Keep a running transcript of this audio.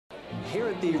Here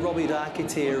at the Robbie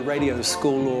Darketier Radio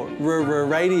School, or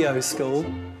Radio School,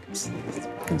 it's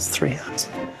 3 hours.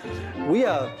 We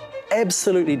are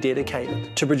absolutely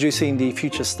dedicated to producing the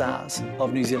future stars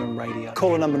of New Zealand radio.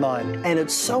 Caller number 9. And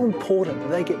it's so important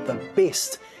that they get the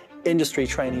best industry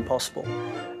training possible.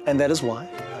 And that is why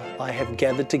I have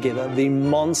gathered together the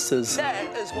monsters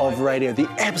of radio, the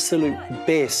absolute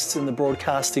best in the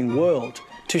broadcasting world,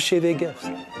 to share their gifts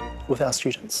with our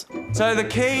students. So the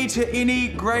key to any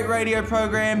great radio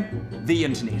program, the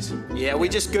internet. Yeah, we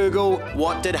just Google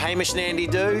what did Hamish and Andy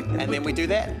do, and then we do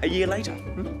that a year later.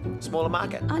 Smaller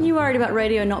market. Aren't you worried about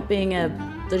radio not being a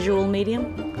visual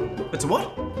medium? It's a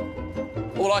what?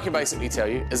 All I can basically tell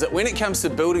you is that when it comes to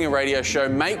building a radio show,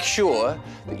 make sure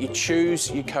that you choose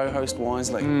your co-host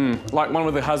wisely. Like one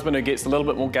with a husband who gets a little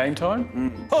bit more game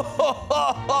time?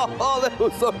 Oh, that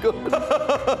was so good.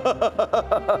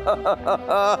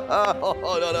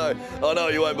 Oh, no,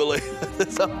 you won't believe it.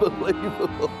 It's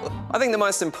unbelievable. I think the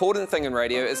most important thing in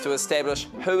radio is to establish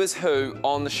who is who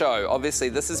on the show. Obviously,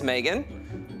 this is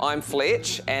Megan, I'm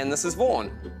Fletch, and this is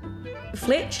Vaughan.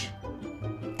 Fletch?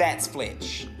 That's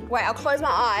Fletch. Wait, I'll close my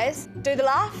eyes. Do the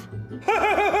laugh.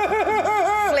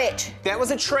 Fletch. That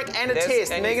was a trick and a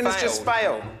test. and Megan has just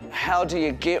failed. How do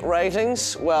you get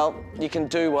ratings? Well, you can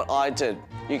do what I did.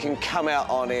 You can come out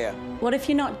on air. What if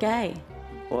you're not gay?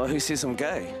 Well, who says I'm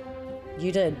gay?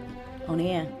 You did, on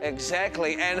air.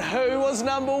 Exactly, and who was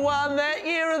number 1 that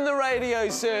year in the radio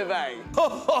survey?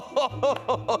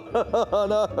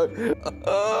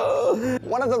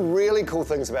 One of the really cool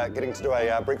things about getting to do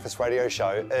a breakfast radio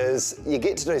show is you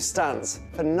get to do stunts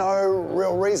for no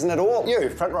real reason at all. You,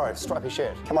 front row, stripy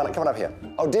shirt, come on up here.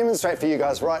 I'll demonstrate for you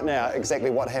guys right now exactly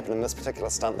what happened in this particular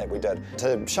stunt that we did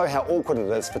to show how awkward it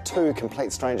is for 2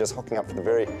 complete strangers hooking up for the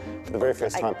very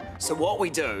first time. So what we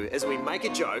do is we make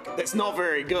a joke that's not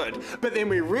very good, but then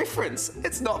we reference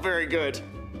it's not very good.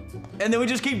 And then we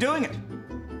just keep doing it,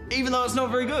 even though it's not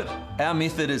very good. Our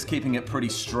method is keeping it pretty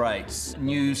straight.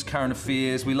 News, current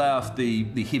affairs, we lay off the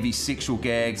heavy sexual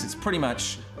gags. It's pretty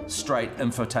much straight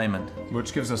infotainment.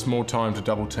 Which gives us more time to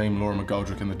double team Laura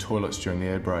McGoldrick in the toilets during the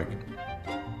ad break.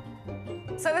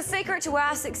 So the secret to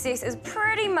our success is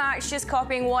pretty much just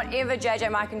copying whatever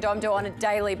JJ, Mike and Dom do on a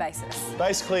daily basis.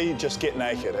 Basically, just get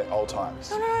naked at all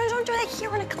times. No, don't do that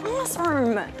here in a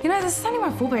classroom. You know, this is only my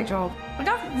fallback job. Like,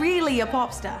 I'm really a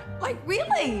pop star. Like,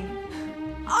 really?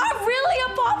 I'm really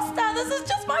a pop star. This is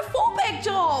just my fallback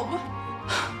job.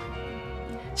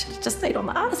 Should have just stayed on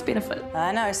the artist benefit.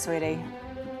 I know, sweetie.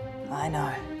 I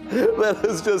know. That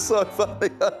is just so funny.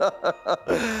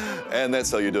 And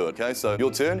that's how you do it, okay? So your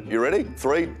turn, you ready?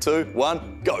 3, 2,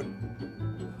 1, go.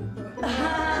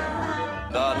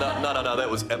 No, that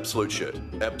was absolute shit.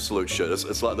 Absolute shit.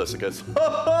 It's like this, okay?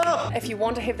 If you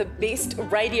want to have the best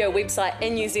radio website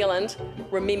in New Zealand,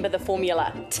 remember the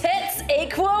formula. Tits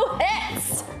equal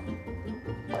hits!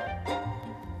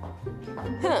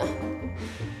 Huh.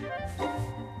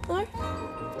 No?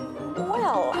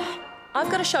 Well, I've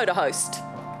got a show to host.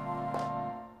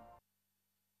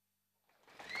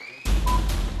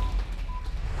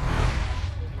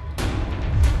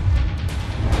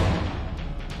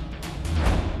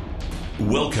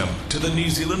 Welcome to the New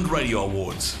Zealand Radio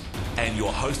Awards, and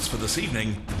your hosts for this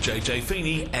evening, JJ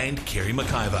Feeney and Kerry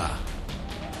McIver.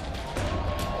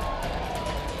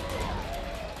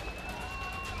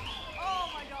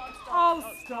 Oh,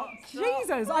 stop.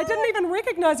 Jesus, I didn't even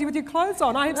recognise you with your clothes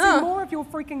on. I have seen more of your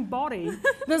freaking body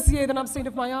this year than I've seen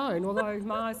of my own, although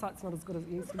my eyesight's not as good as it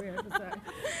used to be, I have to say.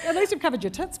 At least you've covered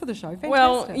your tits for the show. Fantastic.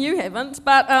 Well, you haven't,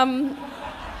 but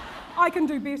I can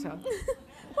do better.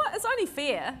 Well, it's only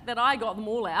fair that I got them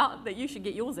all out, that you should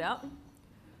get yours out.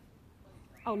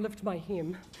 I'll lift my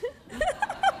hem.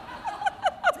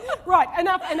 Right,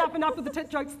 enough with the tit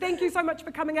jokes. Thank you so much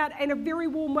for coming out, and a very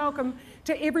warm welcome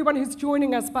to everyone who's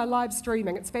joining us by live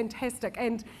streaming. It's fantastic.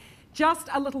 And just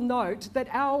a little note that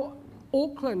our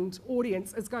Auckland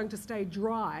audience is going to stay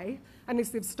dry unless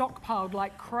they've stockpiled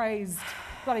like crazed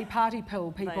bloody party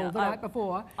pill people the night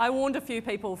before. I warned a few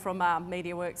people from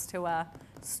MediaWorks to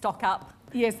stock up.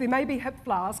 Yes, there may be hip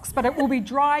flasks, but it will be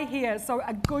dry here, so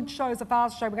a good show is a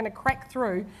fast show. We're going to crack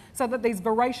through so that these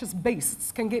voracious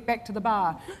beasts can get back to the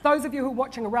bar. Those of you who are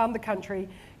watching around the country,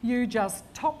 you just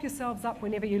top yourselves up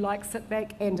whenever you like, sit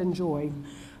back and enjoy.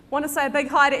 Want to say a big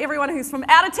hi to everyone who's from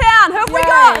out of town. Who have we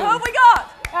got? Who have we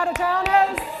got? Out of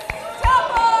towners.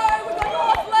 Taupo, we've got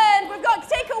Northland, we've got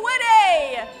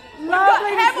Tikawiti, we've got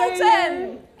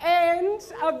Hamilton. And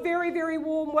a very, very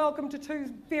warm welcome to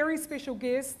 2 very special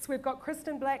guests. We've got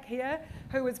Kristen Black here,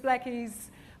 who is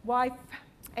Blackie's wife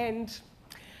and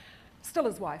still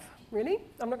his wife. really.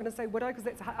 I'm not going to say widow because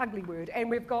that's an ugly word. And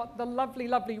we've got the lovely,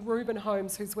 lovely Reuben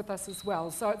Holmes who's with us as well.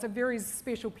 So it's a very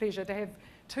special pleasure to have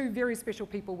two very special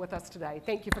people with us today.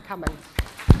 Thank you for coming.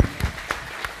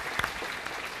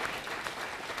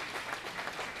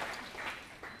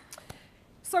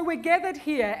 So we're gathered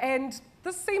here, and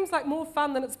this seems like more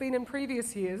fun than it's been in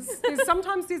previous years.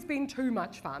 Sometimes there's been too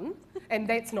much fun, and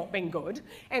that's not been good.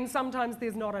 And sometimes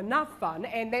there's not enough fun,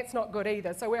 and that's not good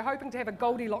either. So we're hoping to have a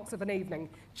Goldilocks of an evening,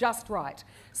 just right.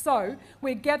 So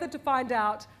we're gathered to find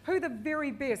out who the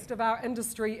very best of our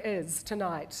industry is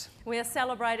tonight. We are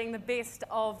celebrating the best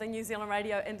of the New Zealand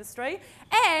radio industry,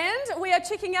 and we are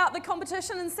checking out the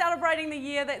competition and celebrating the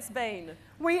year that's been.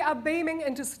 We are beaming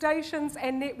into stations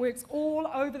and networks all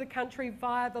over the country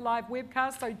via the live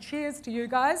webcast, so cheers to you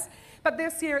guys. But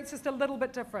this year it's just a little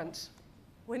bit different.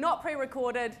 We're not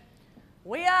pre-recorded,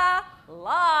 we are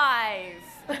live.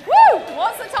 Woo!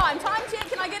 What's the time? Time check,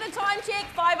 can I get a time check?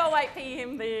 5:08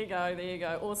 p.m, there you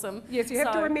go, awesome. Yes, you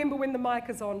have to remember when the mic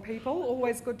is on, people.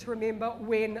 Always good to remember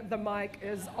when the mic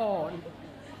is on.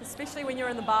 Especially when you're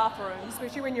in the bathroom.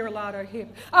 Especially when you're a lardo hip.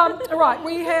 All right,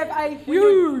 we have a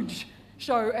huge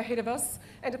show ahead of us,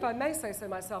 and if I may say so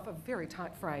myself, a very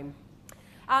tight frame.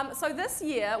 So this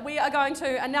year we are going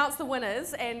to announce the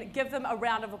winners and give them a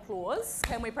round of applause.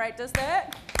 Can we practice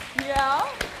that? Yeah.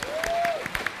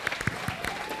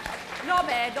 Not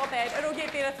bad, not bad. It'll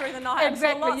get better through the night.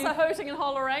 Exactly. So lots of hooting and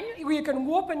hollering. You can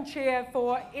whoop and cheer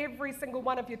for every single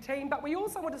one of your team, but we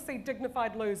also want to see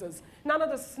dignified losers. None of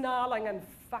the snarling and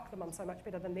fuck them, I'm so much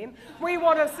better than them. We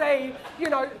want to see, you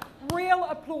know, real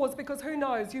applause, because who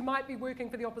knows, you might be working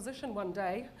for the opposition one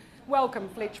day. Welcome,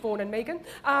 Fletch, Vaughan and Megan.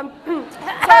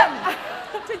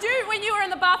 Did you, when you were in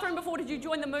the bathroom before, did you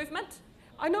join the movement?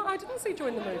 I didn't see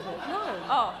join the movement, no.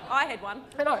 Oh, I had one.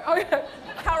 I know. Oh, yeah.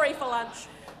 Curry for lunch.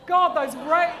 God,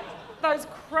 those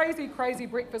crazy, crazy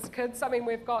breakfast kids. I mean,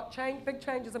 we've got big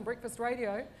changes in breakfast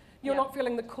radio. You're not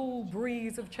feeling the cool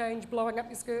breeze of change blowing up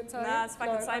your skirts, are you? Nah, it's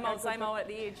fucking same old at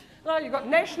the edge. No, you've got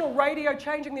national radio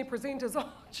changing their presenters.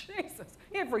 Oh, Jesus.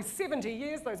 Every 70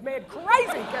 years, those mad,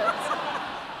 crazy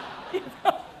kids.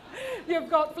 You've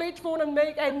got Fletch, Vaughan and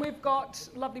me, and we've got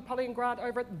lovely Polly and Grant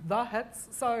over at The Hits,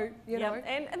 so, you know.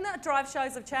 And the drive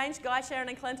shows have changed. Guy, Sharon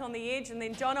and Clint on the edge, and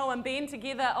then Jono and Ben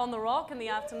together on the rock in the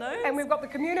afternoon. And we've got the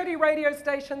community radio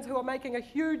stations who are making a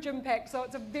huge impact, so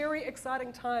it's a very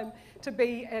exciting time to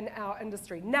be in our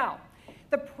industry. Now,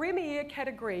 the Premier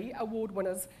Category award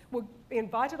winners will be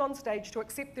invited on stage to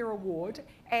accept their award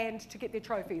and to get their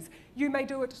trophies. You may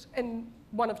do it in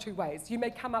one of two ways. You may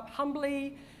come up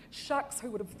humbly, shucks, who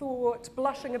would have thought,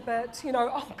 blushing a bit, you know,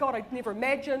 oh God, I'd never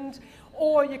imagined.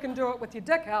 Or you can do it with your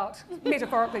dick out,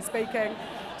 metaphorically speaking,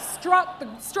 strut the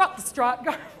strut,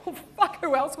 go, well, fuck,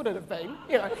 who else would it have been,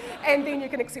 you know, and then you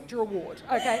can accept your award,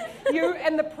 okay? You,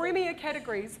 in the Premier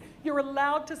categories, you're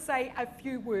allowed to say a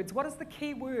few words. What is the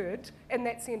key word in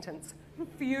that sentence?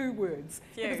 Few words.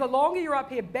 Few. Because the longer you're up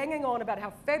here banging on about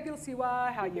how fabulous you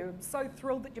are, how you're so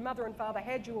thrilled that your mother and father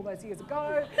had you all those years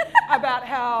ago, about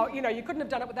how, you know, you couldn't have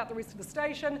done it without the rest of the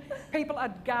station, people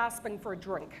are gasping for a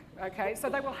drink, okay? So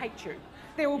they will hate you.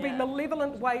 There will be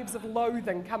malevolent waves of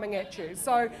loathing coming at you.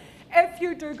 So if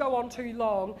you do go on too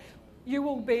long, you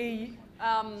will be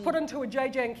put into a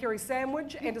JJ and Kerry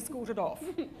sandwich and escorted off.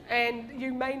 And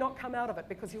you may not come out of it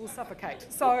because you will suffocate.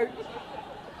 So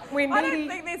I don't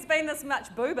think there's been this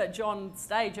much boobage on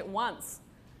stage at once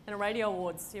in a radio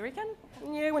awards, do you reckon?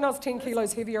 Yeah, when I was 10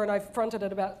 kilos heavier and I fronted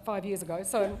it about 5 years ago.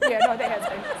 So yeah, no, there has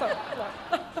been. So,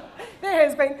 no. There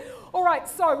has been. All right,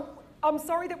 so I'm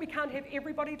sorry that we can't have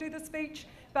everybody do the speech,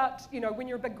 but you know, when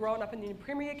you're a big grown up in the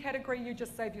Premier category, you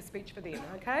just save your speech for them,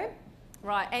 okay?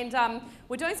 Right, and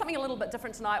we're doing something a little bit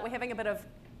different tonight. We're having a bit of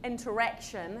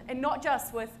interaction, and not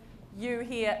just with you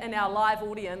here in our live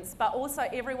audience, but also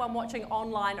everyone watching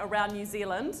online around New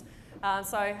Zealand.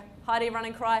 So hi to everyone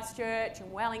in Christchurch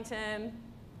and Wellington,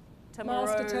 Timaru,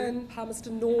 Masterton,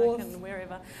 Palmerston North, and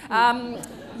wherever.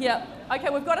 Yeah, okay,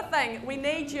 we've got a thing. We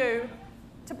need you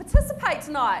to participate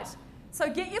tonight. So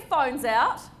get your phones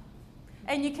out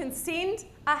and you can send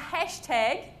a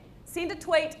hashtag, send a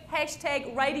tweet,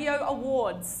 hashtag Radio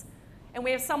Awards. And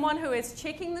we have someone who is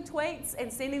checking the tweets and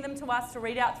sending them to us to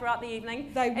read out throughout the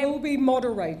evening. They will be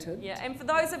moderated. Yeah, and for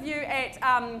those of you at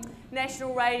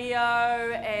National Radio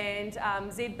and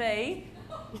ZB,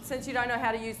 since you don't know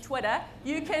how to use Twitter,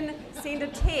 you can send a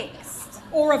text.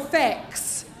 Or a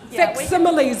fax. Yeah,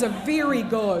 Facsimiles are very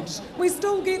good. We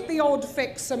still get the odd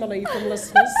facsimile from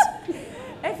listeners.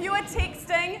 If you are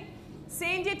texting,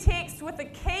 send your text with the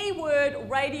keyword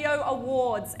Radio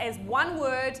Awards as one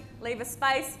word, leave a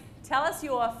space, tell us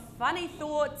your funny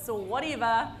thoughts or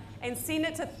whatever, and send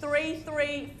it to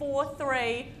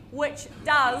 3343, which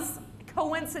does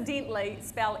coincidentally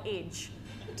spell edge.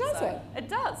 Does it? It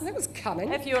does. That was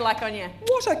cunning. If you were like on your...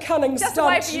 What a cunning Just stunt a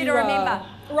way for you to remember.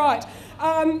 Right.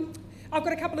 I've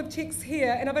got a couple of texts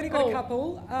here, and I've only got a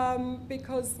couple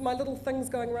because my little thing's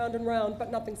going round and round,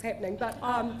 but nothing's happening. But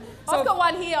so I've got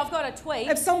one here. I've got a tweet.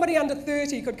 if somebody under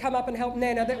 30 could come up and help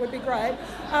Nana, that would be great.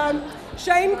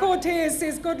 Shane Cortez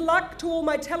says, good luck to all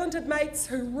my talented mates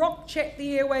who rock check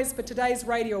the airways for today's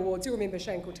Radio Awards. You remember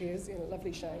Shane Cortez,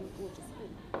 lovely Shane. Gorgeous.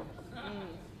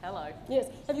 Hello. Yes.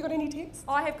 Have you got any texts?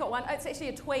 I have got one. It's actually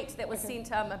a tweet that was sent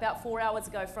about 4 hours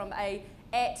ago from a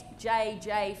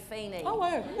 @JJ Feeney. Oh,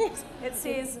 wow. Yes. It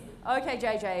says, okay,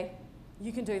 JJ,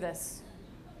 you can do this.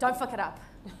 Don't fuck it up.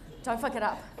 Don't fuck it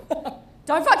up.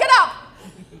 Don't fuck it up!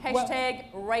 Hashtag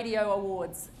Radio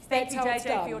Awards. Thank you,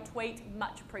 JJ, for your tweet.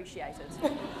 Much appreciated.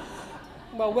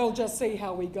 Well, we'll just see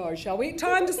how we go, shall we?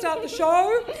 Time to start the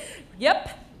show.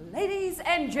 Yep. Ladies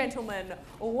and gentlemen,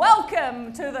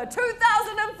 welcome to the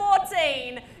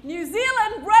 2014 New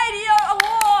Zealand Radio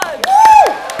Awards!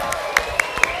 Woo!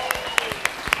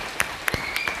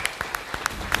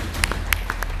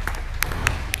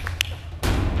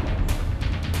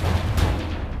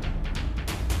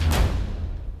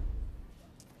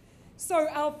 So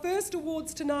our first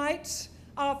awards tonight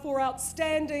are for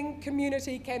outstanding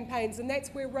community campaigns, and that's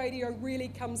where radio really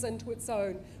comes into its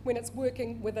own, when it's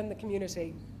working within the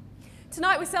community.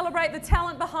 Tonight we celebrate the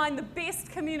talent behind the best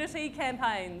community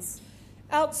campaigns.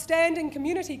 Outstanding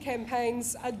community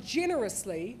campaigns are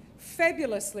generously,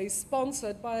 fabulously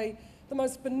sponsored by the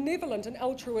most benevolent and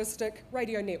altruistic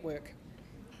radio network.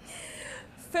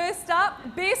 First up,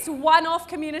 Best One-Off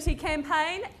Community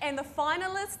Campaign, and the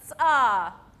finalists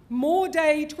are... More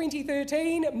Day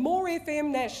 2013, More FM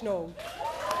National.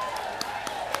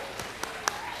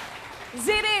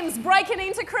 ZM's Breaking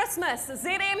Into Christmas,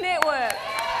 ZM Network.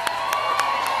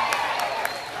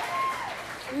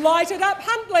 Light It Up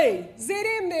Huntley,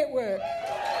 ZM Network.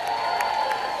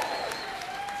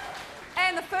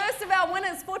 And the first of our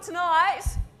winners for tonight,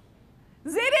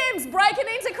 ZM's Breaking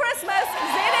Into Christmas,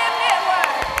 ZM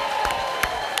Network.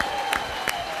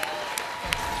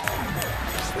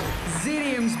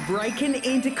 ZM's Breaking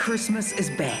Into Christmas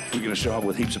is back. We're going to show up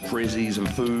with heaps of prezzies and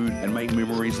food and make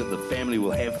memories that the family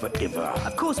will have forever.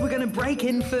 Of course, we're going to break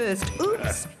in first.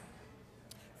 Oops.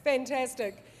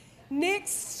 Fantastic.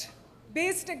 Next,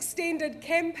 Best Extended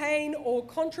Campaign or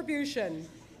Contribution.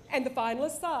 And the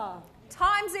finalists are...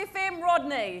 Times FM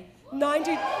Rodney.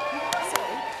 90... Sorry.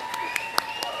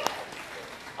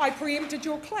 I preempted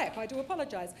your clap, I do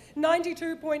apologise.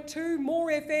 92.2 More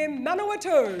FM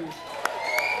Manawatu.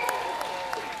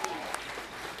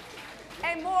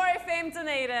 And More FM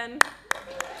Dunedin.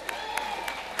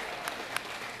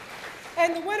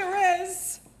 And the winner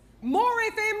is More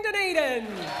FM Dunedin.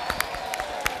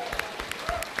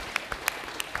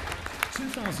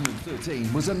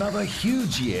 2013 was another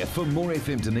huge year for More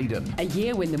FM Dunedin. A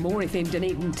year when the More FM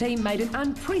Dunedin team made an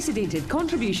unprecedented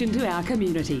contribution to our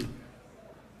community.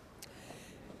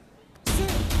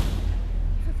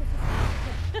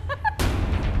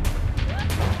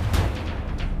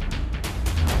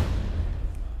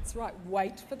 That's right,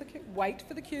 wait for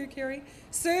the cue, Kerry.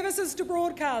 Services to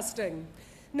Broadcasting.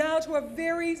 Now to a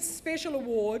very special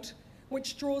award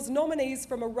which draws nominees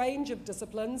from a range of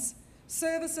disciplines.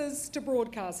 Services to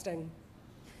Broadcasting.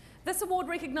 This award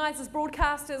recognises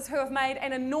broadcasters who have made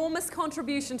an enormous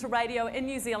contribution to radio in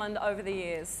New Zealand over the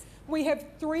years. We have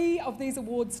 3 of these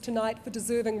awards tonight for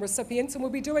deserving recipients, and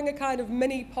we'll be doing a kind of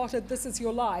mini-potted This Is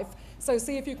Your Life, so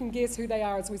see if you can guess who they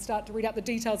are as we start to read out the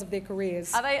details of their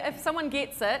careers. Are they, if someone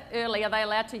gets it early, are they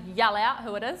allowed to yell out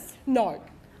who it is? No.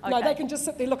 Okay. No, they can just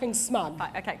sit there looking smug.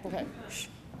 Right, okay.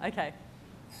 Okay.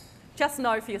 Just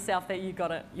know for yourself that you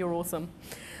got it. You're awesome.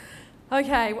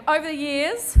 Okay, over the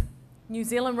years, New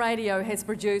Zealand Radio has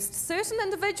produced certain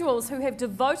individuals who have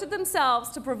devoted themselves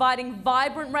to providing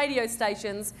vibrant radio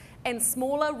stations and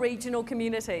smaller regional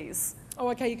communities. Oh,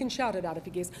 okay, you can shout it out if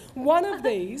you guess. One of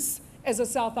these is a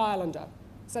South Islander,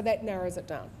 so that narrows it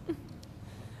down.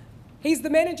 He's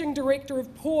the managing director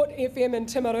of Port FM in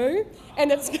Timaru,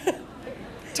 and it's...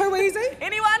 Too easy?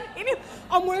 Anyone?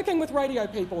 I'm working with radio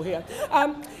people here.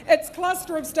 It's a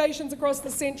cluster of stations across the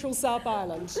central South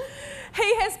Island.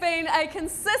 He has been a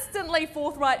consistently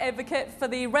forthright advocate for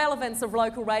the relevance of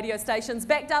local radio stations,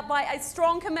 backed up by a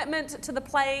strong commitment to the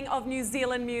playing of New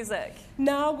Zealand music.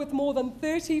 Now, with more than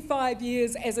 35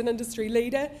 years as an industry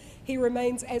leader, he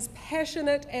remains as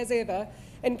passionate as ever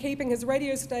in keeping his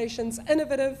radio stations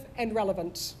innovative and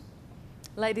relevant.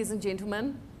 Ladies and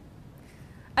gentlemen,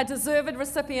 a deserved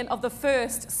recipient of the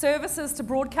first Services to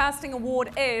Broadcasting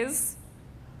Award is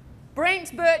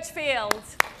Brent Birchfield.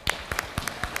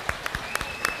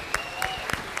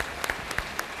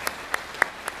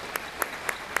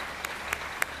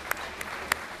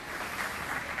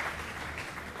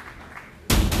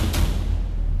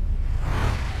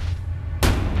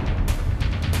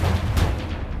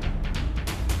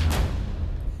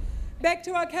 Back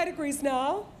to our categories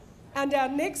now, and our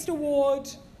next award,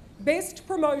 Best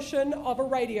Promotion of a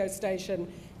Radio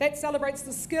Station. That celebrates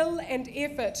the skill and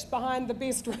effort behind the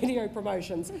best radio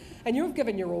promotions. And you've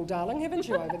given your all, darling, haven't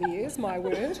you, over the years, my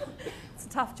word? It's a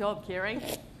tough job, Kerry.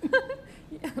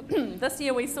 This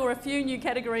year we saw a few new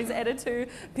categories added to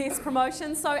Best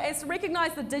Promotion, so as to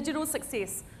recognise the digital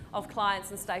success of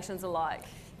clients and stations alike.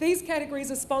 These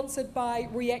categories are sponsored by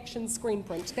Reaction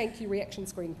Screenprint. Thank you, Reaction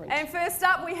Screenprint. And first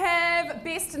up we have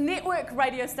Best Network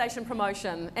Radio Station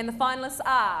Promotion, and the finalists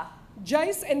are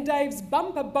Jace and Dave's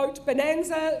Bumper Boat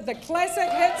Bonanza, the Classic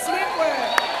Hits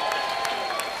Network.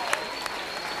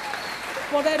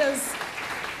 Well, that is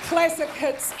Classic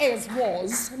Hits as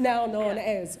was, now known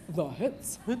as The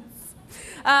Hits. The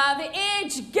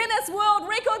Edge Guinness World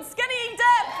Record Skinny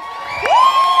Dip. Woo!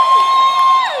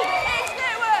 Edge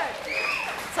Network.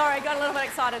 Sorry, got a little bit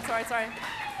excited, sorry.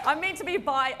 I'm meant to be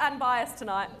unbiased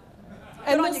tonight.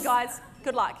 Good on you guys.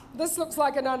 Good luck. This looks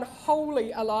like an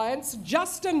unholy alliance.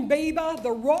 Justin Bieber, the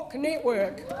Rock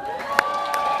Network.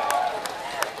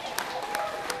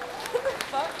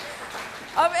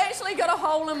 I've actually got a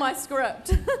hole in my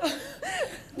script.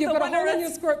 You've got a hole in your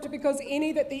script because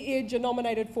any that the Edge are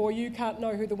nominated for, you can't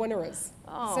know who the winner is.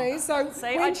 Oh. See,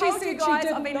 I told you guys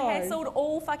I've been know, hassled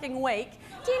all fucking week.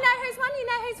 Do you know who's won? You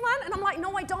know who's won? And I'm like,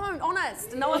 no, I don't,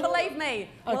 honest. No one believed me.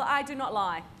 Well, I do not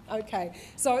lie. Okay,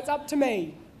 so it's up to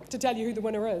me to tell you who the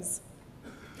winner is.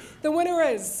 The winner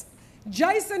is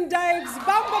Jason Dave's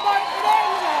Bumper Boat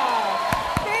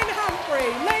Bonanza, Ben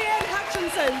Humphrey, Leanne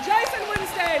Hutchinson, Jason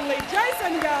Winstanley,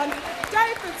 Jason Gunn,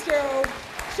 Dave Fitzgerald,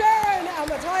 Sharon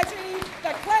Amataiti,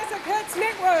 the Classic Hits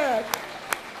Network.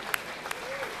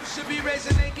 Should be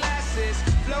raising their glasses.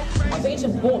 I think it's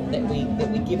important that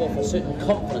we give off a certain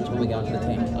confidence when we go into the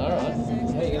team. All right.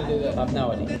 How are you going to do that? I've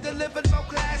no idea.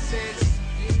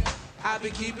 I've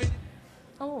been keeping.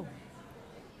 Oh.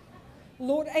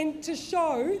 Lord, and to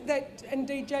show that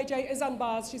indeed JJ is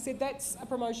unbiased, she said that's a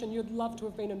promotion you'd love to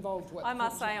have been involved with. I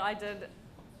must say I did.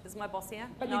 Is my boss here?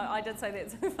 But no, I did say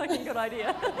that's a fucking good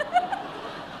idea.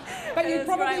 But you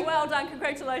probably great. Well done,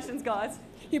 congratulations, guys.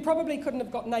 You probably couldn't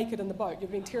have got naked in the boat.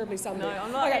 You've been terribly sunburned. No,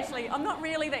 I'm not actually. I'm not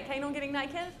really that keen on getting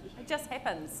naked. It just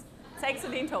happens. It's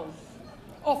accidental.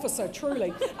 Officer,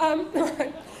 truly.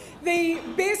 Right. The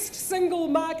Best Single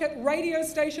Market Radio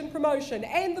Station Promotion,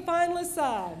 and the finalists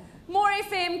are More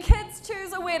FM Kids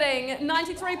Choose a Wedding, 93.2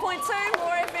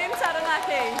 More FM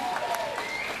Taranaki.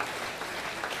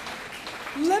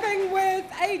 Living with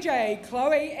AJ,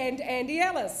 Chloe and Andy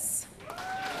Ellis.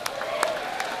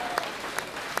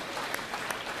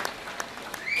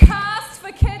 Cast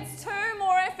for Kids 2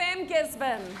 More FM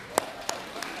Gisborne.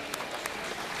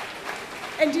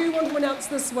 And do you want to announce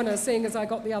this winner, seeing as I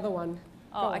got the other one?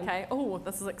 Oh, okay. Oh,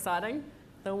 this is exciting.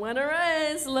 The winner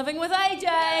is Living with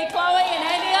AJ, Chloe and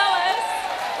Andy Ellis.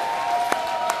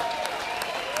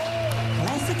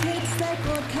 Classic hits that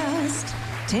broadcast,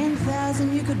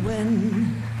 10,000 you could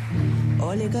win.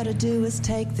 All you gotta do is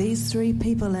take these three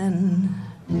people in.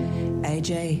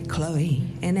 AJ, Chloe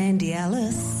and Andy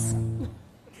Ellis.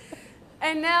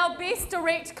 And now Best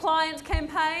Direct Client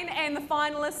Campaign, and the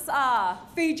finalists are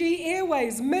Fiji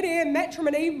Airways Mid-Air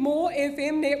Matrimony More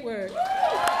FM Network.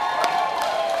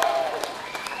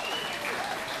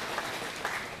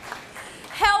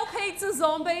 Hell Pizza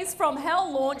Zombies from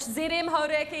Hell Launch, ZM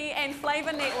Hodaki and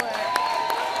Flavour Network.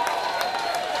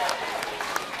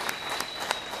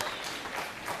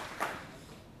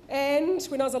 And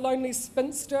when I was a lonely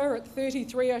spinster at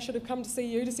 33, I should have come to see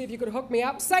you to see if you could hook me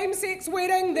up. Same-sex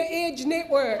wedding, the Edge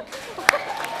Network.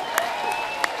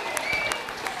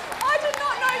 I did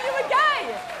not know you were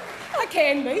gay. I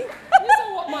can be. You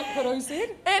saw what Mike Peru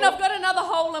said. And I've got another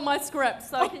hole in my script,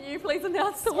 so can you please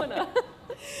announce the winner?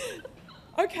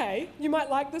 Okay, you might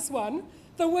like this one.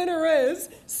 The winner is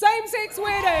Same-Sex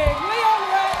Wedding, Leon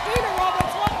Rapp, Dina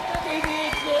Roberts, Robert Ricky, the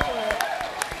Edge Network.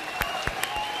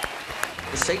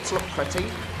 The seats look pretty,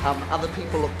 other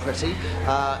people look pretty,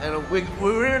 and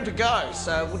we're ready to go,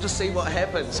 so we'll just see what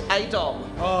happens. Dom.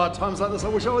 Oh, at times like this, I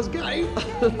wish I was gay.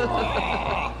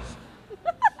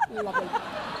 Lovely.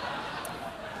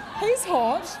 He's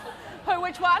hot. Who,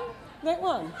 which one? That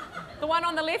one. The one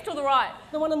on the left or the right?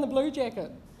 The one in the blue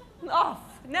jacket. Oh,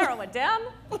 narrow it down.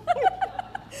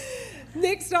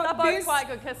 Next up, They're both quite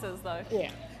good kisses, though.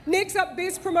 Yeah. Next up,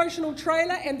 Best Promotional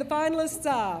Trailer, and the finalists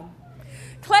are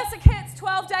Classic Hits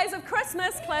 12 Days of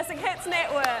Christmas, Classic Hits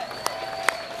Network.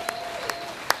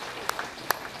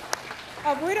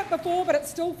 I've read it before, but it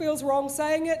still feels wrong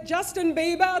saying it. Justin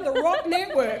Bieber, The Rock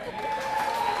Network.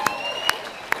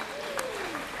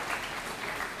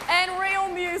 And Real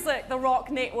Music, The Rock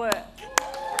Network.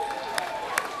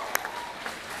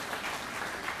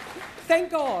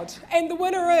 Thank God. And the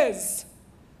winner is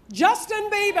Justin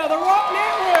Bieber, The Rock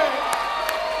Network.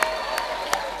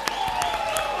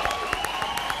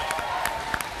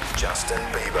 Justin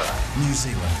Bieber, New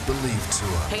Zealand Believe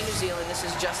Tour. Hey New Zealand, this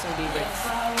is Justin Bieber.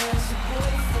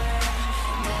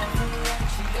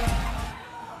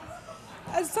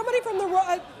 Somebody from the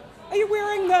are you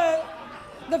wearing the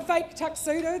fake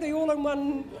tuxedo, the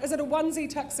all-in-one? Is it a onesie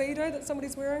tuxedo that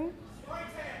somebody's wearing?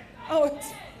 Oh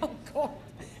God,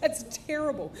 it's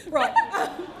terrible. Right.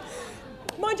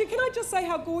 Mind you, can I just say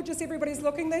how gorgeous everybody's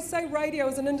looking? They say radio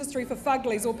is an industry for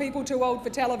fuglies or people too old for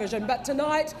television, but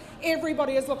tonight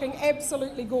everybody is looking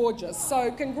absolutely gorgeous. So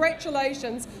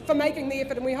congratulations for making the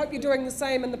effort, and we hope you're doing the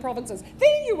same in the provinces.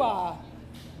 There you are.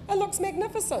 It looks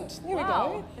magnificent. There we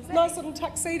go. Nice little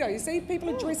tuxedo. You see, people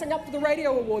are dressing up for the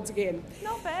Radio Awards again.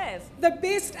 Not bad. The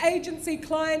Best Agency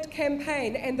Client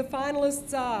Campaign, and the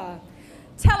finalists are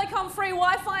Telecom Free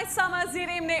Wi-Fi Summer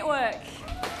ZM Network.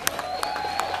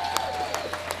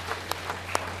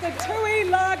 The Tui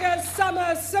Lager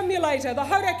Summer Simulator, the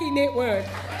Hauraki Network.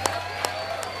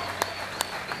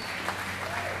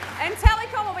 And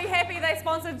Telecom will be happy they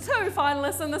sponsored 2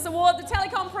 finalists in this award. The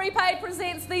Telecom Prepaid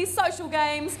presents the social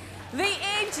games, the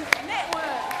Edge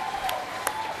Network.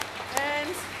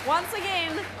 And once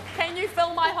again, can you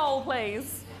fill my hole,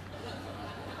 please?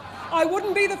 I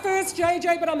wouldn't be the first,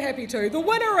 JJ, but I'm happy to. The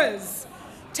winner is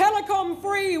Telecom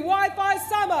Free Wi-Fi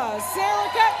Summer, Sarah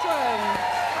Catron,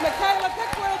 Michaela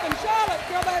Pickworth and Charlotte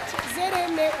Gilbert,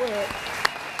 ZM Network.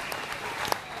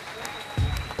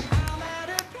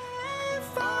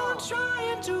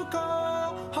 Trying to go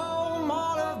home,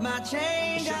 all of my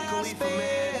change I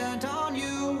spent on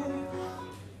you.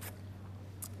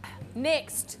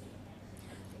 Next,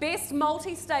 Best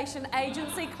Multi-Station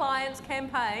Agency Client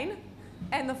Campaign,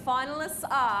 and the finalists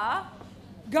are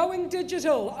Going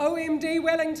Digital, OMD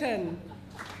Wellington.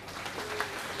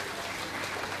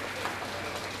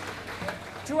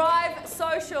 Drive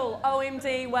Social,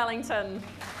 OMD Wellington.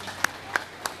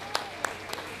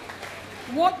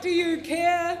 What Do You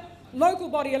Care? Local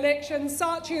body election,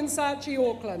 Saatchi and Saatchi,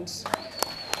 Auckland.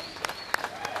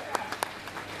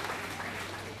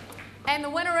 And the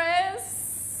winner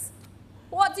is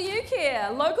What Do You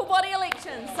Care? Local body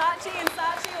election, Saatchi and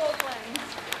Saatchi, Auckland.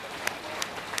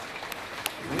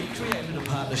 We created a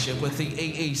partnership with the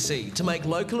EEC to make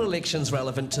local elections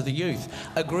relevant to the youth,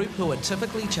 a group who are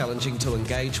typically challenging to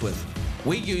engage with.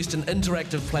 We used an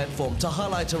interactive platform to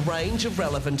highlight a range of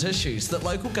relevant issues that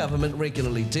local government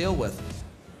regularly deal with.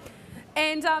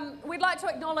 And we'd like to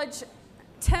acknowledge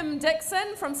Tim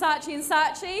Dixon from Saatchi and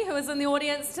Saatchi, who is in the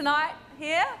audience tonight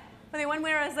here.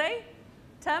 Where is he?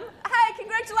 Tim? Hey,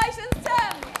 congratulations,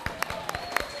 Tim!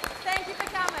 Thank you for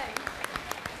coming.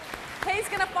 He's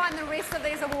going to find the rest of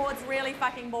these awards really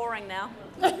fucking boring now.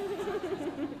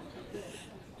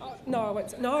 No, I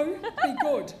won't say. No, be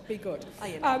good, be good. Oh,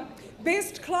 yeah.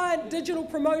 Best Client Digital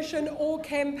Promotion or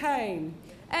Campaign.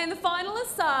 And the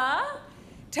finalists are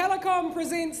Telecom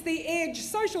presents the Edge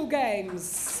Social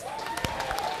Games.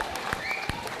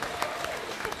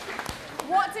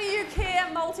 What Do You Care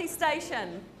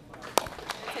Multi-Station.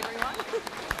 Everyone.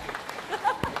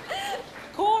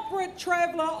 Corporate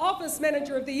Traveller Office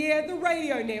Manager of the Year, the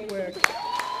Radio Network.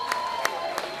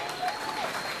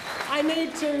 I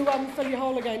need to fill your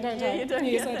hole again, don't I? Yeah, you do.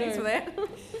 Yes, Yeah, I thanks do. for that.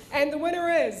 And the winner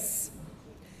is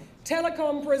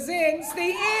Telecom presents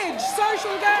the Edge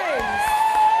Social Games.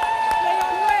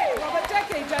 Leon Ray, Robert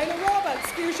Dickey, Dana Roberts,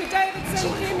 Fuchsia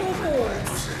Davidson, Kendall Ford.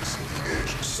 Presents the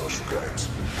Edge Social Games.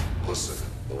 Listen,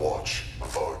 watch,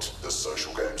 vote,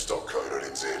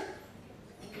 thesocialgames.co.nz.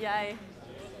 Yay.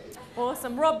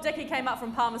 Awesome. Rob Dickey came up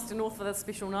from Palmerston North for this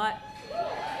special night.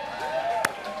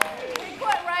 He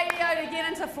quit radio to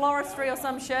get into floristry or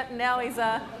some shit, and now he's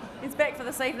back for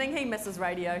this evening. He misses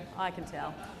radio, I can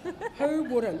tell. Who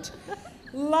wouldn't?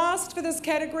 Last for this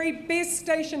category, Best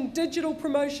Station Digital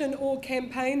Promotion or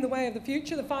Campaign, The Way of the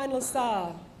Future. The finalists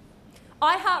are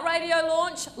iHeartRadio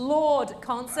launch, Lord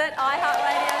concert,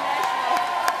 iHeartRadio National.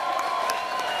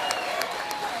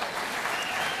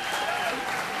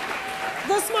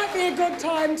 This might be a good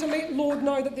time to let Lord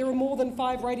know that there are more than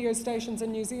 5 radio stations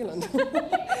in New Zealand.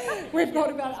 We've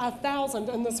got about 1,000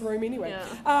 in this room anyway.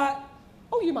 Yeah.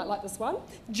 Oh, you might like this one.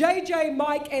 JJ,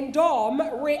 Mike and Dom,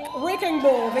 Wrecking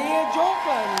Ball, The Edge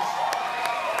Auckland.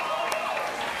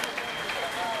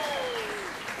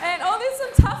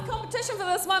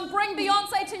 this one. Bring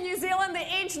Beyonce to New Zealand,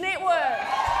 the Edge Network.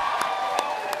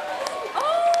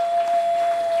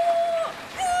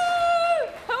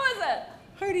 Who is it?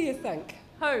 Who do you think?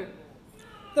 Who?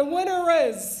 The winner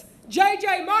is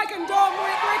JJ, Mike and Dom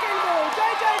Wrecking Ball,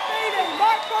 JJ Feeney,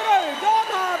 Mike Bono, Dom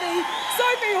Harvey,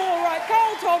 Sophie Hallwright,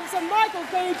 Carl Thompson, Michael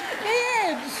Pooch, The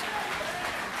Edge.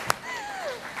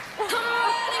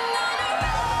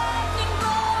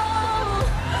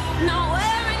 Not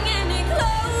wearing any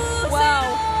clothes Wow.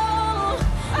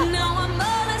 at all. Now I'm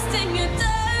molesting your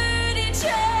dirty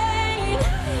chain,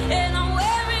 and I'm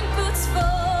wearing boots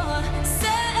for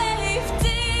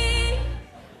safety.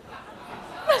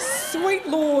 Sweet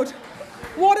Lord,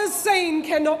 what is seen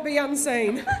cannot be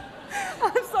unseen.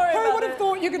 I'm sorry. Who would have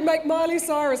thought you could make Miley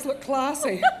Cyrus look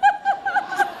classy?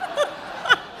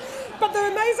 But the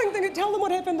amazing thing, tell them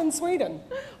what happened in Sweden.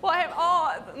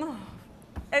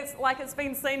 It's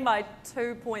been seen by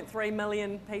 2.3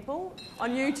 million people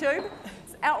on YouTube.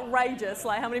 It's outrageous,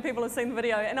 like how many people have seen the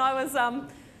video. And I was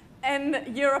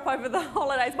in Europe over the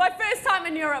holidays. My first time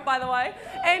in Europe, by the way.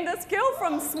 And this girl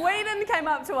from Sweden came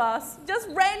up to us just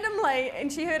randomly,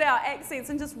 and she heard our accents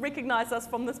and just recognised us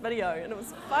from this video. And it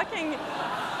was fucking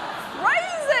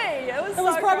crazy. It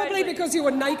was probably crazy. because you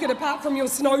were naked apart from your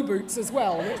snow boots as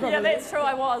well. Yeah, that's true,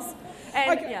 I was.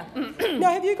 And Okay. yeah.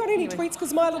 Now, have you got any tweets?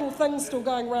 Because my little thing's still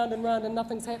going round and round and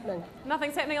nothing's happening.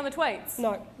 Nothing's happening on the tweets?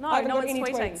 No. No, I haven't no got one's any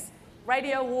tweeting. tweets.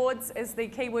 Radio Awards is the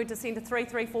keyword to send to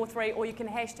 3343, or you can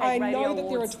hashtag I Radio know that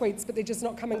there are Awards. tweets, but they're just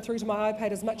not coming through to my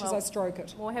iPad as much as I stroke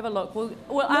it. We'll have a look. We'll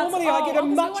Normally I get a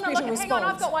much better response. Hang on,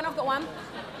 I've got one.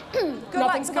 Good luck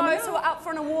Nothing's to coming those who are up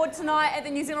for an award tonight at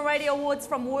the New Zealand Radio Awards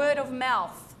from Word of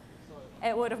Mouth.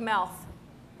 At Word of Mouth.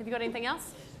 Have you got anything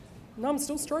else? No, I'm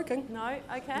still stroking. No,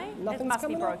 okay. Nothing's It must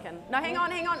be coming up. broken. No, hang on.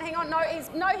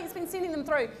 No, he's been sending them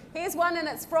through. Here's one, and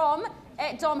it's from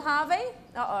 @Dom Harvey.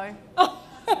 Uh-oh.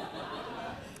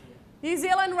 New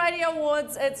Zealand Radio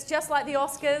Awards, it's just like the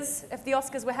Oscars, if the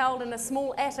Oscars were held in a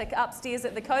small attic upstairs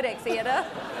at the Kodak Theatre.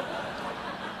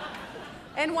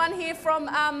 And one here from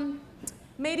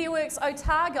MediaWorks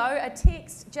Otago, a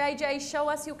text, JJ, show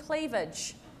us your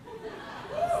cleavage.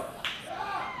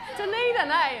 Dunedin,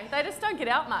 eh? They just don't get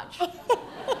out much.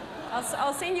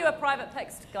 I'll send you a private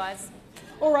text, guys.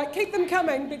 All right, keep them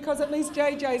coming because at least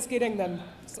JJ's getting them.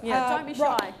 Yeah, don't be shy.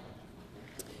 Right.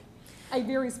 A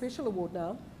very special award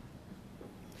now.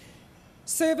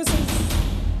 Services.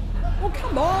 Oh,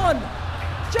 come on.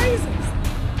 Jesus.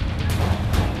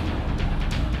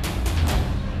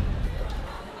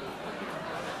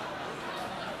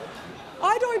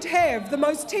 I don't have the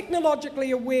most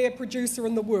technologically aware producer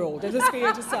in the world, it is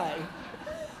fair to say.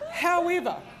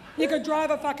 However, you could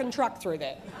drive a fucking truck through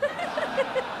that.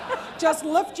 Just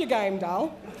lift your game,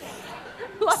 doll.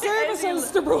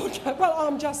 Services to broadcast. Well,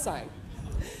 I'm just saying.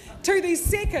 To the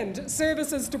second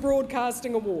Services to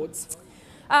Broadcasting Awards.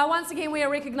 Once again, we are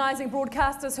recognising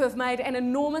broadcasters who have made an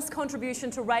enormous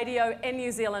contribution to radio in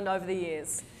New Zealand over the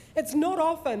years. It's not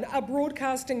often a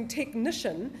broadcasting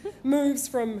technician moves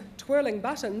from twirling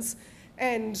buttons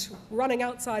and running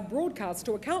outside broadcast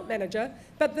to account manager,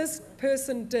 but this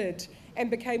person did and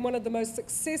became one of the most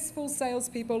successful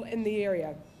salespeople in the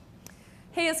area.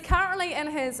 He is currently in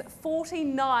his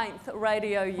 49th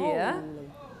radio year,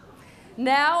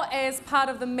 now as part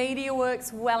of the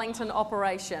MediaWorks Wellington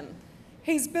operation.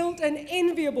 He's built an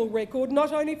enviable record,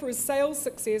 not only for his sales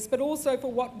success, but also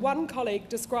for what one colleague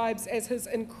describes as his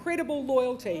incredible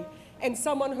loyalty and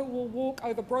someone who will walk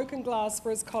over broken glass for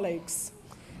his colleagues.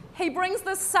 He brings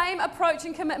the same approach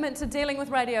and commitment to dealing with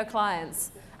radio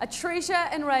clients. A treasure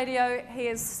in radio, he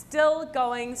is still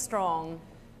going strong.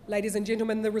 Ladies and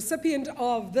gentlemen, the recipient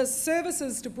of this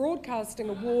Services to Broadcasting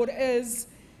Award is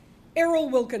Errol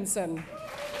Wilkinson.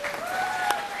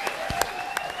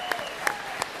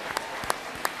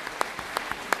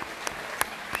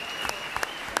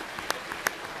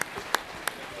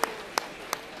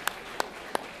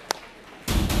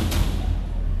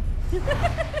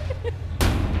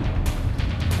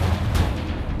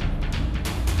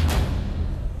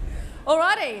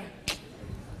 Alrighty.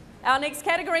 Our next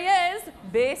category is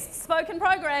Best Spoken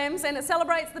Programs, and it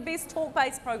celebrates the best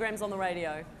talk-based programs on the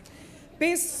radio.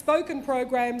 Best Spoken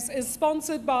Programs is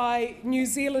sponsored by New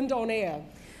Zealand On Air.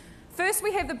 First,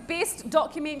 we have the Best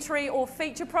Documentary or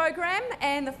Feature Program,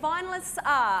 and the finalists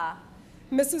are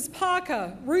Mrs.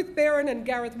 Parker, Ruth Barron and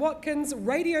Gareth Watkins,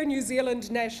 Radio New Zealand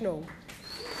National.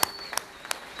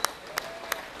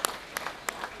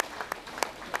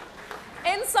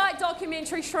 Insight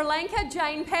Documentary Sri Lanka,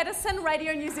 Jane Patterson,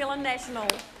 Radio New Zealand National.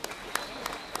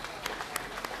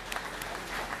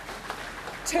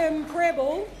 Tim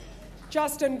Preble,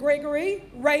 Justin Gregory,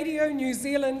 Radio New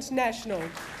Zealand National.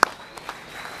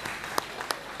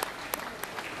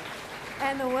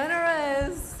 And the winner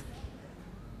is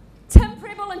Tim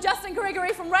Preble and Justin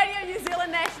Gregory from Radio New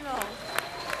Zealand National.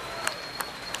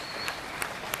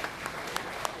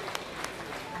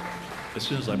 As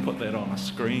soon as I put that on a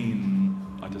screen,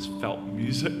 I just felt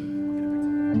music.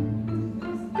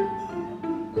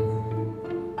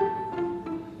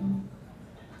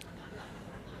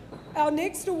 Our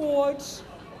next award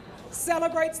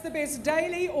celebrates the best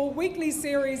daily or weekly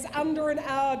series under an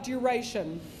hour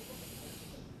duration.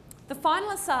 The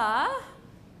finalists are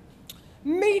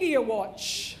Media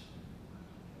Watch,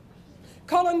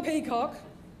 Colin Peacock.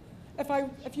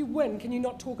 If you win, can you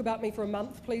not talk about me for a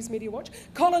month, please, Media Watch?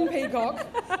 Colin Peacock,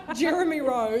 Jeremy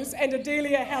Rose, and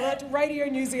Adelia Hallett, Radio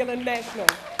New Zealand National.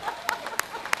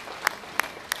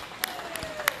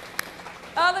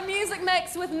 The music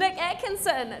mix with Nick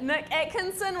Atkinson. Nick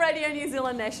Atkinson, Radio New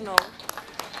Zealand National.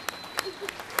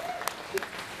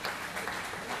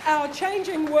 Our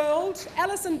Changing World,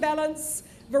 Alison Balance,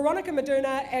 Veronica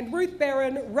Maduna, and Ruth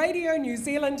Barron, Radio New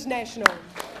Zealand National.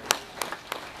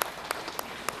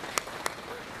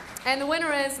 And the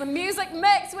winner is the music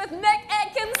mix with Nick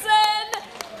Atkinson.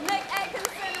 Nick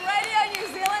Atkinson, Radio New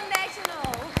Zealand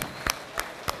National.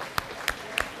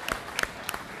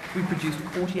 We produced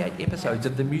 48 episodes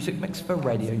of the music mix for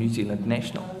Radio New Zealand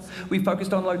National. We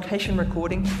focused on location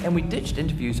recording and we ditched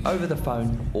interviews over the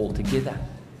phone altogether.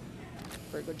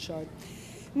 Very good show.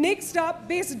 Next up,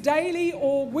 best daily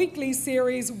or weekly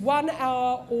series, 1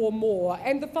 hour or more.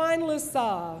 And the finalists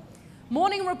are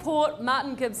Morning Report,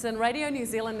 Martin Gibson, Radio New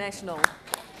Zealand National.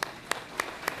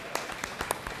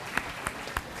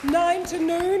 9 to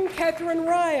Noon, Catherine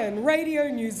Ryan, Radio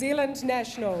New Zealand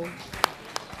National.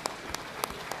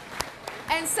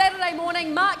 And Saturday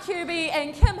Morning, Mark Hubie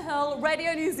and Kim Hill,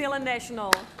 Radio New Zealand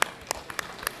National.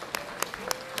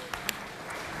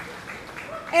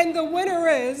 And the winner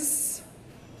is,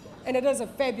 and it is a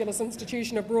fabulous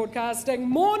institution of broadcasting,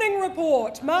 Morning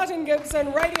Report, Martin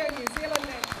Gibson, Radio New Zealand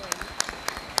National.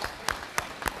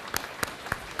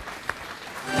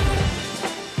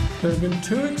 There have been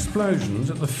 2 explosions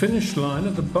at the finish line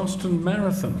of the Boston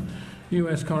Marathon.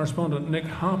 US correspondent Nick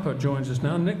Harper joins us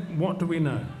now. Nick, what do we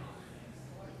know?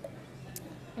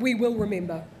 We will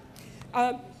remember.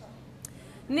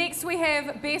 Next we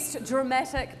have Best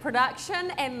Dramatic Production,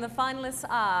 and the finalists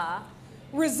are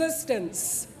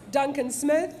Resistance, Duncan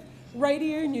Smith,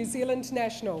 Radio New Zealand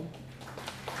National.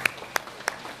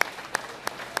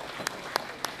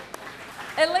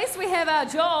 At least we have our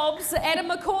jobs. Adam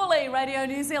Macaulay, Radio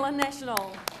New Zealand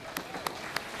National.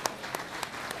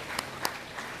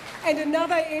 And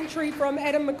another entry from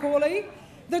Adam Macaulay,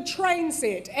 The Train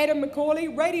Set, Adam Macaulay,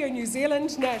 Radio New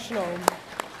Zealand National.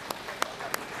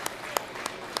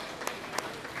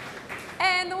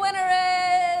 And the winner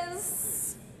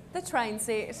is The Train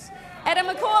Set, Adam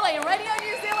Macaulay, Radio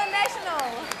New Zealand National.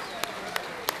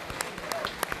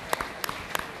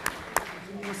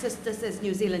 My sister says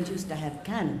New Zealand used to have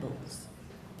cannibals.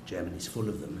 Germany's full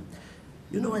of them.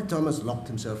 You know why Thomas locked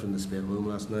himself in the spare room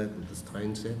last night with this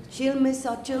train set? She'll miss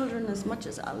our children as much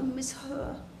as I'll miss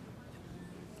her.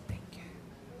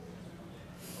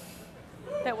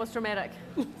 That was dramatic.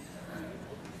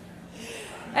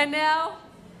 And now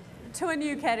to a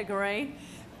new category.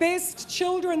 Best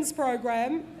Children's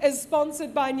Program is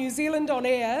sponsored by New Zealand On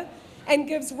Air and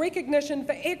gives recognition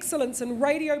for excellence in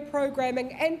radio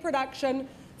programming and production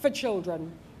for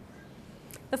children.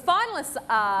 The finalists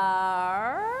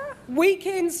are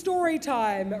Weekend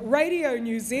Storytime, Radio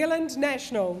New Zealand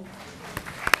National. Do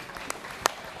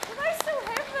they still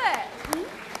have that?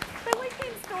 The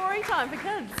Weekend Storytime for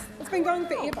kids. It's been going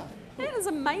forever. That is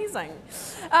amazing.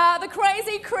 The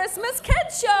Crazy Christmas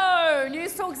Kids Show,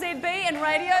 News Talk ZB and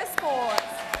Radio Sports.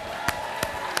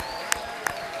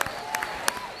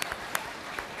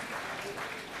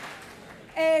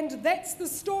 And that's the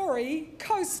story,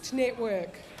 Coast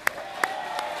Network.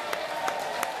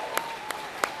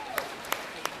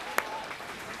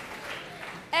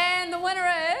 And the winner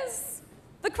is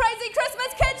the Crazy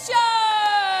Christmas Kids Show!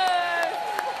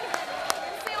 You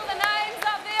can see all the names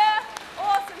up there.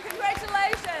 Awesome,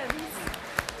 congratulations.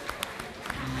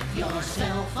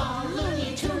 Yourself a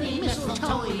loony toony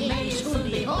mistletoe, may soon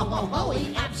be ho ho ho,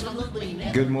 absolutely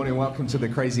never. Good morning, welcome to the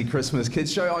Crazy Christmas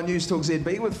Kids Show on News Talk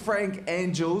ZB with Frank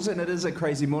and Jules, and it is a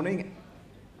crazy morning.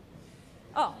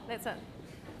 Oh, that's it.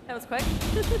 That was quick.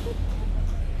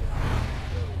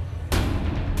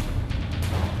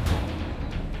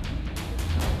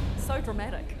 So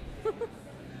dramatic.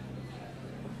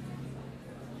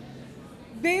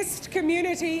 Best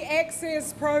Community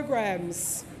Access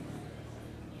Programs.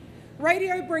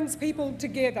 Radio brings people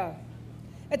together.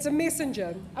 It's a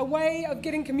messenger, a way of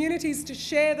getting communities to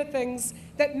share the things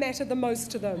that matter the most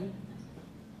to them.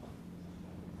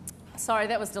 Sorry,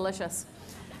 that was delicious.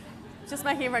 Just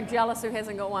making everyone jealous who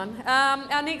hasn't got one.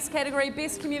 Our next category,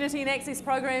 Best Community and Access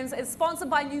Programs, is sponsored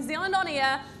by New Zealand On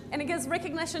Air, and it gives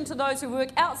recognition to those who work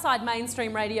outside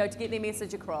mainstream radio to get their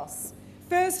message across.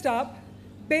 First up,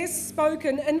 Best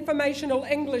Spoken Informational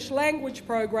English Language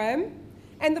Program,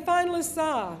 and the finalists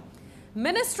are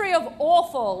Ministry of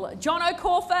Awful, John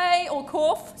O'Corfe, or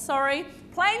Corf, sorry,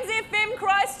 Plains FM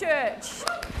Christchurch.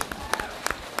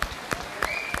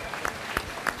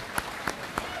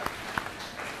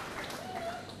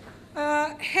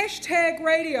 Hashtag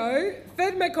Radio,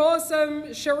 Fid McAwesome,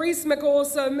 Charisse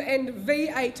McAwesome, and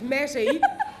V8 Matty,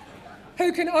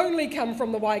 who can only come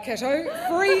from the Waikato,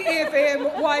 Free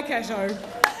FM Waikato.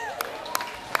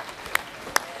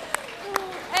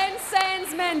 And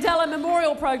Sans Mandela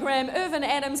Memorial Program, Irvin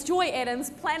Adams, Joy Adams,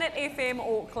 Planet FM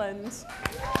Auckland.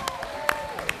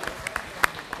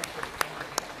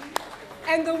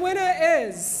 And the winner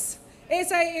is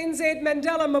SANZ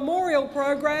Mandela Memorial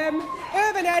Program,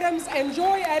 Irvin Adams and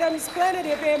Joy Adams, Planet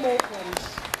FM Auckland.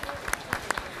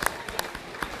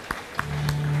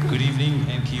 Good evening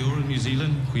and kia ora New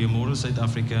Zealand, goeiemorgen South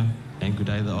Africa, and good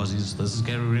day the Aussies. This is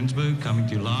Gary Rensburg coming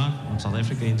to you live on South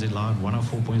Africa NZ Live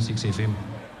 104.6 FM.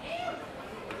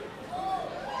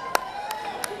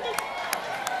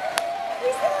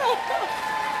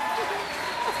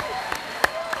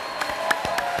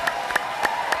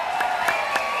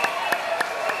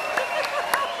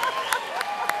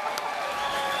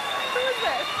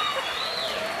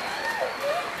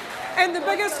 And the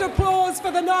biggest applause for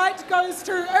the night goes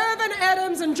to Irvin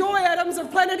Adams and Joy Adams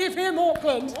of Planet FM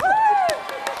Auckland.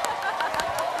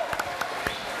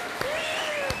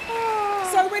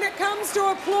 So when it comes to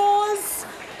applause,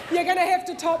 you're going to have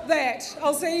to top that.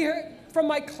 I'll see from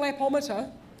my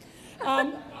clapometer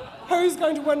who's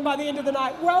going to win by the end of the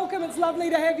night. Welcome, it's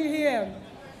lovely to have you here.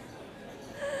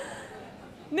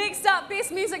 Next up,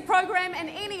 Best Music Program in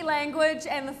any language,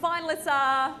 and the finalists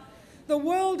are The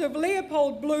World of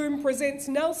Leopold Bloom presents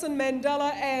Nelson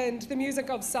Mandela and the music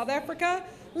of South Africa,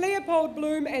 Leopold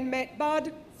Bloom and Matt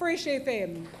Budd, Fresh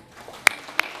FM.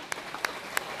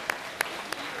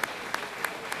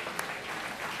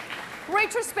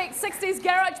 Retrospect 60s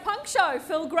Garage Punk Show,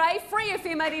 Phil Gray, Free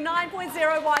FM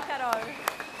 89.0 Waikato.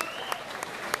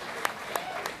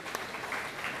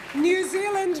 New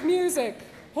Zealand Music,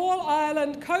 Paul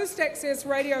Ireland, Coast Access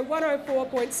Radio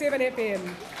 104.7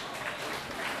 FM.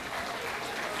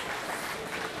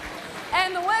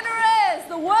 And the winner is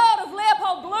The World of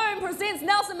Leopold Bloom presents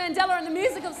Nelson Mandela and the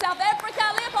music of South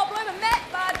Africa, Leopold Bloom and Matt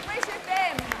Budd, Fresh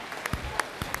FM.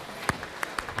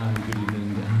 And good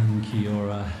evening and kia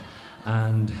ora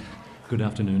and good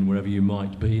afternoon wherever you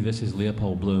might be. This is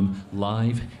Leopold Bloom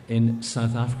live in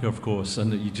South Africa, of course,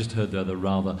 and you just heard there the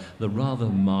rather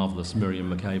marvellous Miriam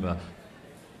Makeba.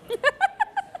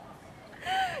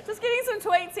 Just getting some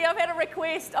tweets here. I've had a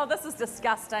request. Oh, this is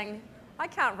disgusting. I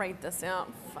can't read this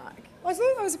out. Fuck. I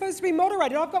thought I was supposed to be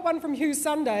moderated. I've got one from Hugh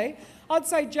Sunday. I'd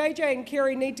say JJ and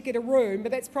Kerry need to get a room,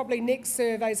 but that's probably next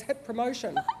survey's hit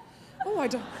promotion. I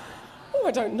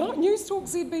don't know. News Talk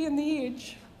ZB and The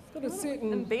Edge. Got a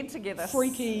certain in bed together.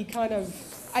 Freaky kind of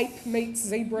ape meets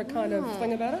zebra kind of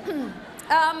thing about it.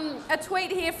 A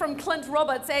tweet here from Clint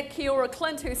Roberts at Kiora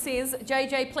Clint, who says,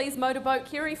 JJ, please motorboat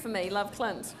Kerry for me. Love,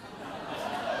 Clint.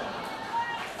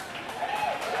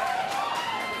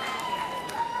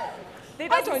 There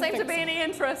doesn't seem to be any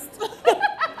interest.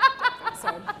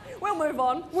 So, we'll move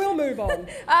on. We'll move on.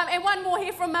 And one more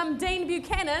here from Dean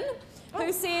Buchanan,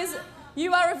 who says,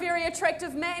 you are a very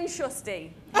attractive man,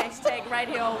 Shusti. Hashtag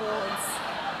Radio Awards.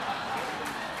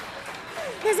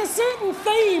 There's a certain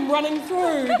theme running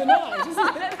through the night, isn't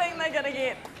I don't think they're going to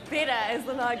get better as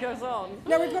the night goes on.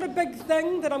 Now, we've got a big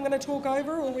thing that I'm going to talk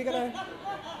over, or we've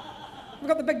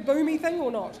got the big boomy thing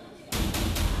or not?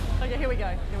 Okay, here we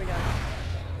go.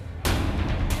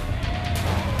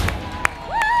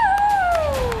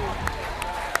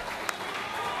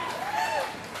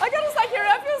 I gotta say, Kerry,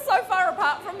 I feel so far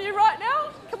apart from you right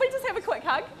now. Can we just have a quick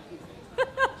hug?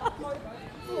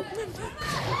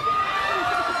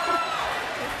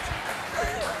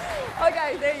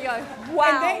 Okay, there you go. Wow.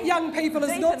 And that, young people,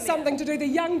 is Deep not in something to do. The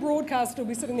young broadcaster will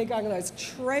be sitting there going, those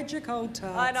tragic old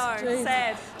tarts. I know, Jesus.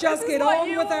 sad. Just get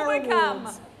on with our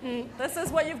awards. This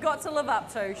is what you've got to live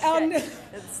up to. Shit.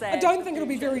 It's sad. I don't think it'll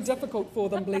be very difficult for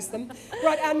them, bless them.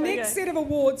 Right, our next set of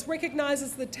awards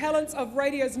recognises the talents of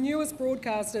radio's newest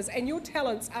broadcasters, and your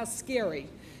talents are scary.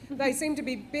 They seem to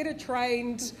be better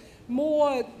trained,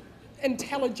 more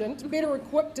intelligent, better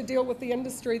equipped to deal with the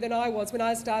industry than I was when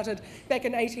I started back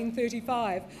in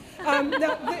 1835.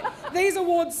 These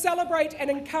awards celebrate and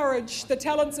encourage the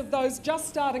talents of those just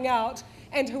starting out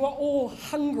and who are all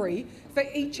hungry for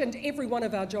each and every one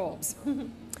of our jobs.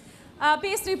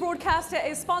 Best New Broadcaster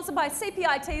is sponsored by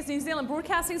CPIT's New Zealand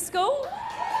Broadcasting School.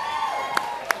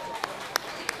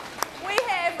 We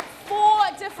have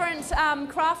 4 different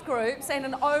craft groups and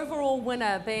an overall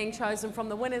winner being chosen from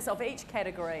the winners of each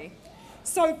category.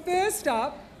 So first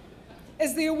up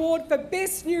is the award for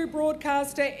Best New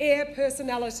Broadcaster Air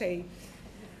Personality.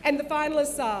 And the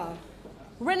finalists are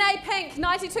Renee Pink,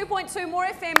 92.2 More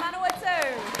FM,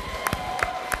 Manawatu.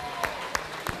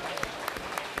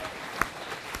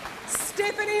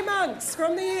 Stephanie Monks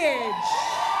from The Edge.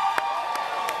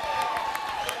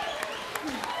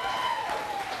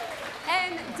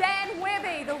 And Dan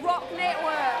Webby, The Rock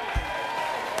Network.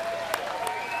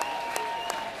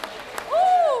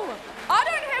 Ooh, I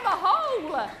don't have a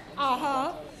hole.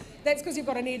 Uh-huh. That's because you've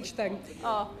got an Edge thing.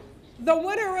 Oh. The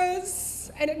winner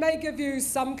is, and it may give you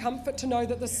some comfort to know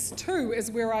that this too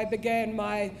is where I began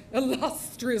my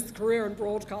illustrious career in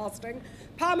broadcasting,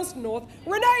 Palmerston North,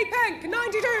 Renee Pink, 92.2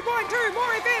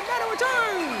 More FM, Manawatu.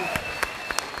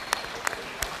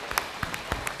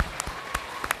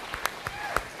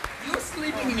 You're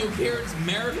sleeping in your parents'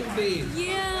 marital bed.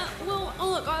 Yeah, well, oh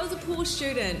look, I was a poor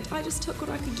student. I just took what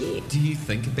I could get. Do you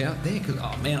think about that? Because,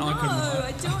 oh man, I couldn't. No,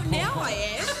 I don't. Now I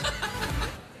am.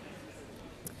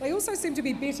 They also seem to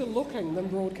be better looking than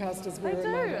broadcasters were. They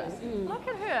in my do. day. Look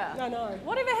at her. I know.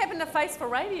 Whatever happened to Face for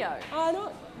Radio? I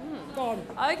know. Gone.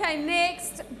 Okay,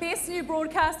 next, Best New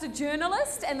Broadcaster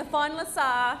Journalist, and the finalists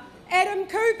are Adam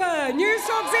Cooper, News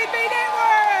Talk ZB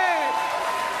Network.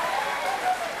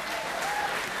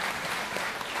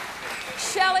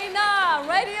 Shelley Nah,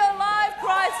 Radio Live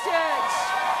Christchurch.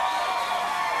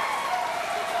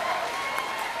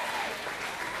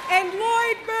 And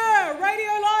Lloyd Burr,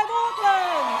 Radio Live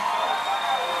Auckland.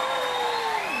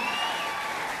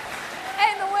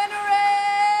 And the winner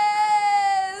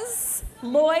is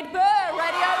Lloyd Burr,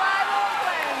 Radio Live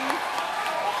Auckland.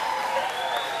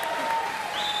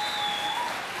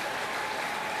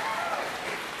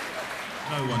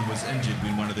 No one was injured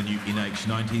when one of the new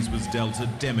NH90s was dealt a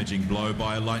damaging blow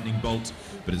by a lightning bolt,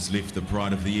 but it's left the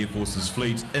pride of the Air Force's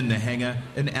fleet in the hangar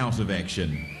and out of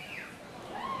action.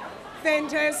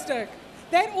 Fantastic.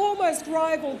 That almost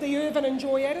rivaled the Irvin and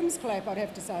Joy Adams clap, I'd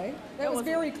have to say. That was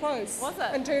very close. Was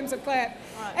it? In terms of clap.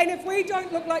 Right. And if we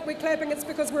don't look like we're clapping, it's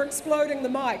because we're exploding the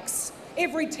mics.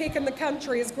 Every tech in the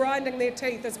country is grinding their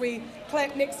teeth as we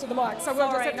clap next to the mic. So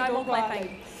we'll just have to do it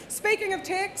quietly. Speaking of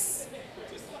techs,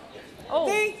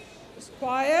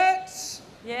 quiet.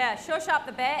 Yeah, shush up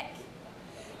the back.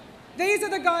 These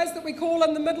are the guys that we call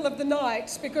in the middle of the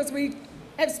night because we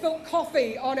have spilt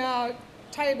coffee on our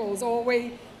tables or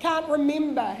we can't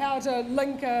remember how to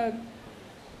link a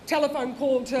telephone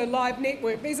call to live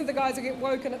network. These are the guys who get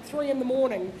woken at 3 in the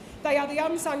morning. They are the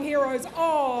unsung heroes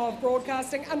of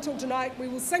broadcasting. Until tonight, we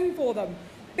will sing for them.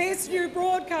 Best New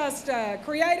Broadcaster,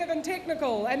 Creative and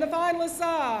Technical, and the finalists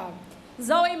are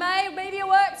Zoe May,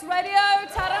 MediaWorks Radio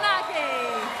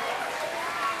Taranaki.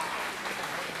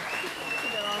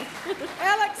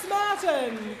 Alex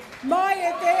Martin, My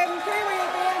FM, Kiwi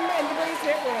FM, and the Breeze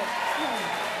Network.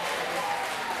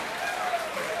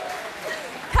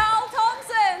 Carl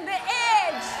Thompson, The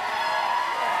Edge.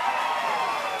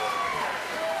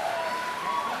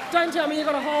 Don't tell me you've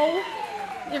got a hole.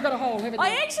 You've got a hole, haven't you? I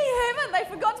actually haven't. They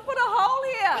forgot to put a hole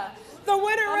here. The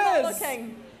winner I'm not is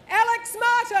looking. Alex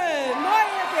Martin, My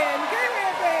FM, Kiwi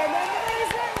FM, and the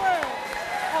Breeze Network.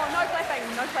 Oh, no clapping,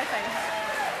 no clapping.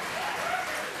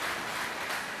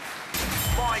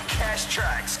 My Cash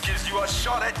Tracks gives you a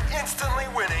shot at instantly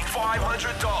winning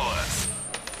 $500.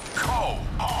 Cold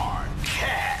Hard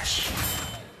Cash.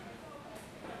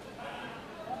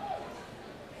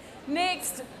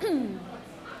 Next,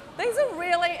 these are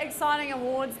really exciting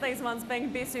awards, these ones being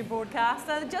Best New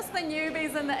Broadcaster, just the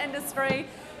newbies in the industry.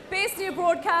 Best New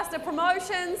Broadcaster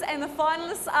Promotions, and the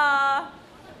finalists are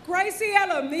Gracie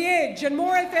Allen, The Edge, and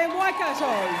More FM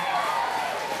Waikato.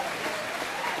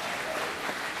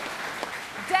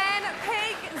 Dan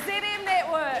Peak, ZM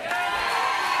Network.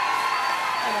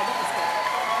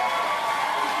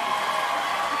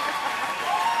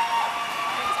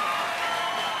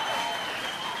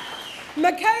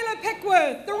 Michaela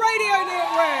Pickworth, The Radio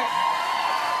Network.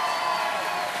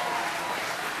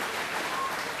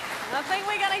 I think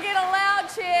we're going to get a loud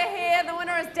cheer here. The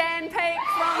winner is Dan Peak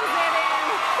from ZM.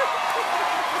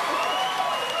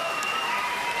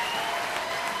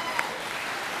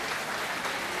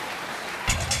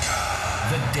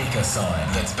 the Decca sign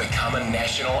that's become a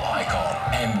national icon,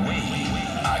 and we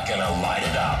are gonna light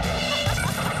it up.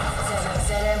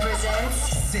 ZM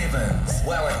presents Sevens,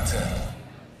 Wellington.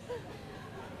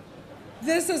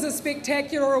 This is a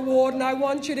spectacular award, and I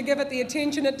want you to give it the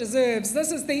attention it deserves.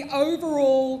 This is the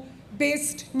overall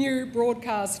Best New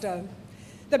Broadcaster.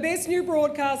 The Best New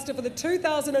Broadcaster for the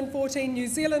 2014 New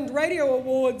Zealand Radio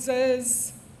Awards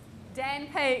is... Dan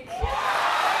Peake.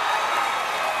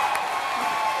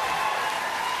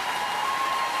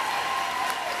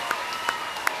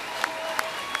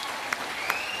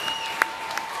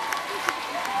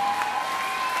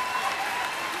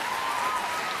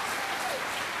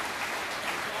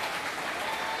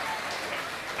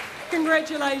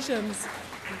 Congratulations.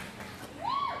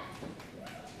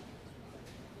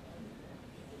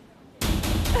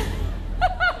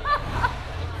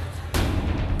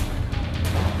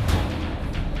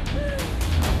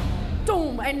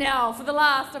 And now for the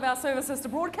last of our Services to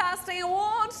Broadcasting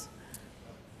Award.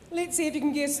 Let's see if you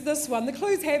can guess this one. The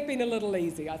clues have been a little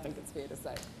easy, I think it's fair to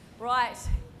say. Right.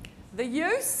 The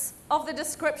use of the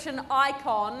description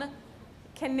icon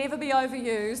can never be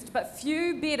overused, but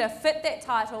few better fit that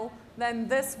title than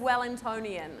this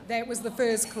Wellingtonian. That was the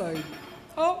first clue.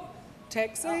 Oh,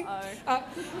 taxi. Uh-oh.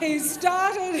 He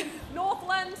started...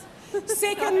 Northland.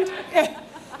 Second,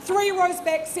 3 rows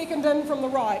back, second in from the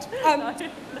right.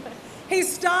 He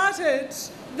started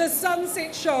the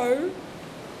Sunset Show.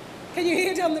 Can you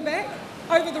hear down the back?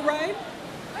 Over the rain?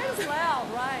 It was loud,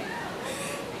 rain.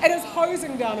 It is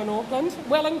hosing down in Auckland.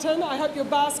 Wellington, I hope you're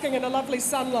basking in a lovely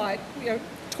sunlight,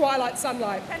 twilight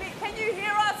sunlight. Can you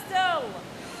hear us still?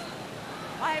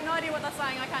 I have no idea what they're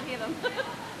saying, I can't hear them.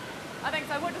 I think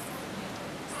so, we'll just...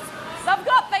 They've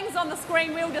got things on the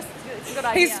screen, it's a good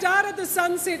idea. He started the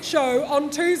Sunset Show on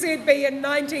 2ZB in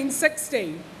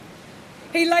 1960.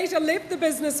 He later left the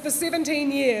business for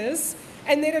 17 years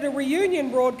and then at a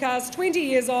reunion broadcast 20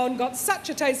 years on got such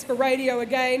a taste for radio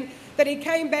again that he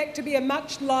came back to be a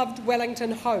much-loved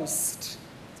Wellington host.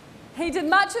 He did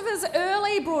much of his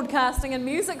early broadcasting in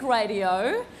music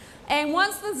radio, and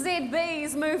once the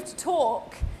ZBs moved to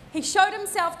talk, he showed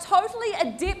himself totally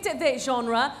adept at that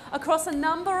genre across a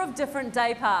number of different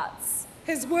day parts.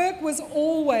 His work was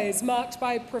always marked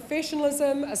by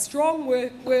professionalism, a strong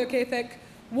work ethic,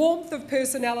 warmth of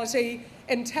personality,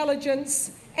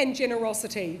 intelligence and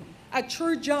generosity. A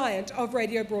true giant of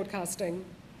radio broadcasting.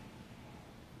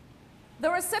 The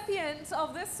recipient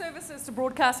of this Services to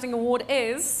Broadcasting Award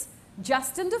is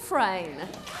Justin Dufresne.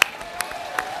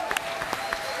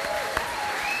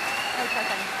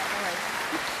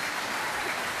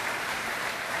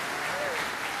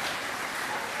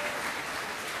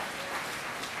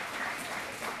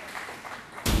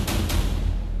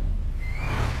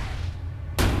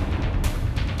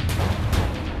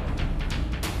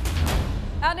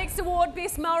 Our next award,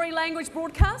 Best Maori Language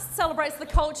Broadcast, celebrates the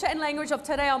culture and language of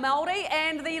Te Reo Māori,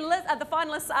 and the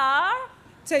finalists are...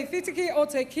 Te Whitiki o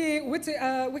Te Ki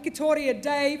Wikitoria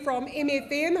Day from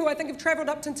MFM, who I think have travelled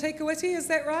up to Te Kuiti, is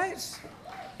that right?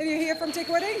 Have you here from Te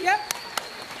Kuiti? Yep.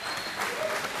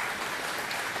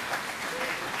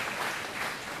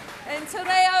 And Te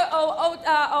Reo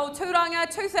o Turanga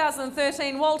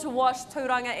 2013, Walter Wash,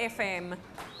 Turanga FM.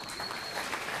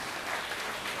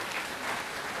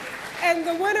 And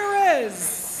the winner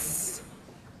is...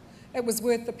 It was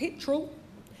worth the petrol.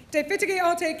 Te Whitiki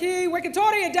o Te Ki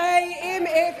Wikitoria Day,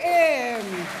 MFM.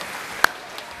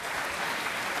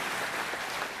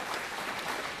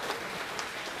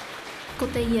 Ko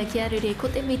te ia kia rere, ko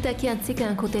te mita kia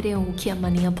tika, ko te reo kia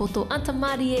mania poto. Anta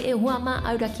Māori e huama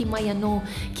auraki mai anō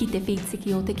ki te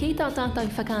whitiki o te ki tau tātou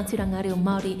whakāturanga reo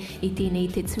Māori i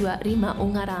tēnei te tua rima o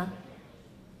ngā rā.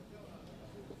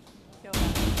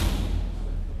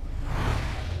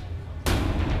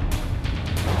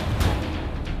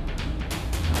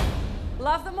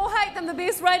 Love them or hate them, the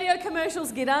best radio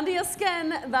commercials get under your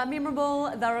skin. They're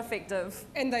memorable, they're effective.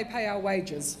 And they pay our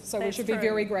wages, so we should be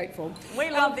very grateful. We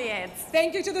love the ads.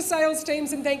 Thank you to the sales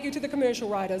teams and thank you to the commercial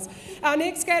writers. Our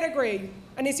next category,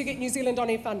 unless you get New Zealand On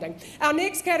Air funding, our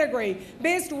next category,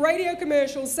 Best Radio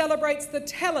Commercials, celebrates the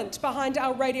talent behind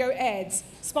our radio ads.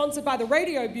 Sponsored by the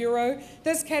Radio Bureau,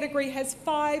 this category has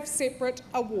 5 separate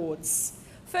awards.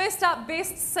 First up,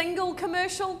 Best Single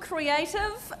Commercial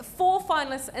Creative. 4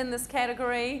 finalists in this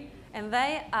category, and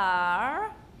they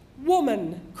are...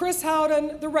 Woman, Chris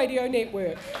Howden, The Radio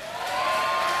Network.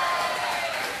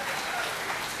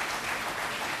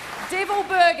 Devil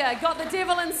Burger, Got the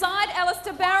Devil Inside,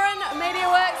 Alistair Barron,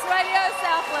 MediaWorks Radio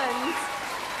Southland.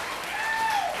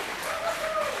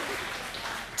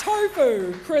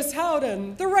 Tofu, Chris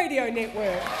Howden, The Radio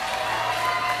Network.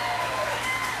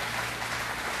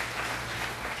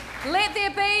 Let there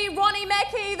be Ronnie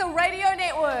Mackey, the Radio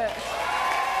Network.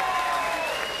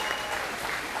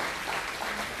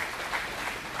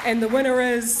 And the winner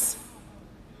is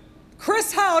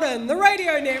Chris Howden, the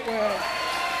Radio Network.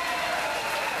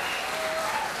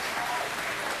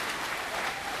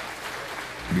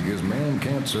 Because man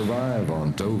can't survive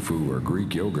on tofu or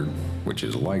Greek yogurt, which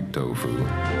is like tofu,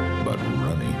 but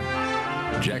runny.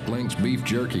 Jack Link's beef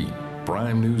jerky,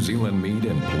 prime New Zealand meat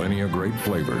and plenty of great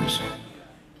flavors.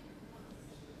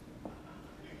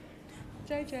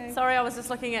 JJ. Sorry, I was just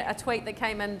looking at a tweet that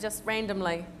came in just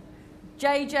randomly.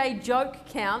 JJ joke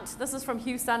count. This is from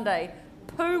Hugh Sunday.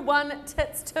 Poo 1,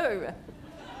 tits 2. Did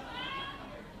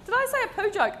I say a poo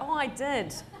joke? Oh, I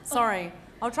did. Sorry.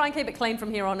 I'll try and keep it clean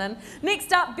from here on in.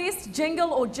 Next up, best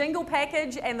jingle or jingle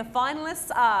package, and the finalists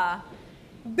are...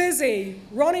 Busy,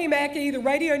 Ronnie Mackey, the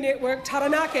Radio Network,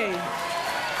 Taranaki.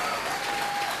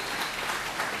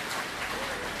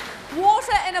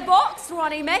 Water in a Box,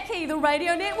 Ronnie Mackey, the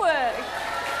Radio Network.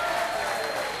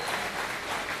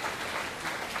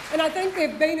 And I think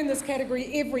they've been in this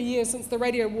category every year since the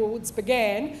Radio Awards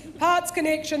began. Parts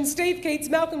Connection, Steve Keats,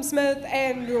 Malcolm Smith,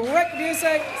 and Rick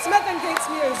Music, Smith and Keats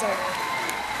Music.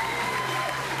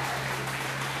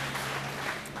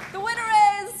 The winner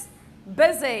is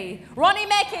Busy, Ronnie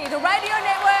Mackey, the Radio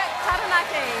Network,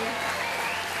 Taranaki.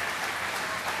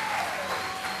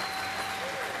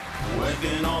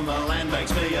 Working on the land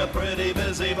makes me a pretty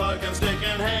busy bloke, and sticking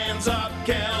hands up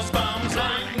cows' bums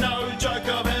ain't no joke.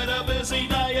 I've had a busy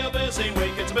day, a busy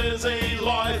week, it's busy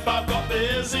life. I've got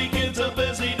busy kids, a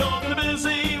busy dog and a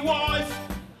busy wife.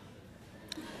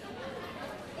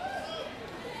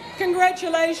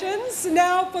 Congratulations.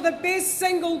 Now for the best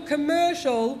single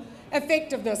commercial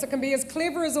effectiveness. It can be as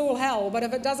clever as all hell, but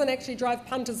if it doesn't actually drive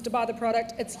punters to buy the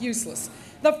product, it's useless.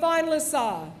 The finalists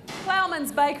are...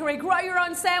 Plowman's Bakery, Grow Your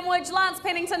Own Sandwich, Lance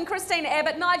Pennington, Christine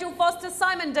Abbott, Nigel Foster,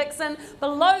 Simon Dixon,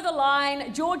 Below the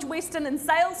Line, George Weston and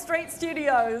Sale Street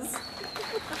Studios.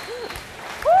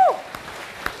 Woo!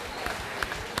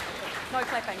 No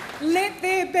clapping. Let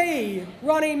There Be,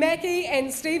 Ronnie Mackey and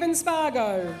Stephen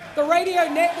Spargo. The Radio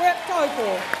Network, go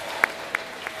for.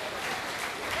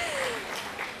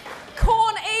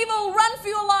 Corn Evil, Run for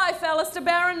Your Life, Alistair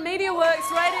Barron, MediaWorks,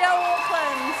 Radio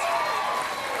Auckland.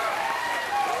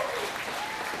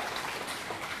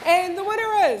 And the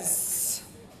winner is,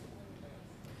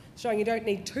 showing you don't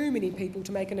need too many people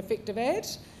to make an effective ad,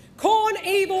 Corn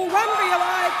Evil, Run for Your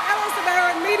Life, Alistair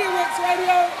Barron, MediaWorks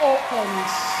Radio, Auckland.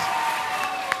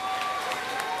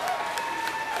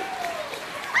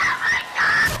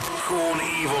 Corn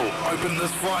Evil. Open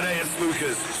this Friday at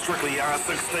Spookers. Strictly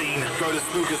R16. Go to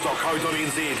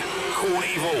spookers.co.nz. Corn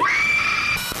Evil.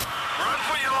 Run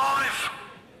for your life.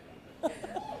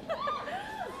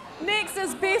 Next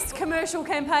is Best Commercial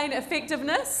Campaign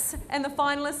Effectiveness, and the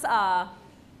finalists are...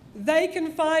 They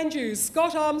Can Find You,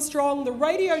 Scott Armstrong, the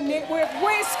Radio Network,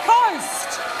 West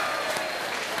Coast.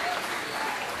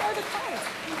 Go the coast.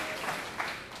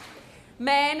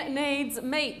 Man Needs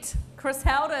Meat, Chris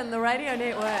Howden, the Radio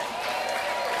Network.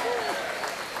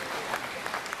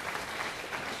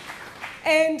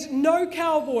 And No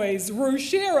Cowboys,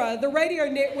 Rushera, the Radio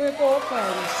Network,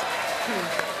 Auckland.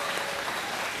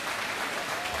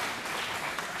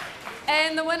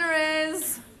 And the winner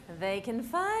is They Can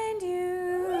Find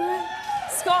You,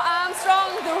 Scott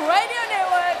Armstrong, the Radio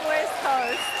Network, West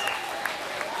Coast.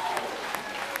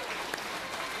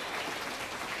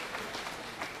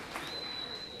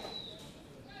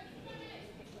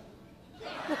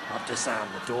 I've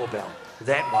disarmed the doorbell.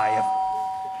 That way of...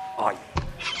 Oh.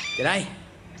 G'day.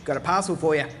 Got a parcel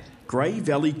for you. Grey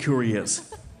Valley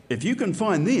Couriers. If you can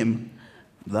find them,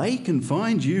 they can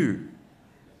find you.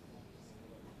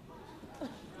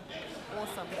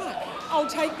 Awesome. I'll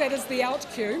take that as the out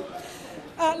cue.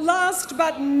 Last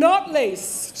but not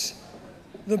least,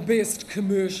 the best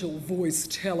commercial voice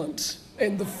talent.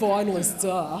 And the finalists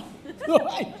are...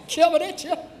 Coming at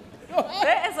you.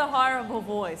 That is a horrible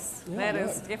voice. Yeah, that I know.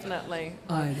 is definitely.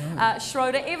 I know.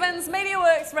 Schroeder Evans,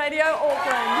 MediaWorks Radio,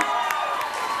 Auckland.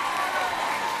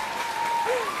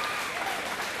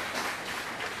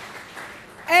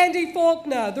 Andy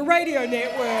Faulkner, the Radio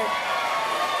Network.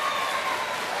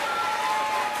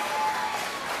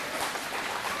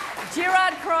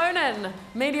 Gerard Cronin,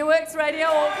 MediaWorks Radio,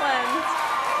 Auckland.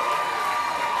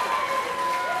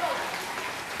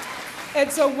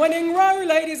 It's a winning row,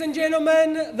 ladies and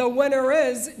gentlemen. The winner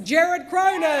is Jared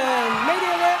Cronin,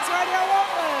 MediaWorks Radio,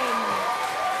 Auckland.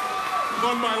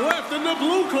 On my left in the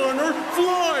blue corner,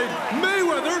 Floyd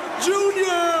Mayweather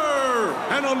Jr.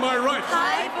 And on my right,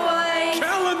 Hi, boys.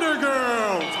 Calendar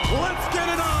Girls. Let's get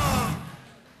it on.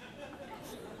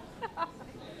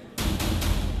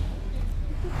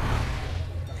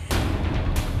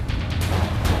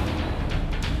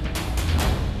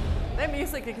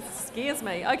 music that scares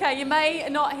me. Okay, you may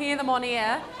not hear them on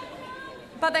air,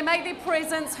 but they make their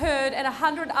presence heard in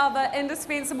 100 other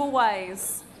indispensable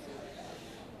ways.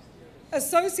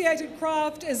 Associated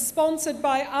Craft is sponsored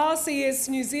by RCS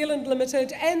New Zealand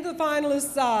Limited, and the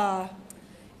finalists are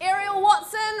Ariel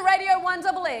Watson, Radio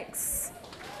 1XX.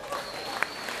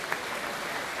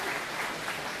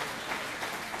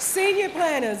 Senior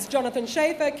planners Jonathan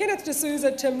Schaefer, Kenneth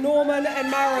D'Souza, Tim Norman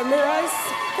and Mara Moraes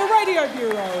for Radio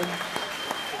Bureau.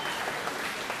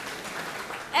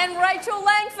 And Rachel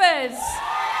Langford,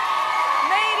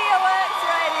 MediaWorks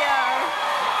Radio.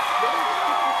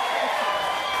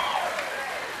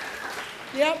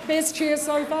 Yep, best cheer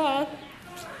so far.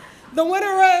 The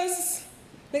winner is,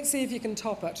 let's see if you can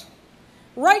top it,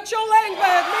 Rachel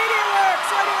Langford,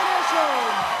 MediaWorks Radio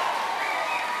National.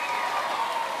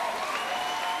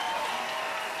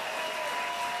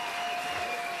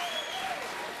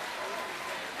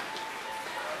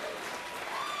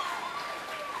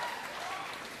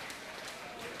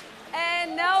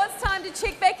 And now it's time to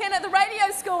check back in at the radio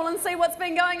school and see what's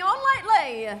been going on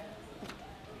lately.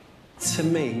 To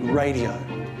me, radio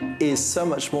is so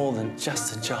much more than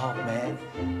just a job, man.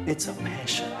 It's a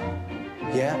passion,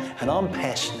 yeah? And I'm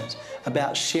passionate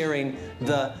about sharing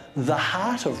the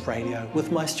heart of radio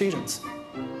with my students.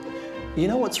 You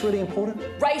know what's really important?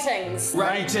 Ratings.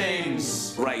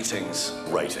 Ratings. Ratings.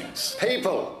 Ratings.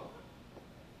 People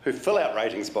who fill out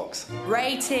ratings books.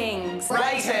 Ratings.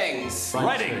 Ratings.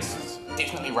 Ratings.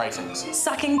 Definitely ratings.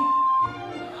 Sucking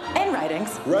and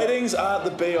ratings. Ratings aren't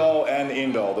the be-all and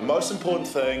end-all. The most important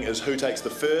thing is who takes the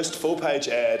first full-page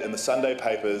ad in the Sunday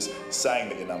papers saying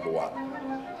that you're number one.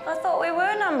 I thought we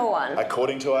were number one.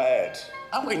 According to our ad.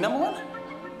 Aren't we number one?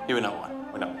 Yeah, we're number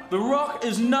one. We're number one. The Rock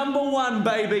is number one,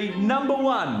 baby. Number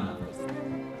one.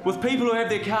 With people who have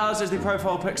their cars as their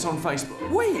profile pics on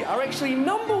Facebook. We are actually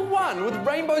number one with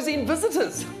Rainbow's End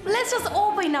visitors. Let's just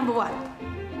all be number one.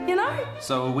 You know?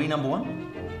 So are we number one?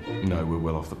 No, we're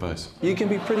well off the pace. You can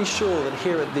be pretty sure that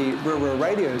here at the Ruru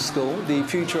Radio School, the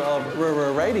future of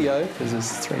Ruru Radio, because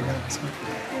there's 3 names,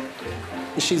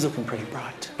 she's looking pretty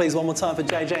bright. Please, one more time for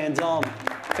JJ and Dom.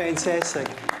 Fantastic.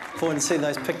 Forward to seeing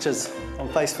those pictures on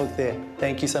Facebook there.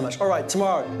 Thank you so much. All right,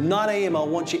 tomorrow, 9 a.m, I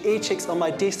want your air checks on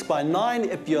my desk by 9.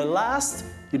 If you're last,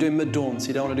 you're doing mid-dawn, so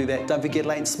you don't want to do that. Don't forget,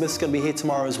 Leighton Smith's going to be here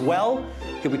tomorrow as well.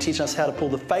 He'll be teaching us how to pull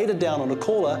the fader down on a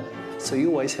caller, so you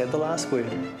always have the last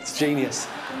word. It's genius.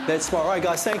 That's tomorrow. All right,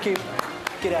 guys, thank you.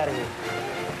 Get out of here.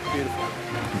 Beautiful.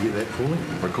 You get that for me?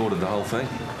 Recorded the whole thing.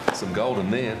 Some gold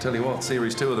in there. Tell you what,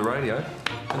 Series 2 of the radio.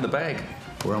 In the bag.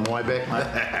 We're on the way back, mate.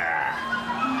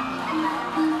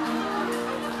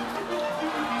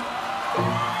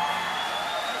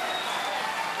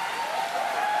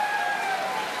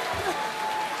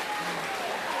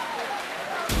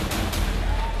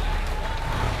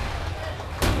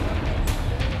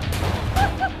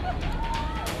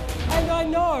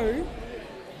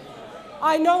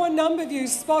 I know a number of you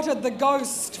spotted the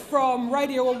ghost from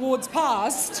Radio Awards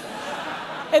past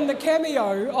in the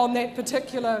cameo on that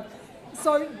particular.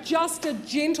 So just a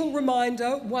gentle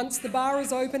reminder, once the bar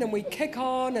is open and we kick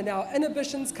on and our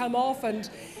inhibitions come off and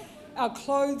our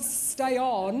clothes stay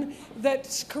on,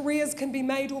 that careers can be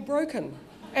made or broken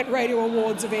at Radio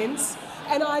Awards events.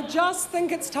 And I just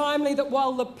think it's timely that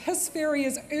while the piss fairy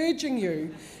is urging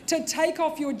you to take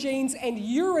off your jeans and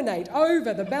urinate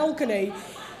over the balcony,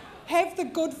 have the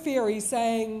good fairy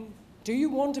saying, do you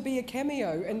want to be a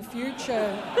cameo in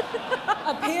future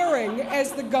appearing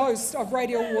as the ghost of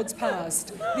Radio Awards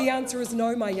past? The answer is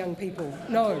no, my young people,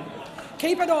 no.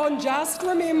 Keep it on, just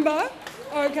remember,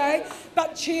 okay?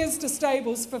 But cheers to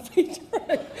Stables for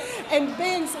featuring and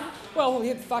being, well, we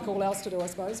had fuck all else to do, I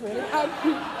suppose, really.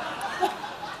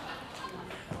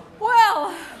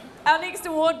 Well, our next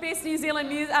award, Best New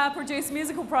Zealand Produced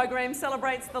Musical Program,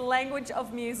 celebrates the language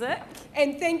of music.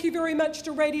 And thank you very much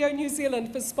to Radio New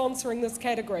Zealand for sponsoring this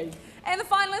category. And the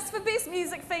finalists for Best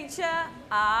Music Feature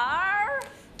are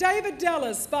David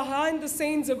Dallas, behind the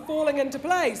scenes of Falling Into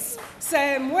Place,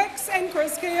 Sam Wicks and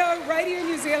Chris Keogh, Radio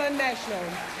New Zealand National.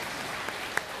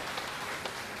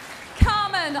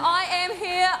 Carmen, I Am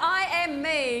Here, I Am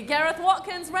Me, Gareth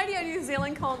Watkins, Radio New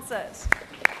Zealand Concert.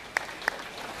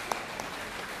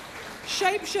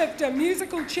 Shapeshifter,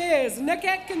 Musical Chairs, Nick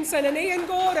Atkinson and Ian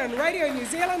Gordon, Radio New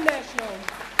Zealand National.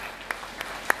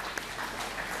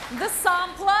 The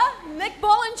Sampler, Nick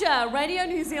Bollinger, Radio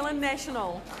New Zealand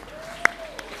National.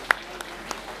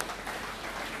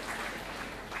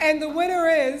 And the winner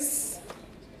is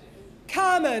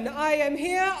Carmen, I Am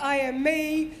Here, I Am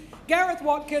Me, Gareth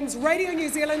Watkins, Radio New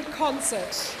Zealand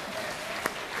Concert.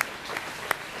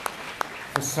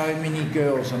 for so many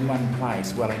girls in one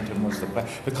place, Wellington was the place.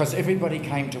 Because everybody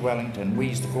came to Wellington. We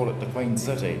used to call it the Queen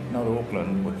City, not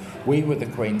Auckland. We were the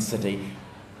Queen City.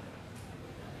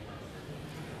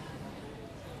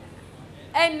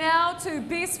 And now to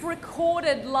Best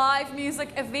Recorded Live Music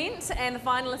Event, and the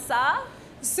finalists are...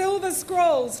 Silver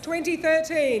Scrolls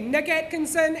 2013, Nick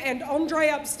Atkinson and Andre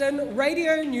Upston,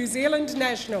 Radio New Zealand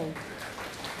National.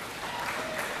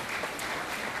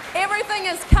 Everything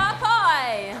is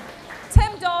Kapai.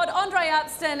 Tim Dodd, Andre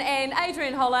Upston and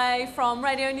Adrian Holle from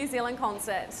Radio New Zealand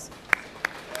Concert.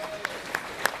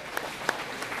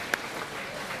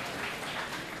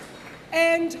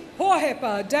 And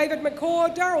Hohepa, David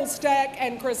McCaw, Darryl Stack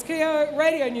and Chris Keogh,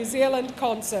 Radio New Zealand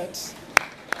Concert.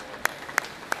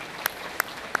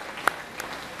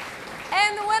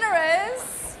 And the winner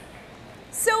is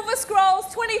Silver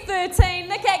Scrolls 2013,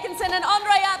 Nick Atkinson and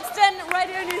Andre Upston,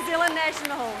 Radio New Zealand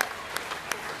National.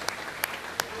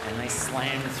 And they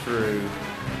slammed through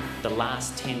the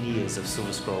last 10 years of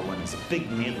Silver Scroll winners, a big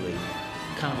medley,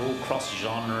 kind of all cross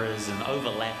genres and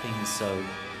overlapping. So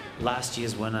last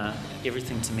year's winner,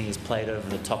 Everything to Me, is played over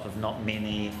the top of Not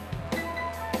Many.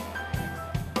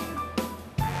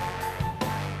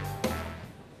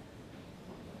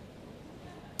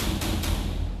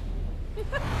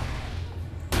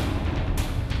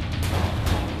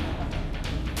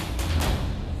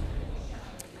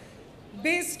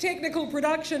 Best Technical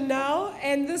Production now,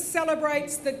 and this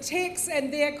celebrates the techs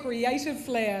and their creative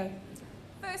flair.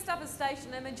 First up is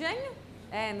Station Imaging,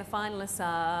 and the finalists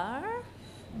are...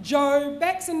 Joe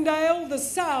Baxendale, The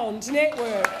Sound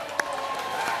Network.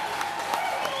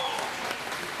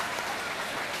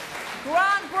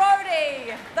 Grant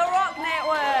Brody, The Rock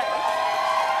Network.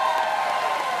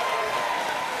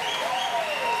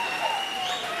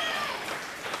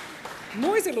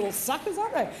 Noisy little suckers,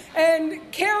 aren't they? And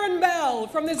Karen Bell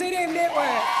from the ZM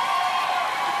Network.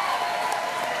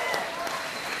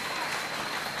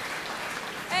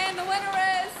 And the winner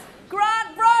is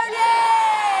Grant Brody!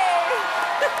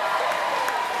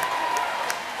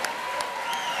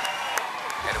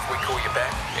 And if we call you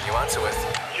back and you answer with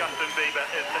Justin Bieber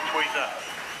is the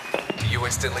tweeter. you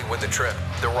instantly win the trip.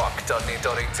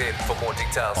 TheRock.net.nz for more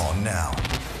details. On now.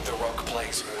 The Rock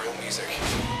plays real music.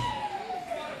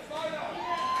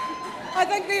 I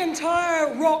think the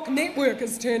entire Rock Network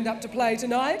has turned up to play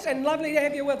tonight, and lovely to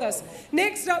have you with us.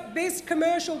 Next up, Best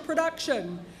Commercial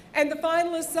Production, and the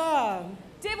finalists are...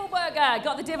 Devil Burger,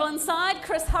 Got the Devil Inside,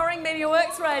 Chris Hurring,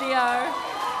 MediaWorks Radio.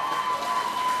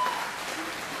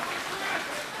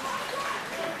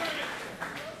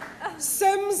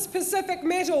 Sims Pacific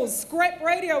Metals, Scrap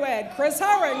Radio Ad, Chris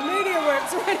Hurring,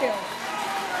 MediaWorks Radio.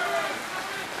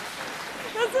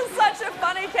 This is such a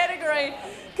funny category,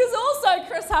 because also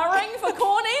Chris Hurring for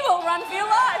Corn Evil, Run for Your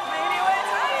Life,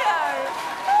 MediaWorks Radio.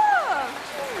 Oh.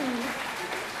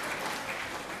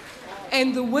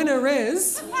 And the winner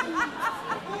is...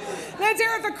 Let's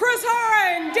hear it for Chris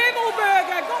Hurring, Devil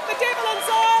Burger, Got the Devil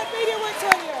Inside, MediaWorks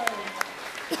Radio.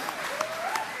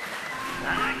 I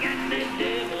got the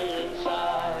devil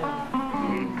inside.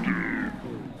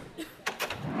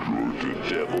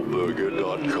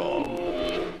 Devilburger.com.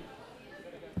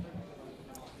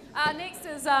 Next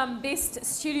is Best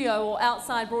Studio or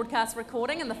Outside Broadcast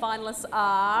Recording, and the finalists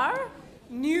are...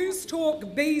 News Talk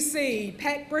BC,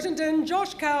 Pat Brittenden,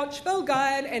 Josh Couch, Phil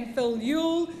Guyan and Phil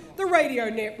Yule, the Radio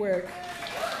Network.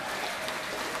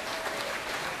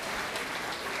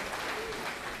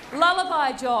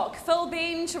 Lullaby Jock, Phil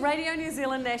Bench, Radio New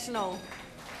Zealand National.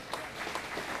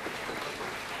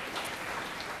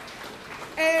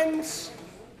 And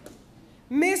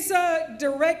Messa de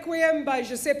Requiem by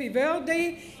Giuseppe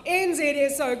Verdi,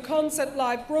 NZSO Concert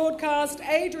Live Broadcast,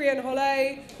 Adrian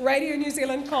Holle, Radio New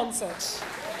Zealand Concert.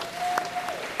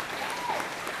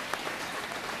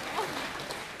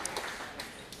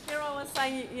 Here I was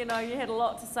saying, you know, you had a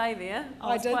lot to say there.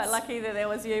 I was did. quite lucky that that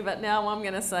was you, but now I'm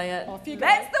going to say it. Off you go.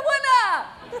 That's the winner!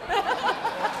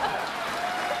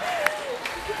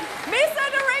 Messa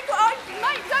de Requiem. Oh,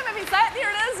 mate, don't make me say it. There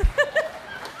it is.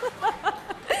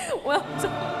 Well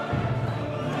done.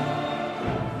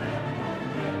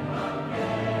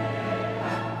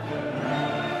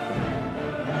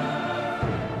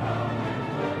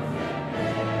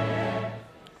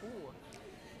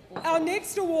 Our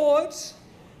next award,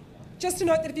 just to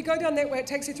note that if you go down that way, it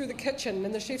takes you through the kitchen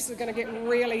and the chefs are going to get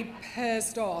really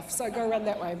pissed off. So go around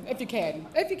that way, if you can.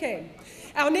 If you can.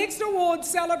 Our next award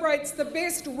celebrates the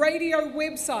best radio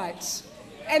website.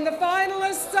 And the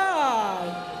finalists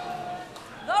are...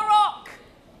 The Rock.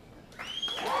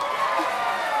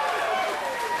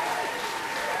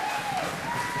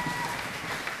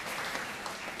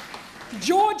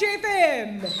 George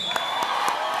FM.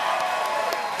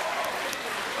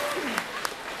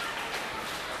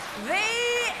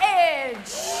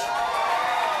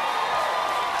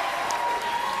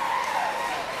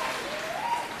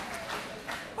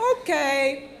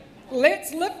 Okay,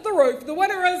 let's lift the roof. The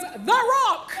winner is The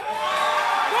Rock.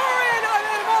 Dorian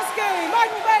O'Manoski,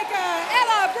 Michael Baker,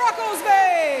 Ella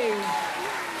Brocklesby.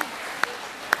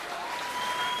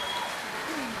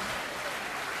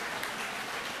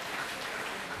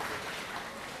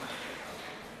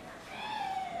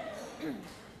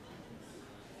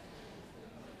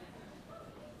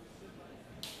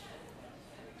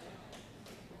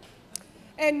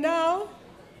 And now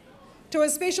to a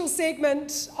special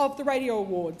segment of the Radio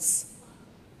Awards.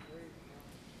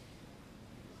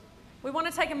 We want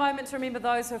to take a moment to remember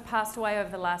those who have passed away over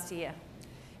the last year.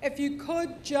 If you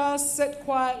could just sit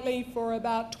quietly for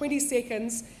about 20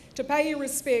 seconds to pay your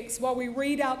respects while we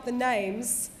read out the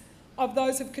names of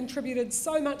those who have contributed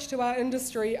so much to our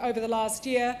industry over the last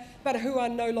year, but who are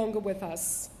no longer with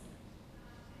us.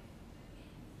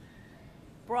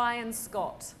 Brian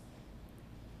Scott.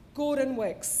 Gordon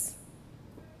Wicks.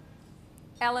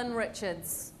 Alan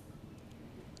Richards.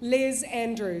 Les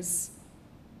Andrews.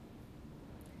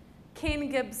 Ken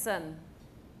Gibson.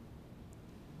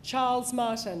 Charles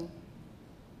Martin.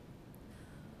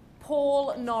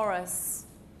 Paul Norris.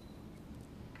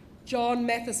 John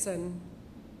Matheson.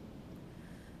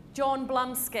 John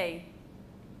Blumsky.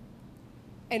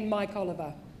 And Mike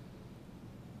Oliver.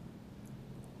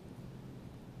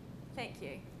 Thank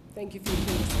you. Thank you for your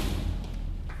courtesy.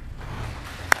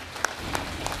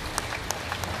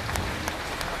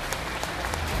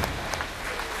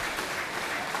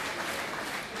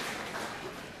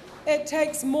 It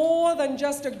takes more than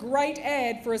just a great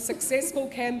ad for a successful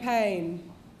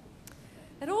campaign.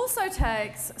 It also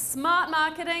takes smart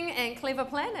marketing and clever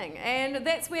planning, and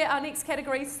that's where our next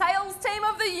category, Sales Team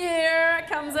of the Year,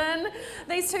 comes in.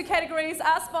 These two categories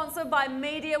are sponsored by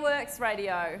MediaWorks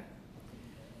Radio.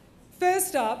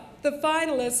 First up, the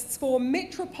finalists for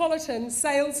Metropolitan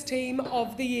Sales Team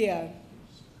of the Year.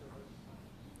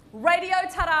 Radio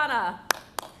Tarana.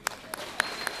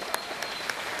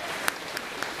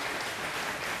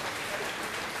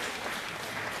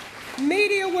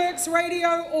 MediaWorks Radio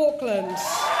Auckland.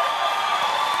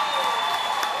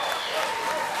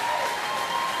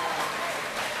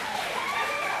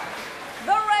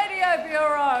 The Radio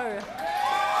Bureau.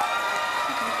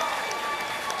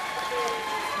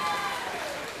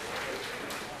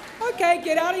 Okay,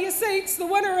 get out of your seats. The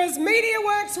winner is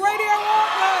MediaWorks Radio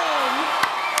Auckland.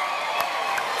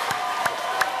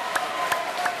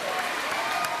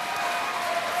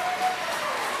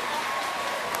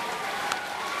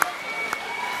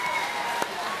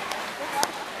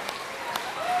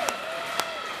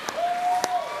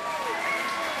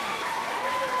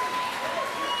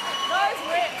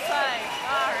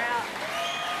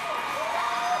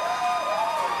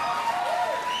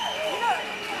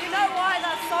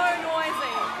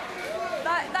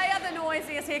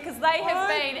 Because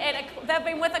they've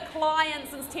been with a client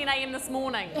since 10 a.m. this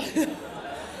morning.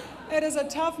 It is a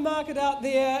tough market out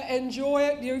there. Enjoy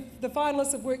it. The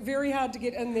finalists have worked very hard to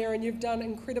get in there, and you've done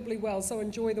incredibly well, so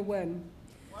enjoy the win.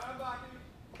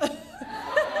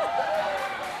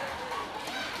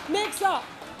 Next up.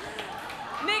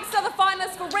 Next are the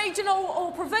finalists for Regional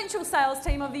or Provincial Sales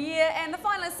Team of the Year, and the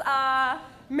finalists are...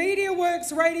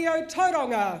 MediaWorks Radio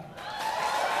Tauranga.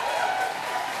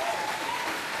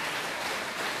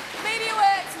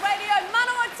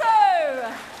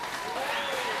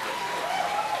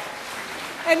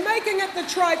 And making it the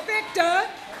trifecta,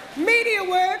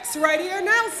 MediaWorks Radio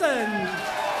Nelson.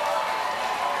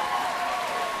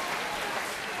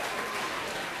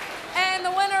 And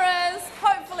the winner is,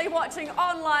 hopefully watching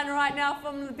online right now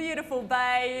from the beautiful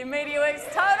Bay, MediaWorks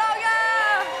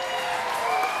Tauranga.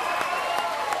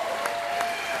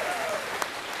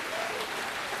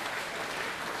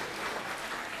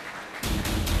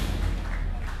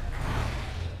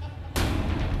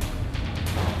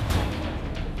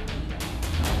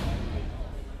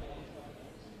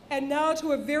 And now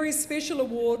to a very special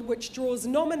award which draws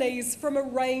nominees from a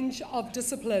range of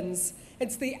disciplines.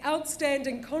 It's the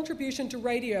Outstanding Contribution to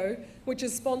Radio, which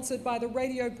is sponsored by the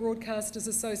Radio Broadcasters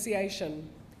Association.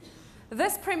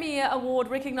 This Premier Award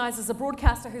recognises a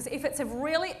broadcaster whose efforts have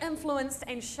really influenced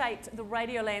and shaped the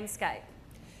radio landscape.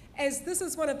 As this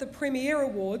is one of the Premier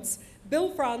Awards,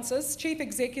 Bill Francis, Chief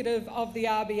Executive of the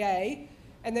RBA,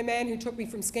 and the man who took me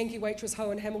from skanky waitress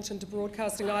Ho in Hamilton to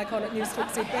broadcasting icon at News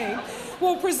Talk ZB,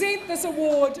 will present this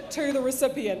award to the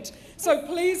recipient. So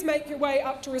please make your way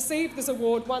up to receive this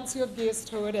award once you have guessed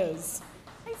who it is.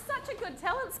 He's such a good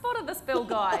talent spotter, this Bill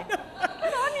guy. Good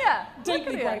on ya.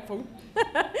 Deeply grateful.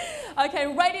 Okay,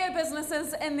 radio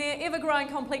businesses in their ever-growing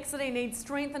complexity need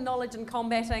strength and knowledge in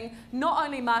combating not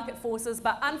only market forces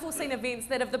but unforeseen events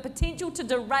that have the potential to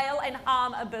derail and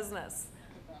harm a business.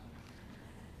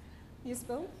 Yes,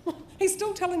 Bill? He's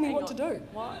still telling me Hang what on. to do.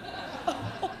 What?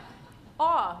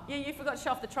 Oh, yeah, you forgot to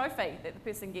show off the trophy that the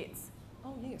person gets.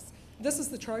 Oh, yes. This is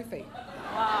the trophy.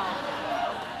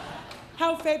 Wow.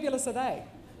 How fabulous are they?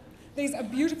 These are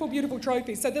beautiful, beautiful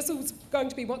trophies. So this is going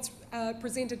to be what's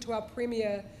presented to our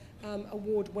Premier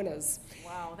Award winners.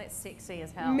 Wow, that's sexy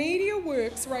as hell. Media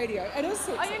Works Radio. It is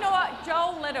sexy. Oh, you know what?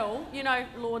 Joel Little, you know,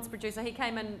 Lord's producer, he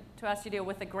came in to our studio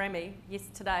with a Grammy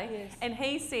today, Yes. and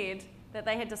he said that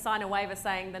they had to sign a waiver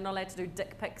saying they're not allowed to do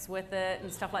dick pics with it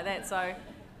and stuff like that. So,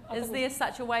 is there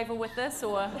such a waiver with this,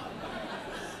 or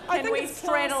can we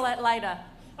straddle it later?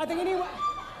 I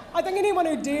think anyone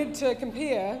who dared to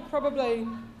compare probably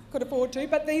could afford to,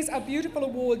 but these are beautiful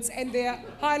awards and they're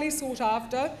highly sought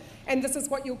after, and this is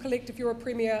what you'll collect if you're a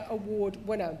Premier Award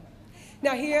winner.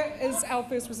 Now here is our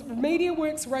first result. Media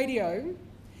Works Radio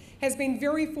has been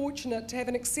very fortunate to have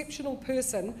an exceptional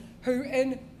person who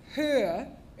in her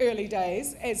early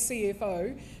days as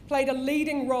CFO played a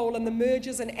leading role in the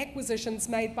mergers and acquisitions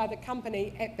made by the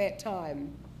company at that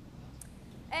time.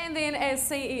 And then as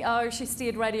CEO, she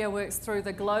steered Radio Works through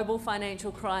the global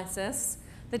financial crisis,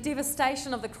 the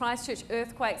devastation of the Christchurch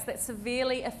earthquakes that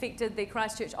severely affected the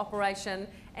Christchurch operation,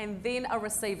 and then a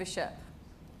receivership.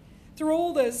 Through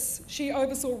all this, she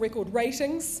oversaw record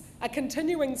ratings, a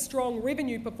continuing strong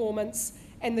revenue performance,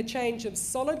 and the change of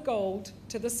solid gold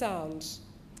to the sound.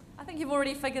 I think you've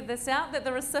already figured this out, that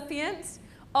the recipient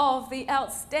of the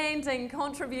Outstanding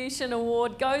Contribution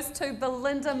Award goes to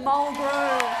Belinda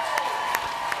Mulgrew.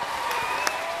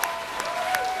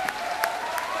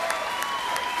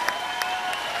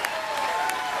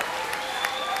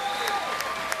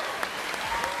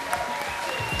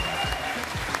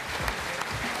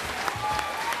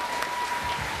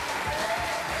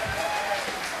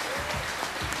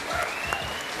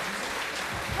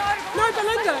 No,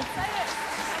 Belinda.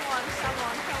 Come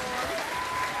on.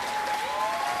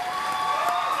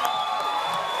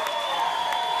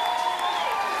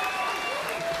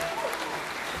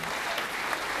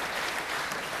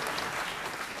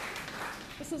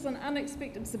 This is an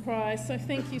unexpected surprise, so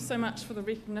thank you so much for the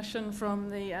recognition from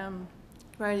the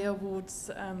Radio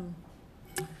Awards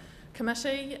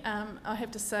Committee. I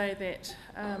have to say that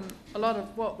a lot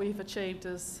of what we've achieved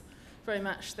is very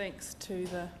much thanks to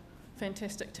the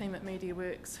fantastic team at Media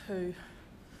Works who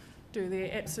do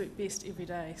their absolute best every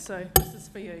day. So this is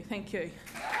for you. Thank you.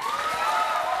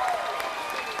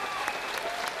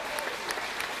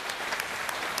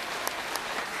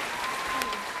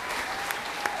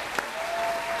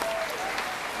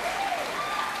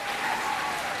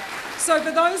 So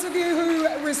for those of you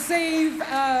who receive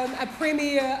a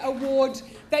Premier Award,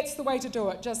 that's the way to do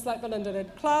it, just like Belinda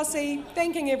did. Classy,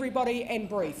 thanking everybody, and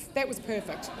brief. That was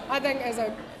perfect. I think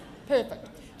perfect.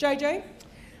 JJ?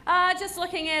 Just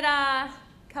looking at a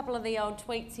couple of the old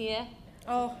tweets here.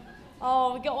 Oh,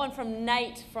 we got one from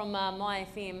Nate from My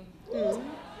FM.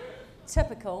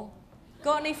 Typical.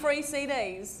 Got any free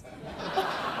CDs?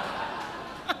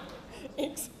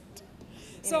 Excellent.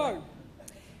 So,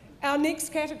 our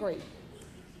next category.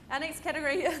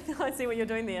 I see what you're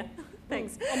doing there.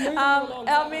 Thanks. I'm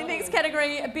Our next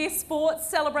category, Best Sports,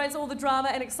 celebrates all the drama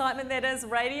and excitement that is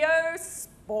radio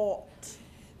sport.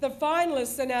 The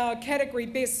finalists in our category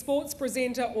Best Sports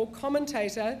Presenter or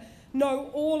Commentator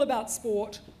know all about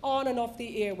sport on and off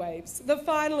the airwaves. The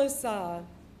finalists are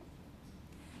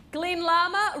Glenn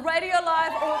Lama, Radio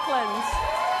Live Auckland.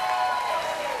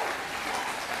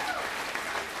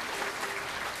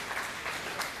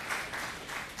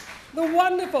 The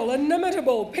wonderful,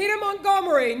 inimitable Peter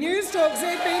Montgomery, News Talk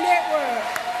ZB Network.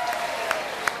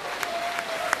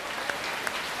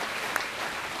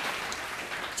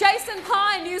 Jason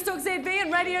Pine, News Talk ZB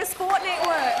and Radio Sport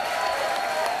Network.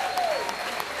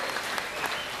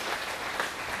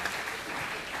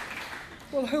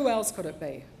 Well, who else could it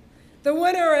be? The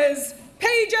winner is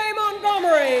PJ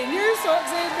Montgomery, News Talk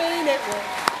ZB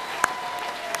Network.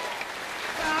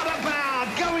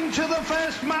 Going to the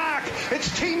first mark.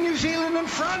 It's Team New Zealand in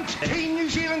front. Team New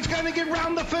Zealand's going to get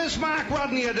round the first mark,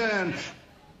 Rodney Ardern.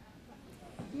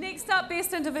 Next up,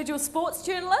 Best Individual Sports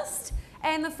Journalist.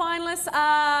 And the finalists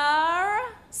are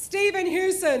Stephen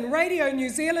Hewson, Radio New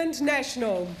Zealand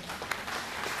National.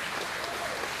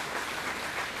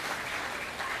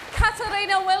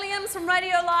 Katarina Williams from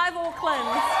Radio Live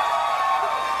Auckland.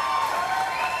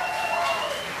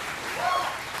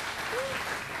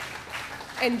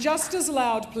 And just as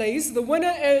loud, please, the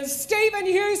winner is Stephen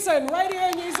Hewson, Radio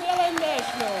New Zealand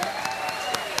National.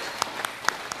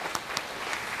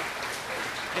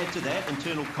 Add to that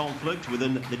internal conflict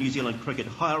within the New Zealand cricket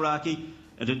hierarchy,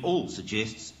 and it all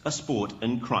suggests a sport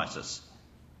in crisis.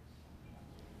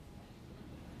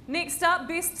 Next up,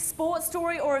 Best Sports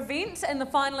Story or Event, and the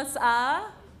finalists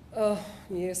are... Oh,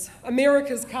 yes.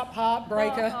 America's Cup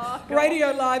Heartbreaker. Oh, God.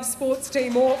 Radio Live Sports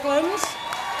Team Auckland.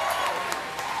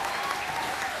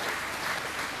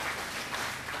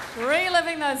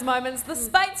 Reliving those moments. The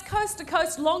Spates Coast to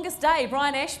Coast Longest Day.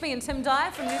 Brian Ashby and Tim Dyer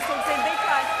from News Talk ZB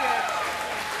Christchurch.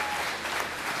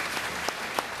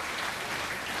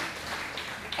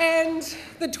 And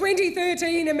the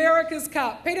 2013 America's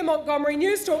Cup. Peter Montgomery,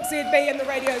 News Talk ZB and the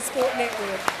Radio Sport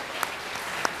Network.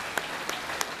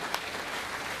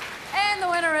 And the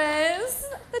winner is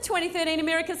the 2013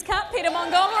 America's Cup, Peter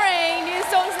Montgomery, News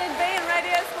Talk ZB and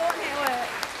Radio Sport Network.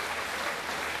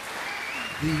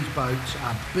 These boats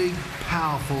are big,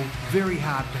 powerful, very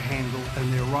hard to handle,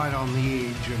 and they're right on the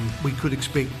edge, and we could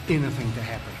expect anything to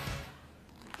happen.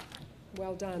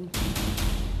 Well done.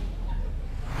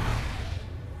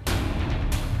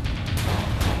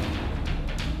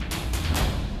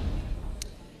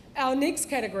 Our next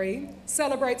category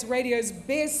celebrates radio's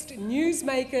best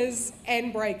newsmakers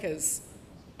and breakers.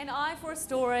 An eye for a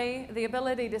story, the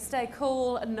ability to stay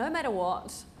cool no matter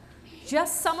what.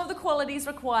 Just some of the qualities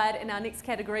required in our next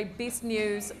category, Best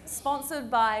News, sponsored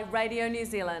by Radio New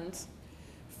Zealand.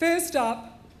 First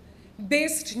up,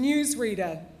 Best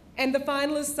Newsreader, and the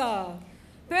finalists are...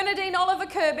 Bernadine Oliver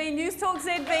Kirby, News Talk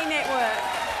ZB Network.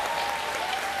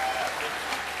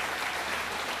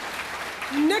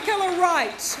 Nicola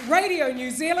Wright, Radio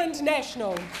New Zealand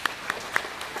National.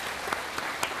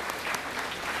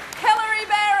 Hilary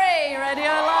Barry,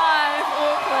 Radio Live,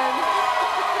 Auckland.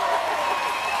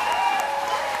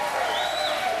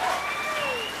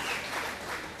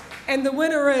 And the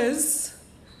winner is,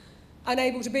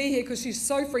 unable to be here because she's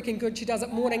so freaking good she does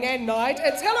it morning and night,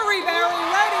 it's Hilary Barry,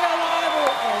 Radio Live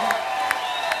Auckland.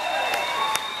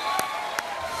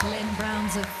 Glenn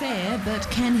Brown's a fair, but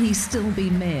can he still be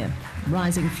mayor?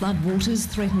 Rising floodwaters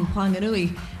threaten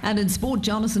Whanganui, and in sport,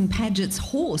 Jonathan Paget's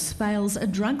horse fails a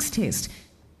drugs test.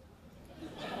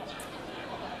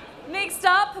 Next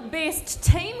up, Best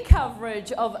Team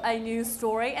Coverage of a News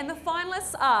Story, and the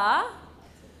finalists are...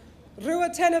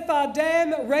 Ruataniwha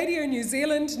Dam, Radio New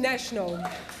Zealand National.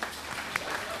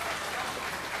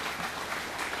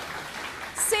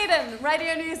 Seddon,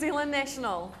 Radio New Zealand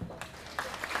National.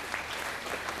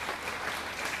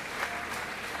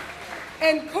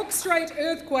 And Cook Strait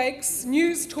Earthquakes,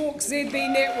 News Talk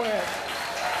ZB Network.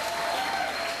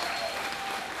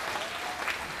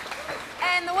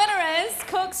 And the winner is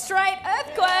Cook Strait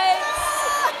Earthquakes.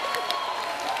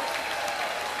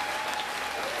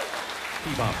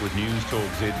 Keep up with News Talk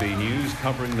ZB News,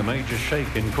 covering the major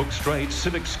shake in Cook Strait.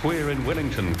 Civic Square in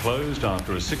Wellington closed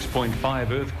after a 6.5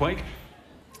 earthquake.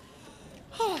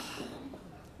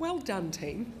 Well done,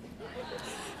 team.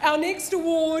 Our next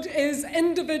award is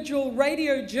Individual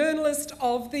Radio Journalist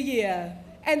of the Year.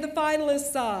 And the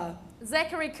finalists are...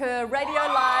 Zachary Kerr, Radio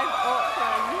Live,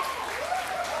 Auckland.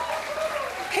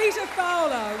 Peter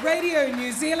Fowler, Radio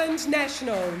New Zealand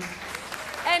National.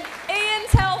 And Ian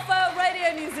Telfer,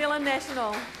 Radio New Zealand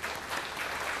National.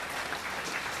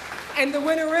 And the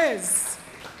winner is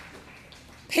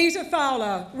Peter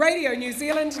Fowler, Radio New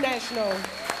Zealand National.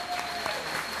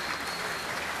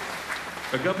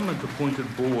 A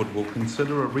government-appointed board will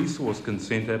consider a resource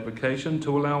consent application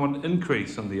to allow an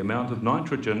increase in the amount of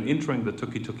nitrogen entering the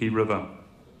Tukituki River.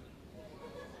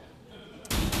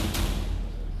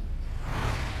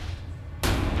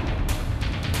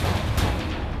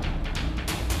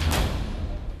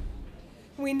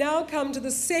 We now come to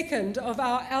the second of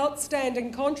our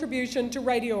Outstanding Contribution to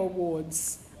Radio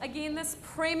Awards. Again, this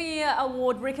Premier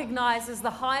Award recognises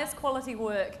the highest quality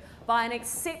work by an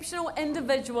exceptional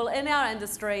individual in our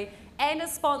industry and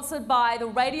is sponsored by the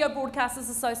Radio Broadcasters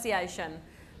Association.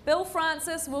 Bill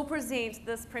Francis will present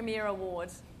this Premier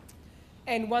Award.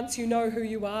 And once you know who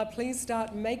you are, please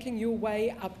start making your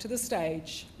way up to the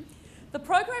stage. The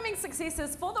programming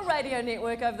successes for the radio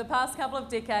network over the past couple of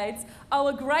decades owe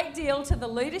a great deal to the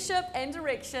leadership and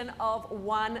direction of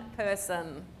one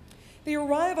person. The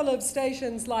arrival of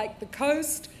stations like The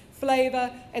Coast,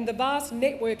 Flavour and the vast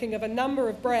networking of a number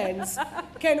of brands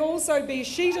can also be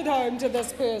sheeted home to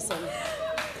this person.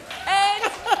 And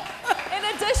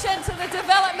in addition to the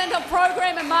development of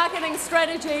program and marketing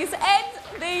strategies and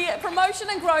the promotion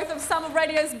and growth of some of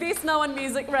radio's best known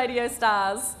music radio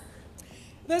stars.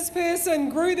 This person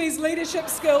grew these leadership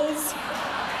skills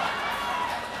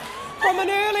from an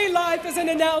early life as an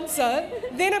announcer,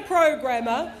 then a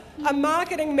programmer, a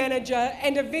marketing manager,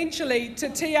 and eventually to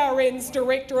TRN's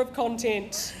Director of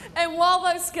Content. And while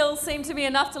those skills seem to be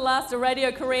enough to last a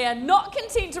radio career, not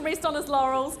content to rest on his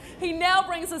laurels, he now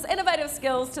brings his innovative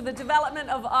skills to the development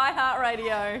of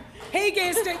iHeartRadio. He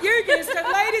guessed it, you guessed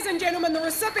it. Ladies and gentlemen, the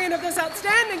recipient of this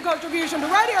outstanding contribution to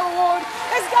Radio Award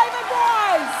is David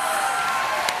Bryce.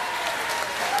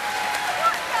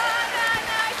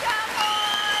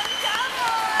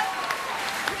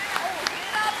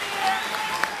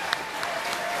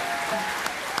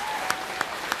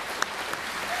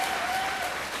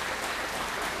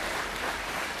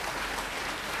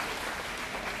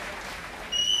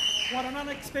 What an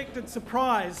unexpected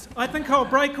surprise. I think I'll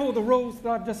break all the rules that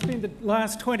I've just spent the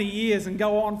last 20 years and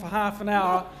go on for half an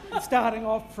hour, starting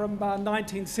off from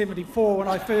 1974 when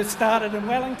I first started in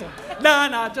Wellington.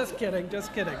 No, just kidding.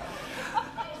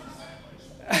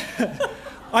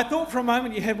 I thought for a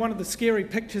moment you had one of the scary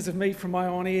pictures of me from my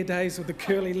on-air days with the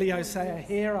curly Leo Sayer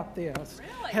hair up there. I was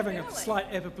having a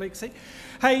slight apoplexy.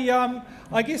 Hey,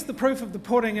 I guess the proof of the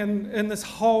pudding in this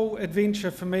whole adventure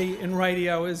for me in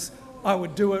radio is I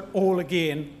would do it all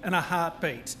again in a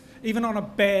heartbeat. Even on a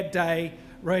bad day,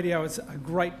 radio is a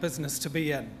great business to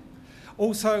be in.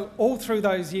 Also, all through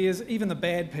those years, even the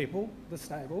bad people, the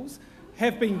stables,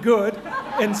 have been good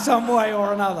in some way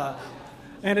or another.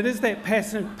 And it is that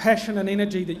passion and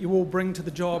energy that you all bring to the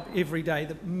job every day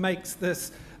that makes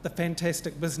this the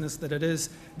fantastic business that it is.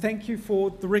 Thank you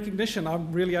for the recognition.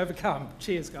 I'm really overcome.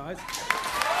 Cheers, guys.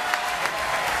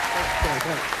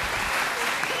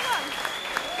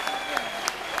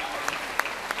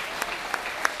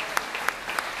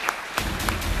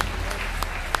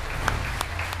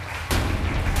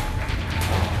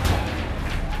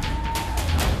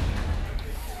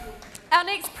 Our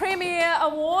next Premier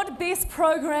Award, Best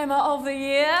Programmer of the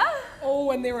Year.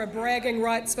 Oh, and there are bragging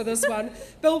rights for this one.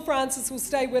 Bill Francis will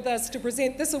stay with us to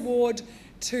present this award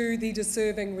to the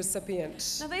deserving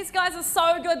recipient. Now these guys are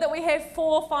so good that we have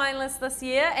 4 finalists this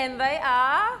year, and they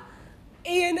are...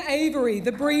 Ian Avery,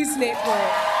 The Breeze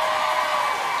Network.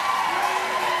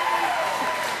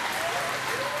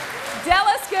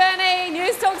 Dallas Gurney,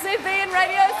 News Talk ZB and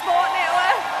Radio Sport Network.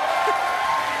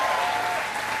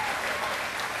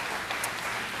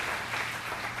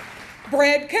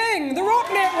 Brad King, The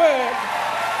Rock Network.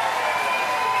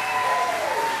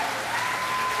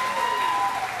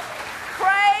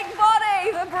 Craig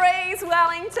Boddy, The Breeze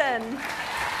Wellington.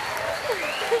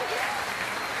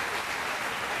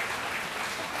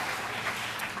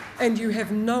 And you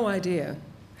have no idea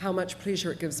how much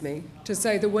pleasure it gives me to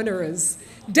say the winner is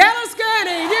Dallas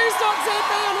Gurney, News Talk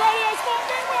ZB and Radio Sport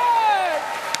Network.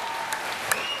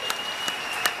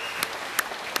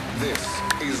 This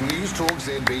is News Talk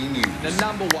ZB News. The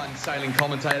 #1 sailing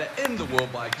commentator in the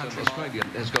world by a country. Australia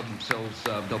has got themselves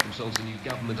a new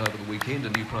government over the weekend, a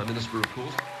new Prime Minister, of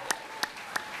course.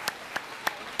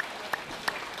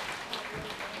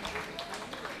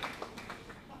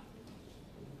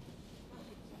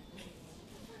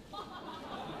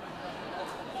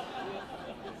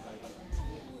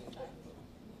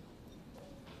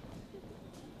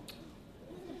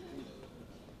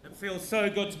 It feels so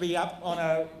good to be up on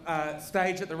a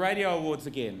stage at the Radio Awards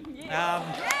again.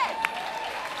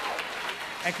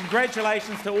 And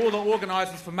congratulations to all the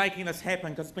organisers for making this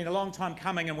happen, because it's been a long time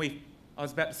coming and I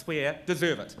was about to swear,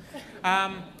 deserve it.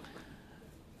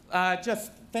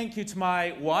 Just thank you to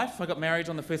my wife. I got married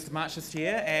on the 1st of March this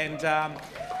year, and I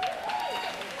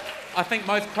think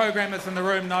most programmers in the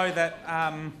room know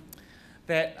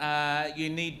that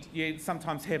you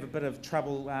sometimes have a bit of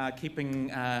trouble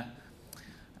keeping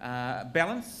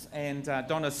balance, and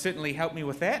Donna's certainly helped me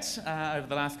with that over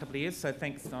the last couple of years, so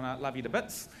thanks, Donna, love you to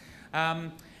bits.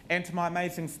 And to my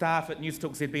amazing staff at News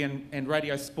Talk ZB and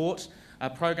Radio Sport,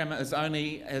 a programmer is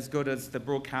only as good as the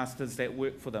broadcasters that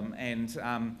work for them, and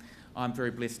I'm very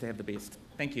blessed to have the best.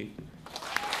 Thank you.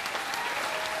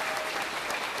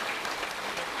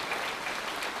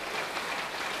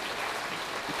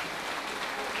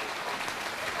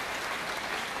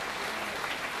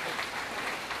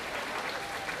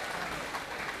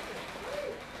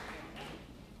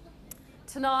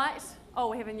 Tonight,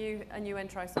 we have a new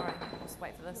intro, sorry. I'll just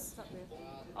wait for this.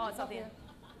 Oh, it's up there.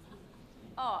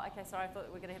 Oh, okay, sorry, I thought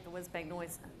we were going to have the whiz-bang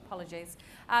noise. Apologies.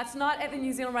 Tonight at the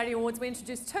New Zealand Radio Awards, we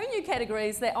introduced 2 new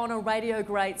categories that honour radio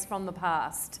greats from the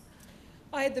past.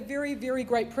 I had the very, very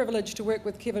great privilege to work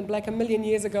with Kevin Black a million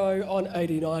years ago on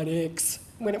 89X,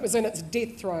 when it was in its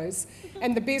death throes.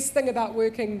 And the best thing about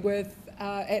working with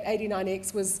at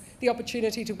 89X was the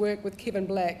opportunity to work with Kevin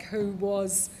Black, who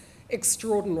was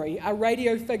extraordinary, a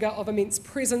radio figure of immense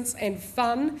presence and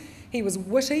fun. He was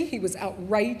witty, he was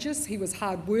outrageous, he was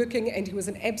hardworking, and he was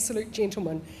an absolute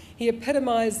gentleman. He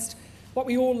epitomised what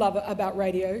we all love about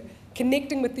radio,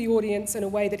 connecting with the audience in a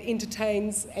way that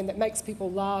entertains and that makes people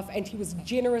laugh, and he was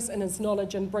generous in his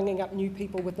knowledge and bringing up new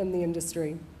people within the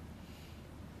industry.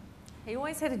 He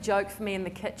always had a joke for me in the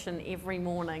kitchen every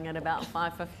morning at about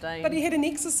 5:15. But he had an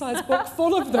exercise book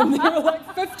full of them. There were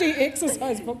like 50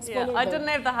 exercise books full of them. I didn't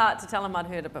have the heart to tell him I'd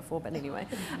heard it before, but anyway.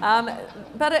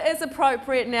 But it is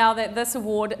appropriate now that this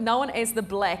award, known as the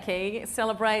Blackie,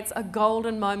 celebrates a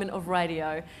golden moment of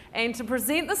radio. And to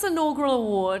present this inaugural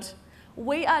award,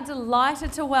 we are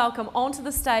delighted to welcome onto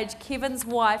the stage Kevin's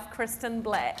wife, Kristen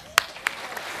Black.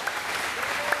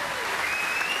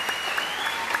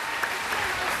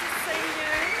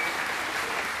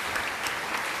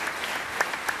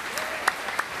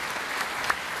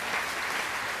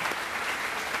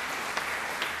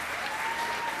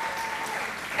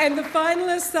 And the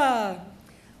finalists are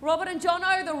Robert and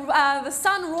Jono, the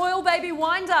Sun Royal Baby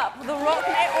Wind-Up, the Rock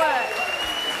Network.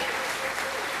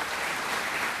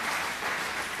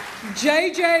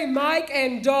 JJ, Mike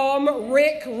and Dom,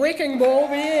 Wrecking Ball,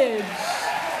 The Edge.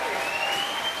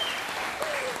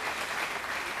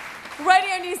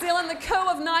 Radio New Zealand, the coup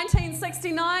of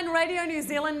 1969, Radio New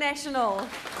Zealand National.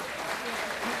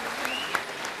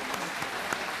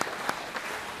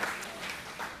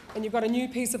 And you've got a new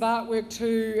piece of artwork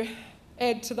to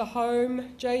add to the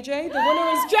home, JJ. The winner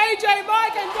is JJ,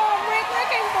 Mike and Dom,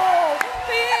 Wrecking Ball,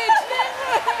 The Edge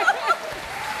Network.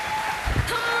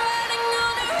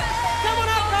 Come on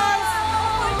up, guys.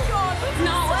 Oh my God.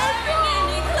 Not wearing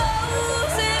any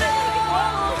clothes at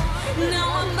all. Now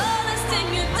I'm molesting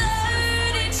your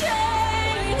dirty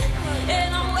chain. And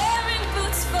I'm wearing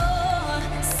boots for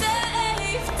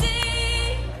safety.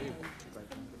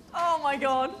 Oh my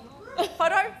God.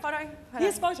 Photo.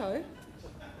 Yes, photo.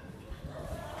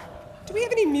 Do we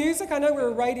have any music? I know we're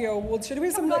a radio awards. Should we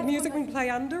have some like, music we can play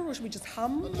under, or should we just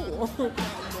hum, or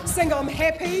sing "I'm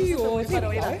Happy"? Or there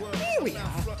we go. Here we are.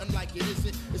 Thank you.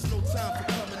 Thank you so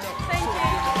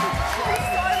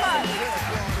much.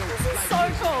 This is so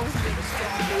cool.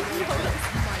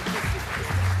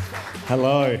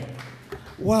 Hello.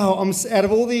 Wow, out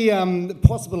of all the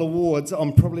possible awards,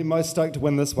 I'm probably most stoked to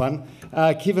win this one.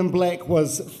 Kevin Black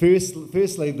was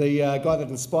firstly the guy that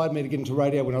inspired me to get into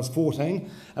radio when I was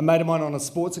 14. A mate of mine on a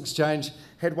sports exchange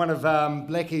had one of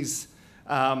Blackie's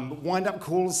wind-up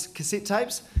calls cassette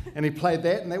tapes, and he played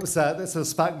that, and that sort of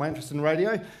sparked my interest in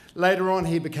radio. Later on,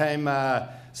 he became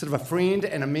sort of a friend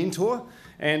and a mentor,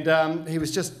 and he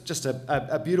was just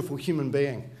a beautiful human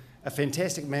being. A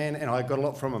fantastic man, and I got a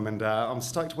lot from him, and I'm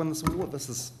stoked to win this award. This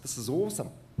is awesome.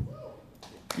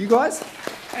 You guys?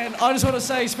 And I just want to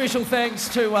say special thanks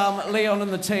to Leon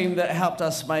and the team that helped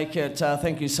us make it.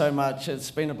 Thank you so much. It's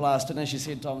been a blast, and as you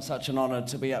said, Tom, such an honour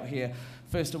to be up here.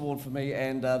 First award for me,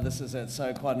 and this is it,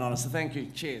 so quite an honour. So thank you.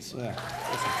 Cheers. Yeah.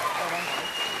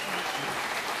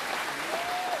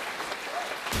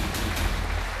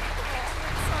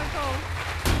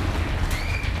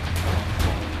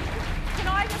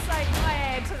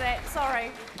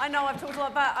 Sorry, I know I've talked a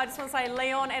lot, but I just want to say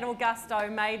Leon at Augusto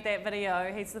made that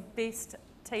video. He's the best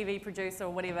TV producer or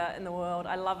whatever in the world.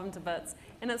 I love him to bits.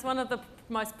 And it's one of the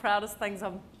most proudest things,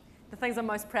 the things I'm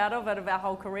most proud of out of our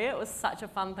whole career. It was such a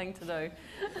fun thing to do.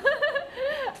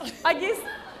 I guess,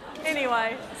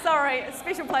 anyway, sorry, a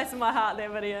special place in my heart, that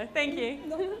video. Thank you.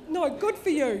 No, good for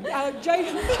you.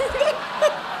 Jay.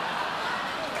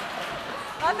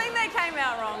 I think that came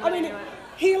out wrong. I mean, anyway.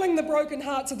 Healing the broken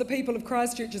hearts of the people of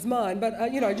Christchurch is mine, but,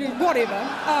 whatever.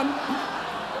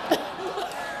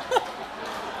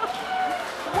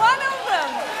 One of them!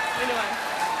 Anyway.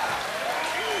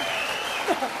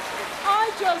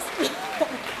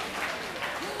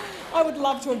 I would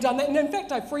love to have done that, and in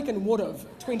fact I freaking would have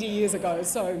 20 years ago,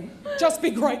 so just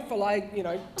be grateful I,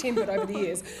 tempered over the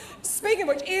years. Speaking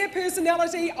of which, Air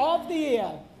Personality of the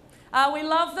Year. We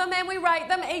love them and we rate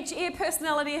them. Each Air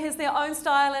personality has their own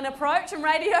style and approach, and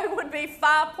radio would be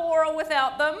far poorer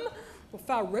without them. Well,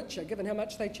 far richer, given how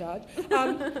much they charge.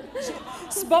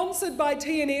 Sponsored by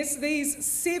TNS, these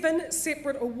 7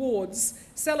 separate awards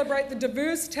celebrate the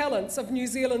diverse talents of New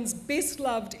Zealand's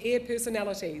best-loved air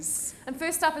personalities. And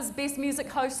first up is Best Music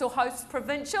Host or Host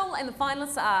Provincial, and the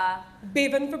finalists are...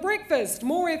 Bevan for Breakfast,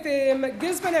 More FM,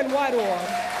 Gisborne and Wairoa.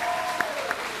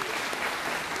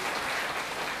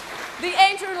 The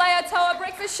Andrew Leotoa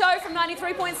Breakfast Show from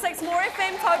 93.6 More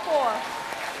FM, Taupo.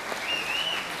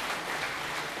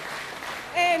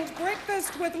 And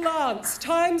Breakfast with Lance,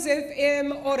 Times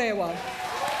FM, Orewa.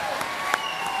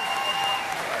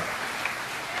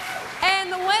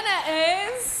 And the winner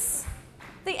is...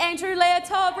 the Andrew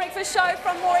Leotoa Breakfast Show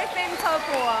from More FM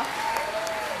Taupoa.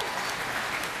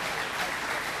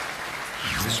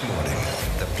 This morning,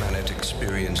 the planet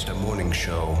experienced a morning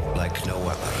show like no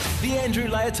other. The Andrew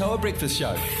Leotoa Breakfast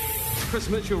Show. Chris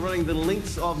Mitchell running the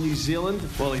lengths of New Zealand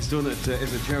while he's doing it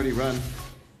as a charity run.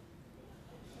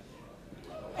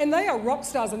 And they are rock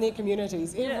stars in their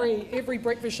communities. Every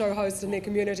breakfast show host in their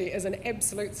community is an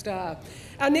absolute star.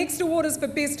 Our next award is for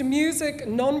Best Music,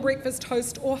 Non-Breakfast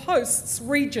Host or Hosts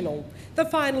Regional. The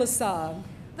finalists are...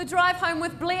 The Drive Home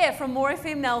with Blair from More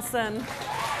FM Nelson.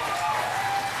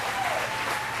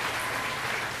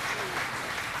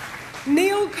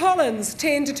 Neil Collins,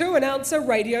 10 to 2 announcer,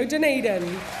 Radio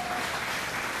Dunedin.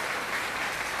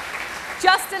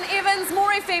 Justin Evans,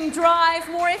 More FM Drive,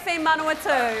 More FM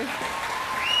Manawatu.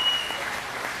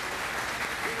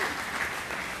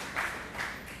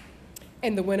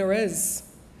 And the winner is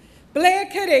Blair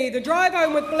Kitty, The Drive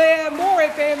Home with Blair, More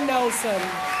FM Nelson.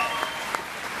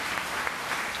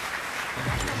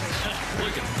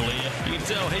 Look at Blair. You can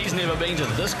tell he's never been to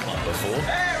this club before.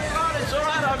 Hey everyone, it's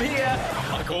alright, I'm here.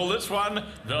 I call this one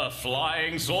the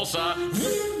Flying Saucer.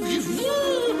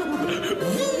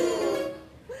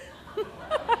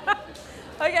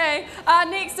 Okay,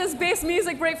 next is Best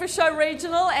Music Breakfast Show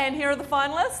Regional, and here are the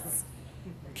finalists.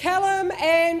 Callum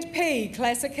and P,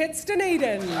 Classic Hits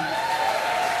Dunedin.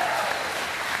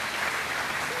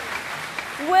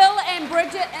 Will and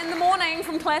Bridget in the Morning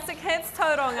from Classic Hits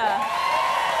Tauranga.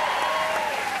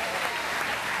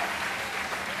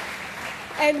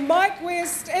 And Mike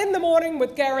West in the Morning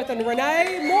with Gareth and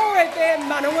Renee, More FM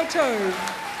Manawatu.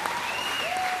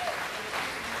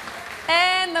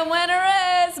 And the winner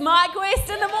is Mike West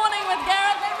in the Morning with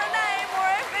Gareth and Renee,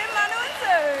 More FM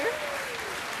Manawatu.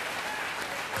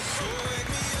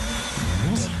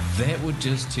 That would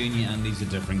just turn your undies a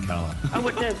different colour. Oh,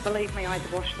 it did. Believe me, I had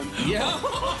to wash them. Yeah.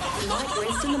 Mike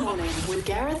West in the Morning with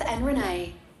Gareth and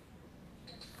Renee.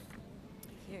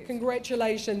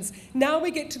 Congratulations. Now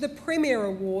we get to the Premier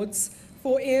Awards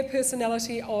for Air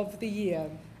Personality of the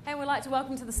Year. And we'd like to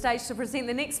welcome to the stage to present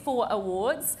the next 4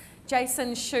 awards,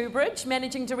 Jason Shoebridge,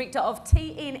 Managing Director of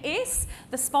TNS,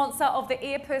 the sponsor of the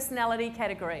Air Personality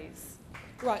categories.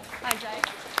 Right. Hi, Jay.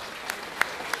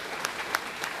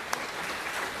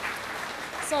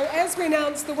 So as we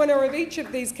announce the winner of each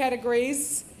of these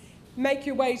categories, make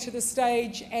your way to the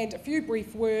stage and a few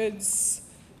brief words,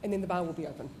 and then the bar will be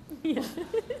open.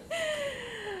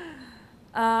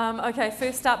 Okay,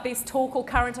 first up, Best Talk or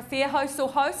Current Affair Host or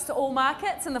Host, all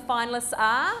markets, and the finalists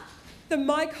are... The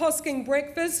Mike Hosking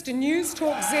Breakfast, News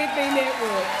Talk ZB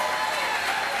Network.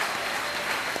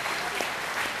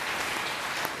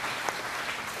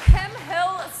 Kim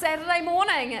Hill, Saturday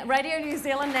Morning, Radio New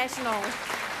Zealand National.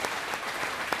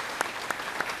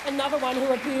 Another one who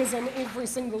appears in every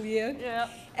single year. Yeah.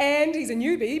 And he's a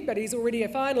newbie, but he's already a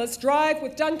finalist. Drive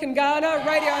with Duncan Garner,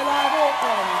 Radio Live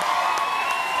Auckland.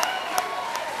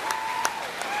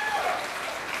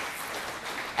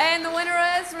 And the winner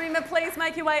is, remember, please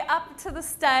make your way up to the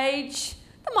stage,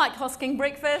 the Mike Hosking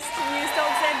Breakfast, News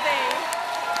Talk ZB.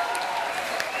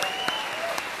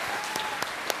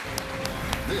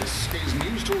 This is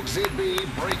News Talk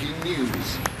ZB Breaking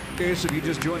News. Yes, if you're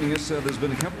just joining us, there's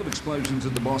been a couple of explosions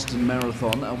at the Boston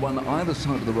Marathon, one either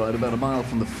side of the road, about a mile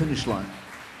from the finish line.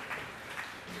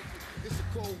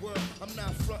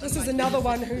 This is another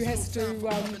one who has to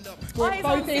work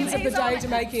both ends of the day to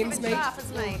make ends meet.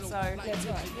 Isn't he? So that's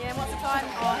right. Yeah, what's the time?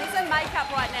 Oh, he's in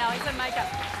makeup right now. He's in makeup.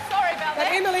 Sorry about But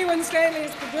that. Emily Winstanley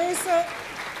is producer.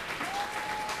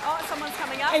 Oh, someone's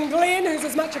coming up. And Glenn, who's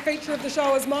as much a feature of the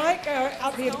show as Mike, are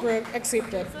up here to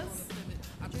accept it.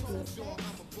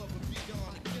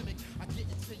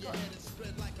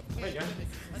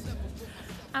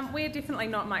 We're definitely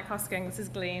not Mike Hosking. This is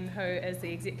Glenn, who is the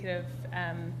executive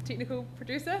technical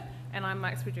producer, and I'm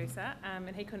Mike's producer.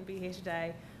 And he couldn't be here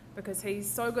today because he's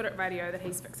so good at radio that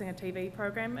he's fixing a TV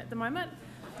program at the moment.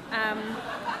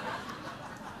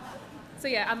 So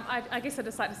yeah, I guess I'd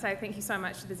just like to say thank you so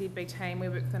much to the ZB team. We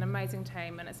work with an amazing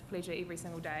team, and it's a pleasure every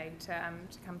single day to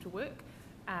come to work.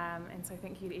 And so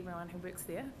thank you to everyone who works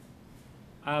there.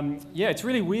 Yeah, it's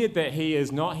really weird that he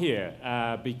is not here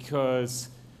because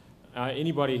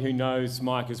anybody who knows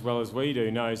Mike as well as we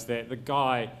do knows that the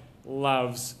guy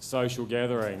loves social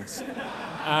gatherings.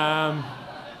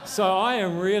 So I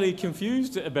am really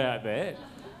confused about that.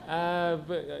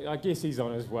 But I guess he's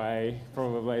on his way,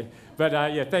 probably. But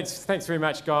yeah, thanks very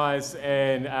much, guys.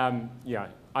 And yeah,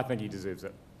 I think he deserves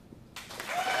it.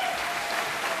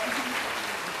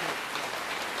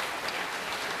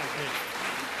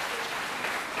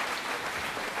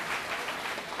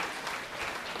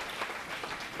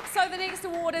 So the next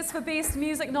next award is for Best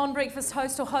Music Non-Breakfast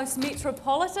Host or Host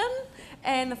Metropolitan,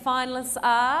 and the finalists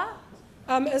are...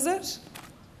 Is it?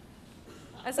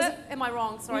 Is it? Am I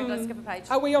wrong? Sorry, did I skip a page?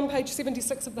 Are we on page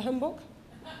 76 of the hymn book?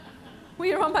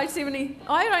 We are on page 70.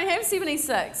 I don't have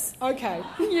 76. Okay.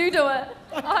 You do it.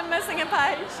 I'm missing a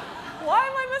page. Why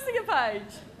am I missing a page?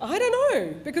 I don't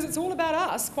know, because it's all about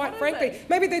us, quite frankly.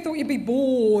 Maybe they thought you'd be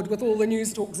bored with all the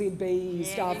News Talk ZB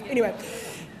stuff. Anyway,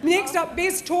 next up,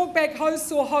 Best Talkback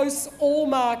Hosts or Hosts All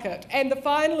Market. And the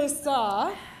finalists are...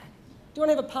 Do you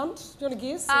want to have a punt? Do you want to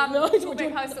guess?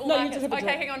 Talkback Hosts All no, Market. you just have a Okay,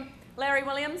 drop. hang on. Larry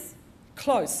Williams.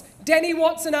 Close. Danny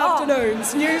Watson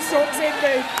Afternoons, News Talk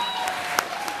ZB.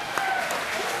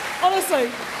 Honestly,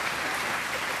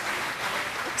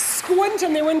 squint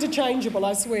and they're interchangeable,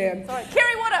 I swear. Sorry,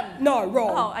 Kerry Woodham. No,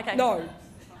 wrong. Oh, okay. No.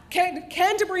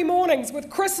 Canterbury Mornings with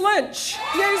Chris Lynch,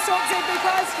 News Talk ZB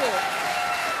Christchurch.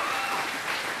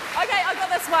 Okay, I got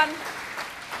this one.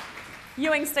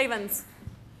 Ewing Stevens.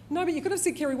 No, but you could have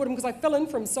said Kerry Woodham because I fill in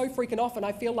for him so freaking often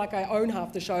I feel like I own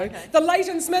half the show. Okay. The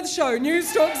Leighton Smith Show,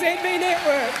 News Talk ZB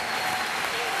Network.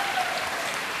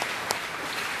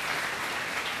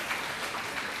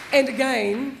 And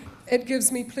again, it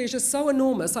gives me pleasure so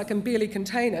enormous I can barely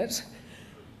contain it.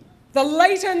 The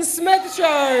Leighton Smith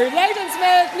Show, Leighton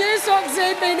Smith, News Talk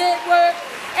ZB Network,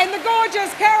 and the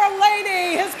gorgeous Carol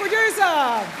Laney, his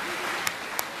producer.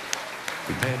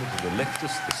 Compared to the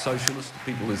leftists, the socialists, the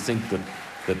people who think that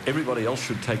everybody else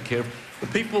should take care of, the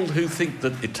people who think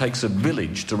that it takes a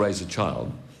village to raise a child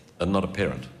and not a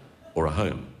parent or a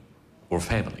home or a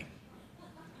family.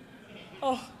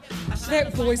 Oh,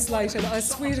 that voice, Leighton, I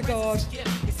swear to God.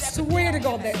 Swear to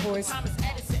God, that voice.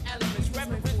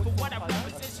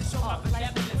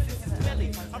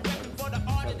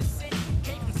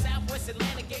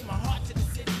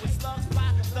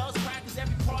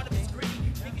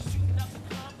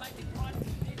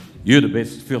 You're the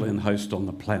best fill-in host on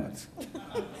the planet.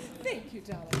 Thank you,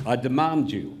 darling. I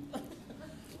demand you.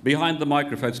 Behind the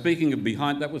microphone. Speaking of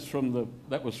behind, that was from the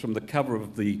cover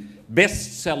of the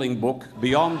best-selling book,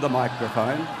 Beyond the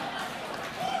Microphone.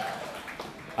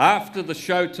 After the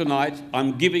show tonight,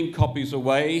 I'm giving copies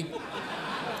away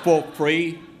for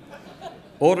free.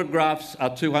 Autographs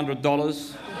are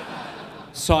 $200.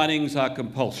 Signings are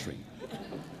compulsory.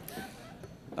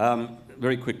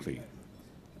 Very quickly.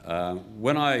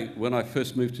 When I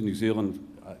first moved to New Zealand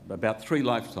about 3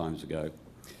 lifetimes ago,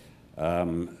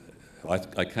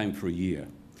 I came for a year.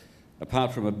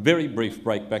 Apart from a very brief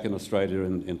break back in Australia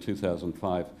in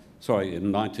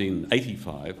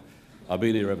 1985, I've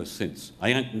been here ever since. I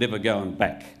ain't never going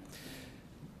back.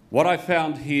 What I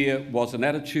found here was an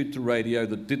attitude to radio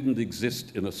that didn't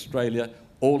exist in Australia.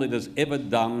 All it has ever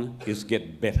done is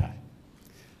get better.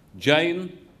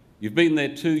 Jane, you've been there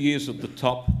 2 years at the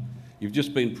top. You've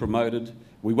just been promoted.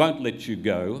 We won't let you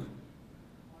go,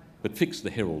 but fix the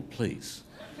Herald, please.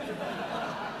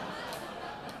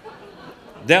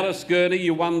 Dallas Gurney,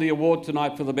 you won the award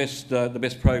tonight for the best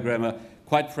programmer.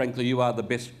 Quite frankly, you are the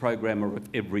best programmer of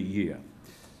every year.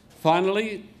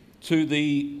 Finally, to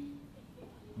the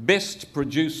best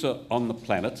producer on the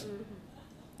planet,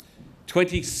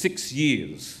 26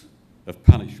 years of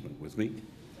punishment with me.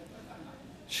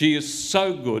 She is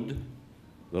so good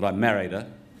that I married her,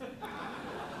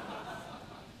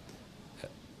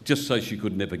 just so she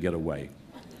could never get away.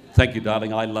 Thank you,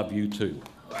 darling. I love you too.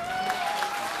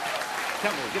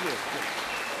 Come on, give me a kiss.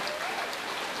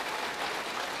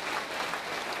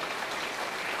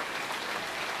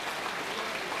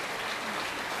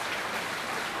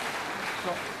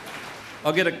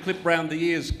 I'll get a clip round the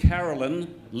ears.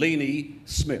 Carolyn Leaney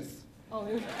Smith. Oh.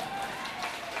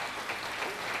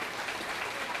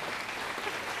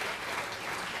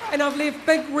 And I've left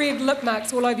big red lip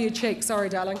marks all over your cheek. Sorry,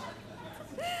 darling.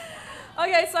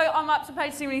 Okay, so I'm up to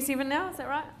page 77 now, is that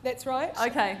right? That's right.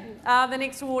 Okay, the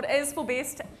next award is for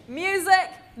Best Music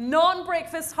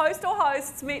Non-Breakfast Host or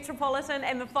Hosts Metropolitan,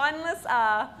 and the finalists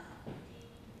are...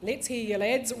 Let's hear you,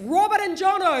 lads. Robert and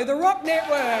Jono, the Rock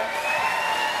Network.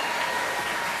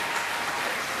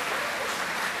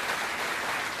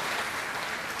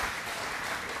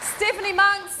 Stephanie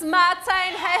Monks,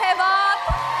 Martine Hehevar,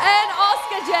 and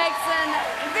Oscar Jackson,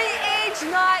 The Edge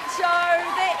Night Show,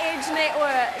 The Edge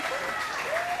Network.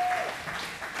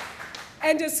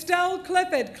 And Estelle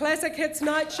Clifford, Classic Hits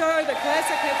Night Show, the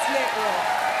Classic Hits Network.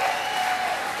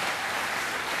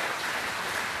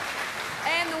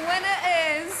 And the winner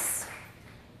is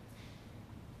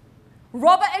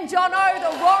Robert and Jono,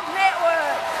 the Rock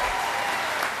Network.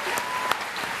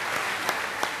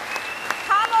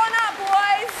 Come on up,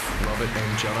 boys. Robert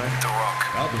and Jono. The Rock.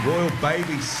 Oh, the royal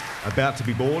baby's about to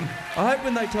be born. I hope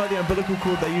when they tie the umbilical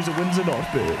cord they use a Windsor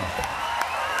knot bird.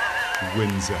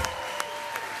 Windsor.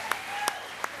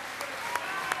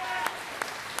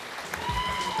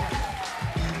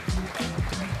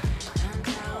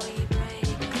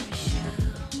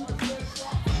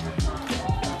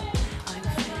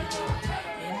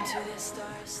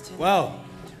 Well,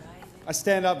 I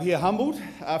stand up here humbled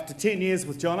after 10 years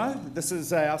with Jono. This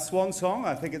is our swan song.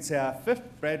 I think it's our 5th.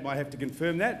 Brad might have to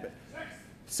confirm that. But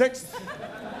 6th.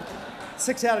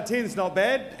 6 out of 10 is not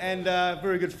bad. And a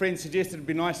very good friend suggested it'd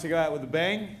be nice to go out with a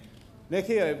bang.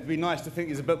 Nicky, it'd be nice to think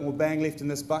there's a bit more bang left in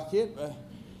this bucket.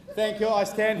 Thank you. I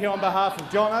stand here on behalf of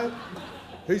Jono,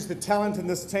 who's the talent in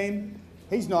this team.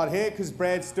 He's not here because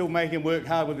Brad's still making him work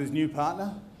hard with his new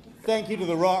partner. Thank you to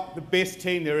The Rock, the best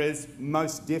team there is,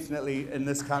 most definitely in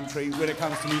this country when it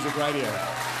comes to music radio.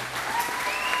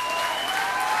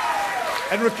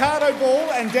 And Ricardo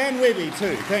Ball and Dan Webby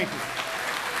too, thank you.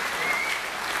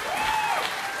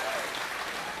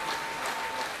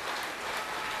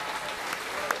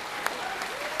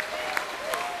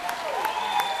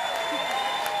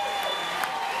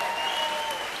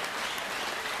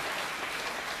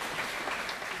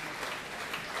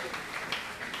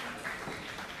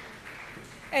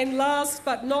 And last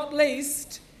but not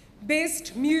least,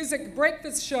 Best Music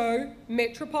Breakfast Show,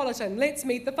 Metropolitan. Let's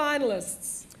meet the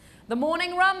finalists. The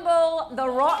Morning Rumble, The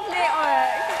Rock Network.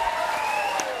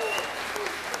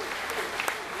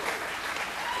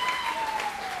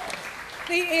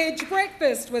 The Edge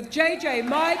Breakfast with JJ,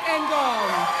 Mike and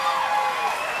Dom.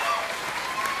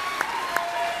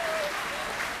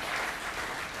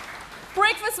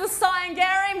 Breakfast with Si and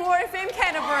Gary, More FM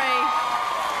Canterbury.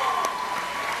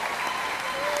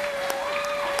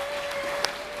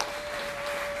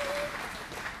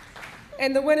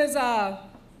 And the winners are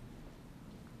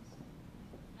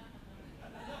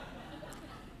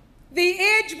The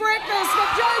Edge Breakfast with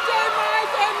JJ,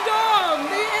 Mike and Dom.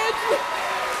 The Edge.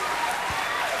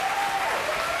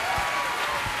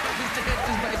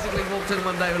 Just basically walked in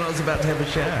one day when I was about to have a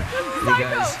shower. He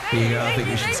goes, here you go, I think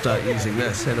you should start using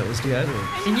this. And it was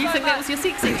deodorant. And you think that was your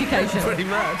sex education? Pretty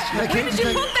much. Where did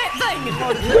you put that thing?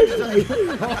 Oh,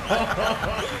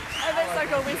 that's so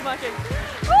cool. Where's Mikey?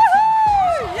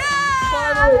 Woohoo! Yeah!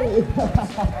 Oh,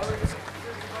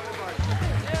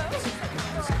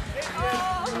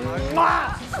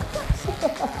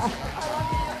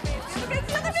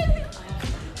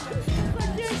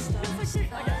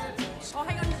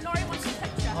 hang on, Laurie wants a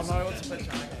picture. Oh, Laurie wants a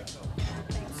picture.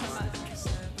 Thanks so much.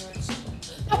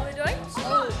 What are we doing?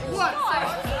 What?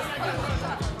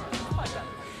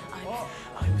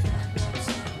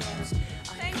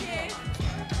 Thank you.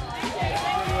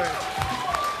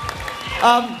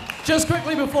 Just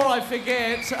quickly before I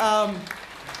forget,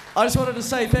 I just wanted to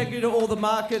say thank you to all the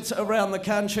markets around the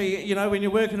country. You know, when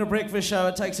you're working a breakfast show,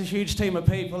 it takes a huge team of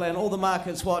people, and all the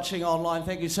markets watching online,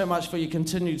 thank you so much for your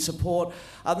continued support.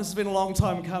 This has been a long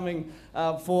time coming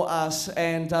for us,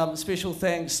 and special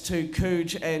thanks to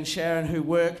Cooge and Sharon, who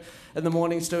work in the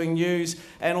mornings doing news,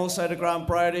 and also to Grant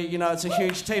Brody. You know, it's a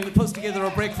huge team that puts together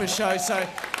a breakfast show, so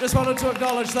just wanted to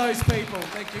acknowledge those people.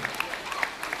 Thank you.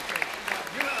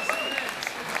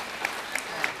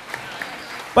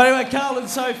 But anyway, Carl and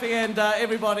Sophie and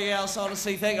everybody else,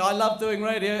 honestly, thank you. I love doing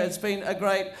radio. It's been a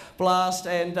great blast,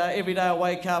 and every day I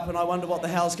wake up and I wonder what the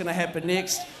hell's going to happen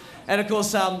next. And of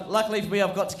course, luckily for me,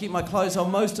 I've got to keep my clothes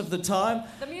on most of the time.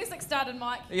 The music started,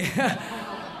 Mike. Yeah.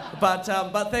 But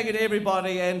thank you to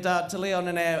everybody, and to Leon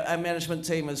and our management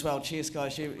team as well. Cheers,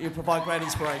 guys. You provide great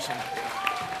inspiration.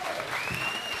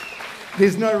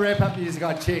 There's no wrap-up music,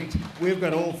 I checked. We've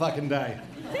got all fucking day.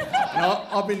 Now,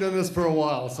 I've been doing this for a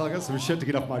while, so I've got some shit to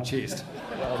get off my chest.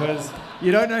 Because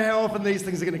you don't know how often these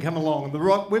things are going to come along. The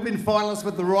Rock, we've been finalists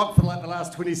with The Rock for like the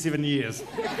last 27 years.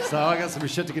 So I got some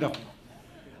shit to get off.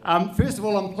 First of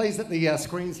all, I'm pleased that the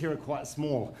screens here are quite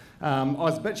small. I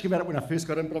was bitching about it when I first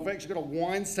got in, but I've actually got a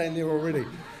wine stain there already.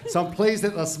 So I'm pleased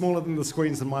that they're smaller than the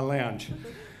screens in my lounge.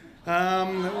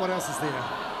 What else is there?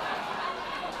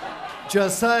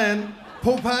 Just saying.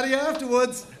 Pool party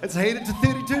afterwards. It's heated to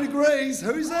 32 degrees.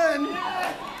 Who's in?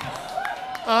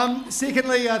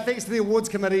 Secondly, thanks to the awards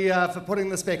committee for putting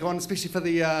this back on, especially for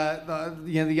the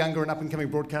younger and up-and-coming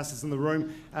broadcasters in the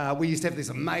room. We used to have these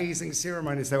amazing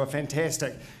ceremonies. They were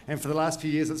fantastic. And for the last few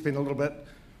years, it's been a little bit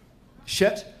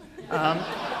shit.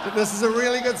 But this is a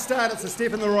really good start. It's a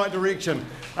step in the right direction.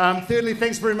 Thirdly,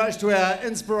 thanks very much to our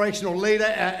inspirational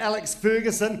leader, Alex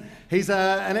Ferguson. He's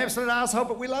an absolute asshole,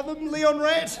 but we love him, Leon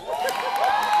Rat.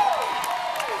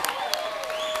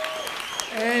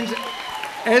 And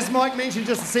As Mike mentioned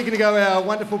just a second ago, our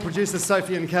wonderful producers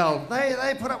Sophie and Cal,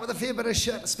 they put up with a fair bit of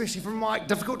shit, especially from Mike,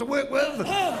 difficult to work with.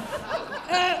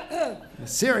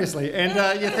 Seriously, and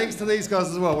yeah, thanks to these guys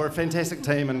as well. We're a fantastic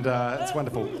team, and it's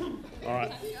wonderful. All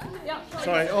right.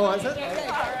 Sorry. Oh, is it?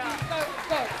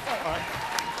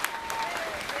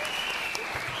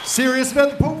 Serious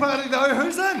about the pool party though?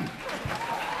 Who's in?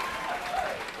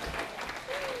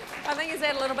 I think he's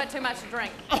had a little bit too much to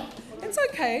drink. It's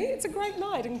okay. It's a great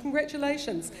night, and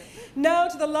congratulations. Now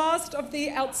to the last of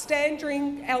the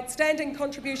outstanding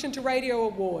contribution to radio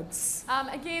awards.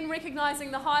 Again,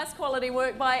 recognising the highest quality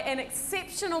work by an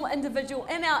exceptional individual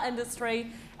in our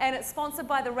industry, and it's sponsored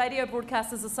by the Radio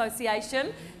Broadcasters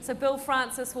Association. So Bill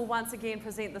Francis will once again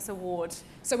present this award.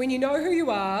 So when you know who you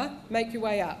are, make your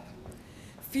way up.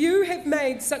 Few have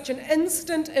made such an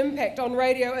instant impact on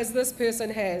radio as this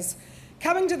person has,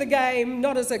 coming to the game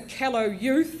not as a callow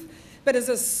youth, but as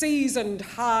a seasoned,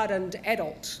 hardened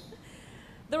adult.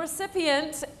 The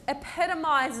recipient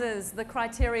epitomises the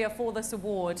criteria for this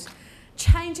award,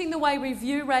 changing the way we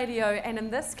view radio, and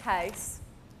in this case,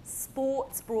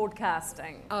 sports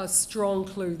broadcasting. A strong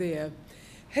clue there.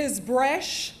 His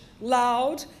brash,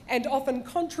 loud, and often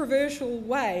controversial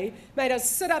way made us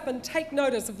sit up and take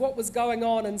notice of what was going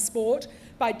on in sport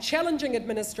by challenging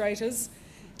administrators,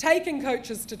 taking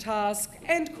coaches to task,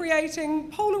 and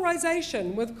creating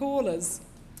polarisation with callers.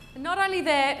 Not only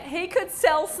that, he could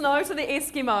sell snow to the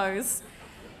Eskimos.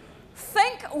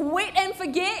 Think Wet and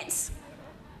Forget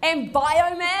and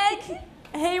Biomag.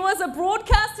 He was a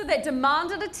broadcaster that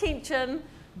demanded attention,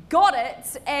 got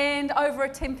it, and over a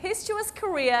tempestuous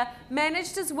career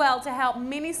managed as well to help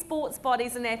many sports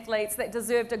bodies and athletes that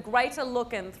deserved a greater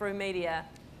look in through media.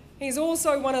 He's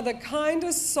also one of the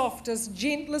kindest, softest,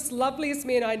 gentlest, loveliest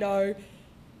men I know.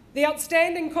 The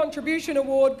Outstanding Contribution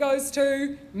Award goes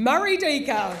to Murray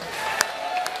Deaker.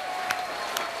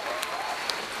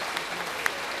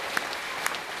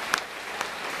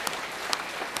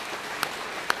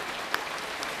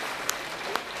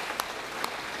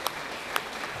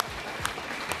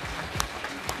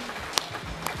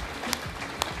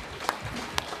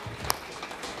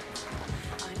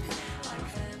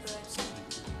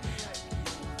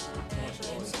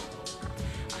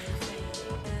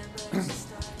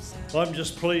 I'm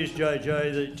just pleased,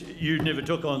 JJ, that you never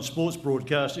took on sports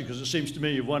broadcasting, because it seems to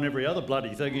me you've won every other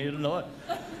bloody thing here tonight.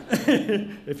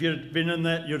 If you'd been in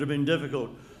that, you'd have been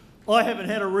difficult. I haven't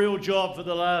had a real job for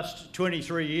the last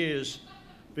 23 years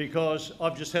because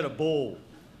I've just had a ball.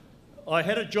 I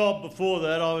had a job before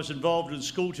that. I was involved in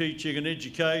school teaching and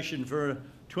education for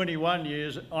 21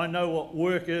 years. I know what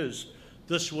work is.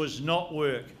 This was not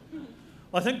work.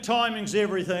 I think timing's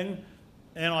everything,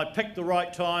 and I picked the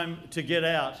right time to get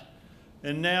out.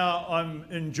 And now I'm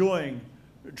enjoying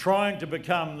trying to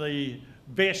become the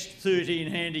best 13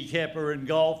 handicapper in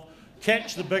golf,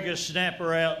 catch the biggest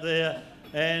snapper out there,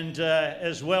 and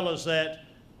as well as that,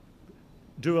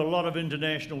 do a lot of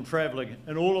international travelling.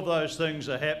 And all of those things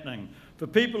are happening. For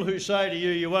people who say to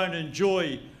you, you won't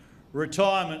enjoy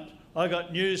retirement, I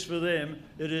got news for them.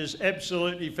 It is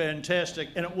absolutely fantastic,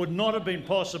 and it would not have been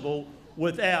possible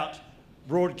without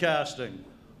broadcasting.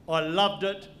 I loved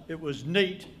it. It was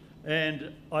neat.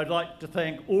 And I'd like to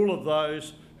thank all of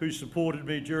those who supported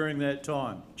me during that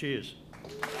time. Cheers.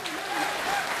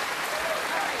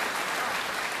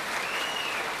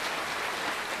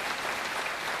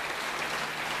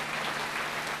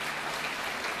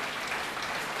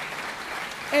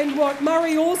 And what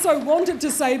Murray also wanted to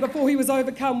say before he was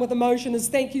overcome with emotion is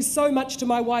thank you so much to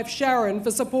my wife Sharon for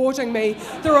supporting me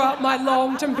throughout my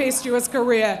long, tempestuous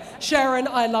career. Sharon,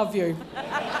 I love you.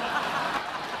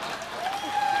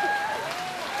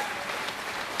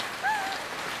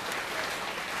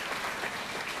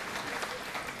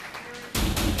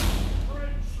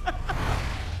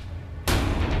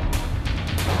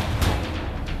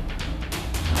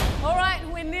 All right,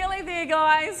 we're nearly there,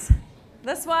 guys.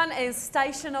 This one is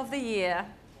Station of the Year.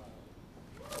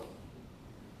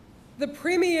 The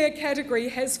Premier category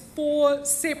has 4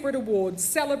 separate awards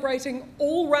celebrating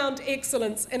all-round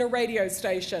excellence in a radio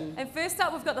station. And first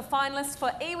up, we've got the finalists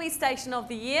for Iwi Station of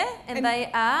the Year, and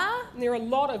they are? There are a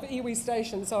lot of Iwi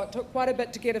stations, so it took quite a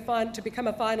bit to become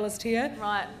a finalist here.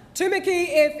 Right.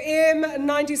 Tumiki FM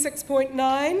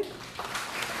 96.9.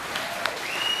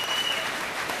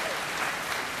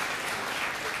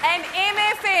 And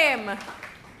MFM.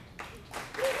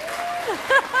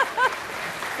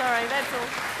 Sorry, that's all.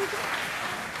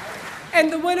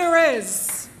 And the winner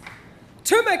is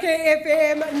Tumiki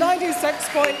FM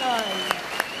 96.9.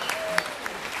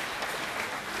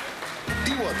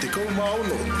 Iwa te kaumau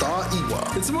no tā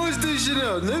iwa. It's my station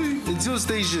now, no? It's your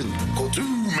station. Ko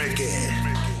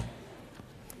Tumiki.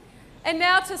 And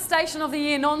now to Station of the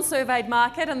Year non-surveyed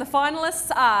market, and the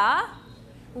finalists are...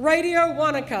 Radio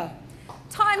Wanaka.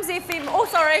 Times FM, oh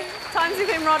sorry, Times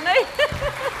FM Rodney.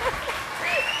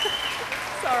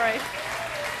 Sorry.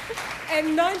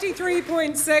 And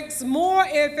 93.6 More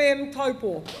FM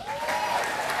Taupo.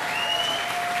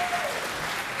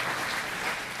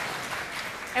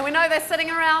 And we know they're sitting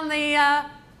around the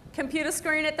computer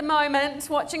screen at the moment,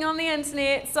 watching on the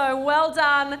internet, so well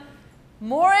done,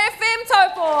 More FM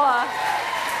Taupo.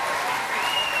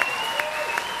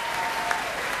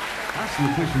 Asking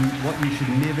the question, what you should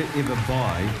never ever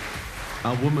buy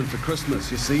a woman for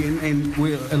Christmas, you see, and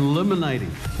we're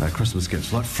eliminating Christmas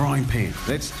gifts like frying pan.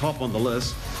 That's top on the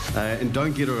list, and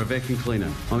don't get her a vacuum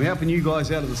cleaner. I'm helping you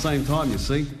guys out at the same time, you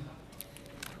see.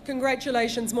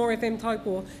 Congratulations, More FM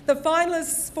Taupo. The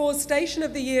finalists for Station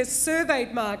of the Year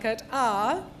surveyed market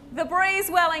are... The Breeze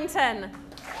Wellington.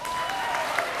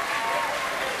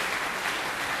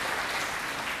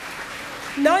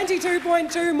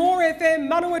 .2 More FM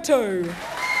Manawatu.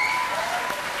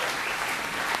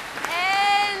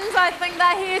 And I think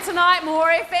they're here tonight, More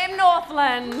FM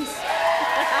Northland.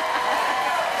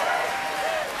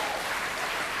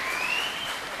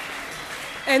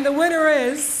 And the winner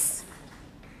is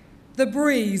The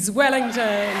Breeze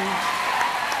Wellington.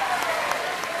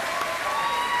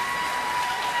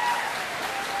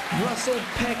 Russell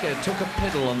Packer took a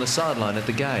pedal on the sideline at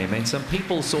the game, and some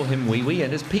people saw him wee-wee,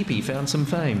 and his pee-pee found some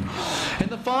fame. And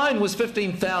the fine was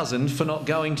 $15,000 for not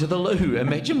going to the loo.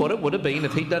 Imagine what it would have been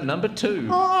if he'd done number 2.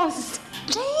 Oh,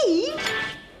 Steve!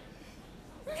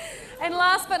 And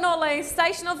last but not least,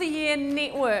 Station of the Year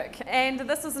Network. And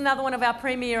this is another one of our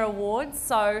premier awards,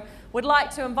 so we'd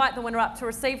like to invite the winner up to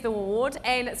receive the award,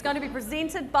 and it's going to be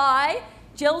presented by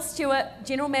Jill Stewart,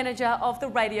 General Manager of the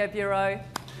Radio Bureau.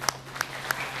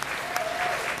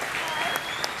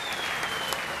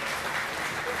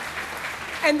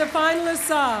 And the finalists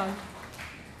are...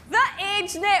 The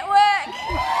Edge Network!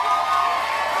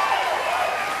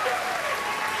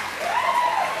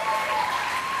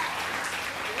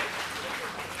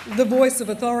 The voice of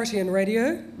authority in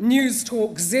radio, News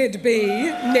Talk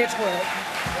ZB Network.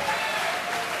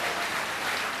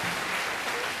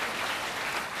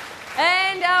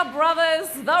 And our brothers,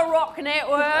 the Rock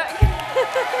Network.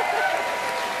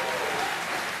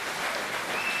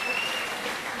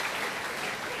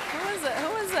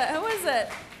 Who is it?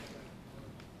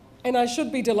 And I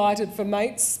should be delighted for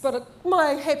mates, but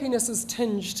my happiness is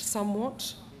tinged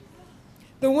somewhat.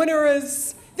 The winner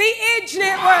is the Edge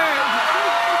Network!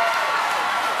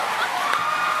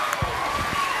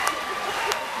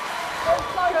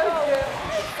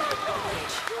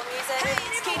 Hey,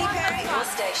 it's Katy Perry. Your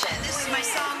station. This is my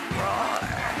song. Roar.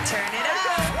 Turn it up.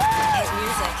 Hit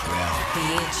music. The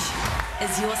Edge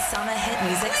is your summer hit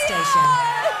music station.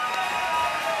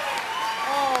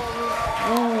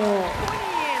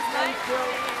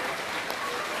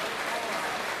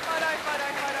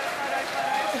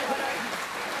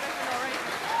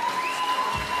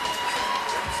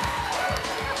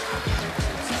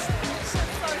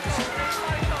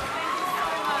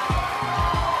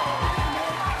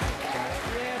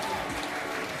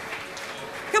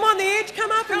 Come on, the Edge,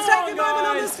 come up and take your moment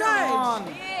on the stage. Come on.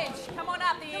 The Edge, come on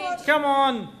up, the Edge. Come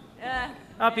on.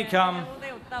 Up you come.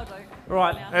 They'll do.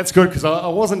 Right. That's good, because I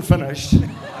wasn't finished. No,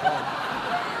 come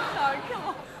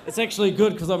on. It's actually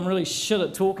good because I'm really shit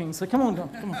at talking, so come on. No,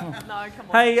 come on.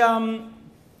 Hey,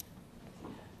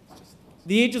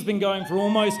 the Edge has been going for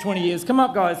almost 20 years. Come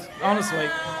up, guys, honestly.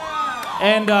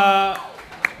 And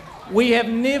we have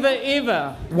never,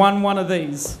 ever won one of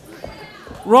these.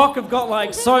 Rock have got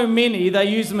like so many, they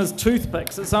use them as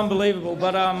toothpicks. It's unbelievable,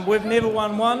 but we've never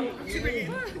won one.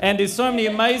 And there's so many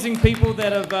amazing people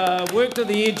that have worked at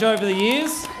the Edge over the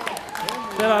years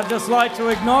that I'd just like to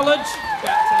acknowledge.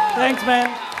 Thanks,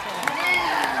 man.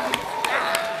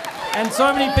 And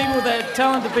so many people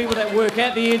talented people that work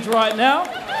at the Edge right now.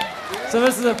 So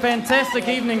this is a fantastic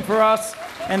evening for us,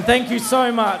 and thank you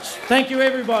so much. Thank you,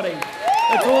 everybody.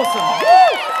 It's awesome.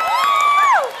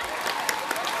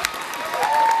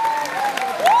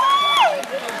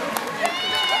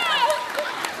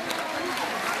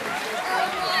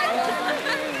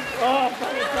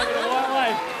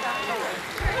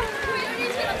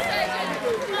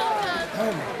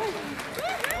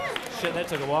 Shit, that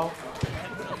took a while.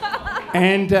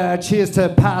 And cheers to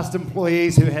past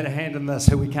employees who had a hand in this,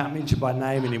 who we can't mention by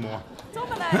name anymore.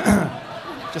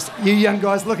 Just you young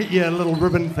guys, look at your little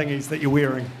ribbon thingies that you're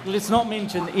wearing. Let's not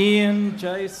mention Ian,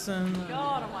 Jason.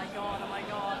 God, oh my God, oh my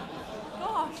God.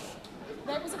 Gosh.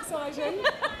 That was exciting.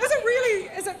 Is it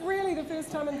Is it really the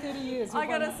first time in 30 years? I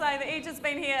gotta say, the Edge has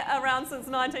been here around since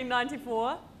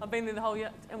 1994. I've been there the whole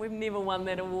year, and we've never won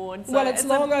that award. So well, it's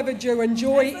long overdue.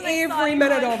 Enjoy every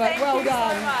minute of it. Well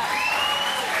done. So much.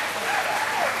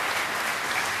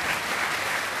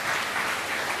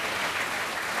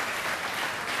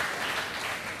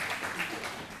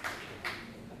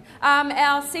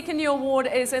 Our second new award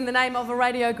is in the name of a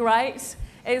radio great.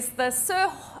 Is the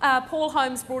Sir Paul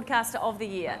Holmes Broadcaster of the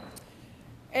Year.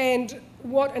 And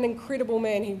what an incredible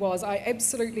man he was. I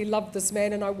absolutely loved this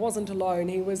man, and I wasn't alone.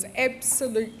 He was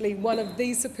absolutely one of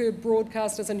the superb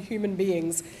broadcasters and human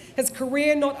beings. His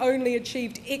career not only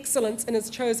achieved excellence in his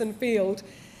chosen field,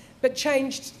 but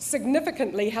changed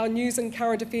significantly how news and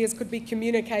current affairs could be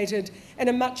communicated in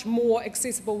a much more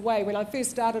accessible way. When I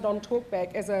first started on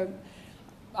Talkback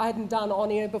I hadn't done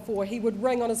on air before, he would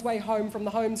ring on his way home from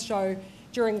the Holmes show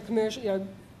during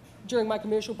my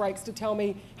commercial breaks to tell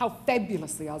me how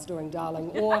fabulously I was doing, darling.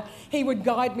 Or he would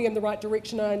guide me in the right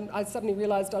direction, and I suddenly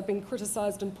realised I'd been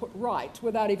criticised and put right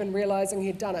without even realising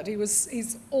he'd done it.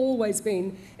 He's always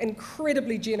been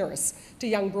incredibly generous to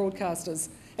young broadcasters.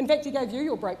 In fact, he gave you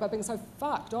your break by being so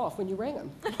fucked off when you rang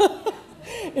him.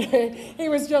 He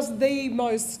was just the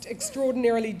most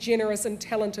extraordinarily generous and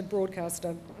talented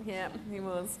broadcaster. Yeah, he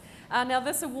was. Now,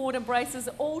 this award embraces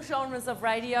all genres of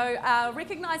radio,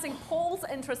 recognising Paul's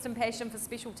interest and passion for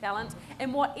special talent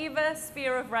in whatever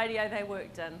sphere of radio they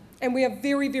worked in. And we are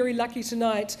very, very lucky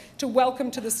tonight to welcome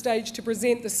to the stage to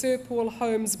present the Sir Paul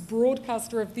Holmes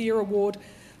Broadcaster of the Year Award,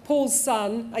 Paul's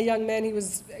son, a young man he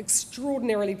was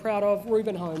extraordinarily proud of,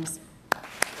 Reuben Holmes.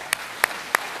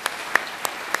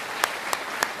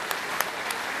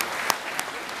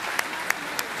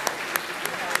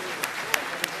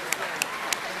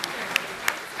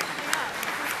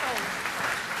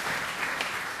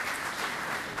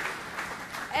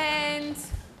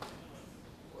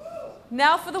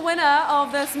 Now for the winner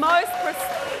of this the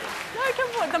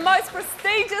most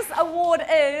prestigious award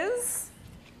is...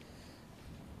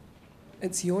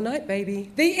 It's your night,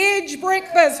 baby. The Edge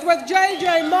Breakfast with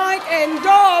JJ, Mike and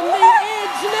Dom, the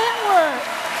Edge Network.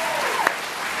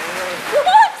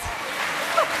 What?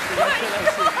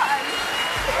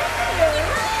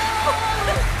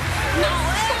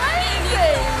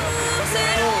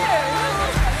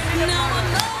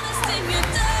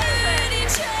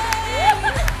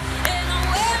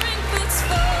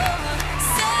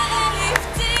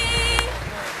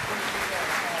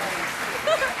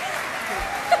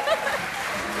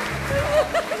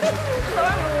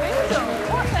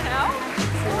 What the hell?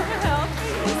 What the hell?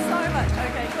 Thank you so much.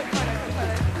 Okay, quick photo.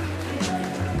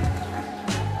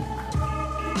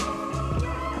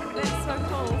 That's so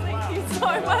cool. Thank you so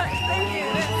much. Thank you.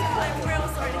 I'm real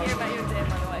sorry to hear about your dad,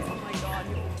 by the way. Oh my God,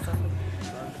 you're awesome.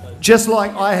 Just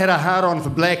like I had a hard-on for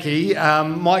Blackie,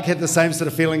 Mike had the same sort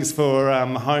of feelings for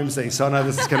Holmesy, so I know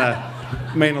this is going to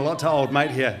mean a lot to old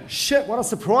mate here. Shit, what a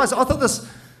surprise. I thought this...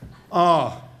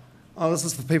 Oh, this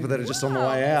is for people that are just on the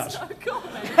way out. So cool,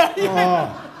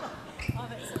 man.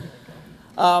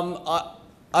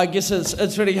 I guess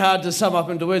it's really hard to sum up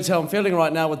into words how I'm feeling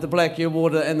right now with the Blackie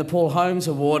Award and the Paul Holmes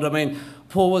Award. I mean,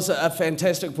 Paul was a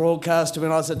fantastic broadcaster.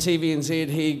 When I was at TVNZ,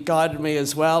 he guided me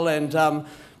as well. And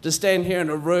to stand here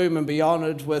in a room and be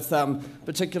honoured with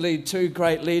particularly two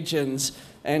great legends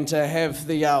and to have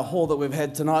the hall that we've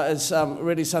had tonight is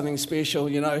really something special,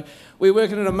 you know. We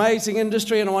work in an amazing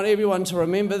industry, and I want everyone to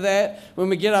remember that. When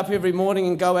we get up every morning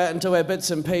and go out and do our bits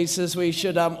and pieces, we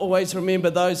should always remember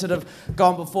those that have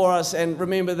gone before us and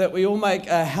remember that we all make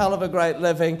a hell of a great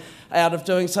living out of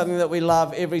doing something that we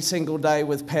love every single day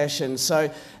with passion.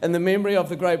 So in the memory of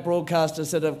the great broadcasters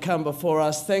that have come before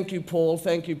us, thank you, Paul,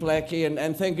 thank you, Blackie,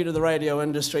 and thank you to the radio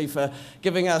industry for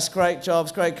giving us great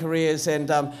jobs, great careers,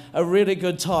 and a really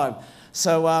good time.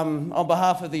 So on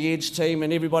behalf of the Edge team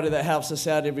and everybody that helps us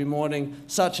out every morning,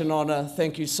 such an honour.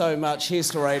 Thank you so much. Here's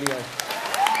to radio.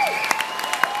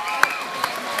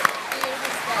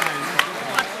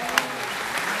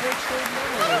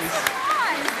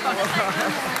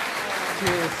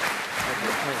 Cheers.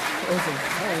 Awesome.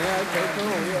 Oh, yeah, okay,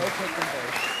 cool. Yeah, I'll take them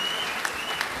both.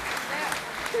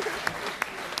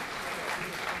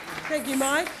 Thank you,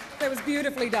 Mike. That was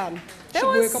beautifully done. That Should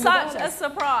was work on the such a bonus.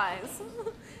 surprise.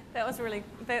 That's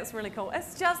really cool.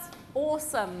 It's just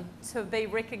awesome to be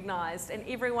recognised, and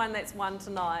everyone that's won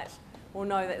tonight will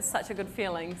know that it's such a good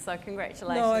feeling. So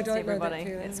congratulations No, I to don't everybody. know that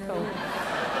feeling, It's no. cool.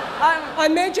 I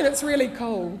imagine it's really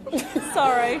cool.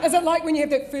 Sorry. Is it like when you have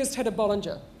that first hit of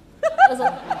Bollinger? Is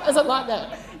it like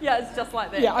that? Yeah, it's just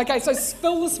like that. Yeah, okay, so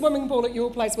fill the swimming pool at your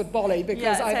place with Bolly because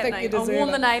Yeah, it's I think you happening. I'll deserve warn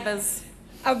it. the neighbours.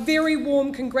 A very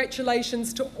warm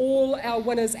congratulations to all our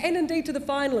winners and indeed to the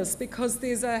finalists, because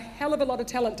there's a hell of a lot of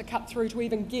talent to cut through to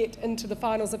even get into the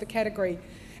finals of a category.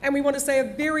 And we want to say a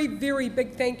very, very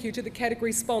big thank you to the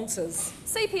category sponsors.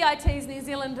 CPIT's New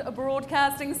Zealand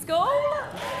Broadcasting School.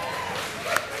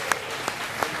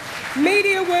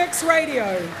 MediaWorks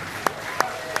Radio.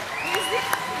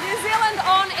 New Zealand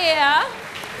On Air.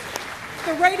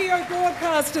 The Radio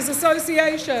Broadcasters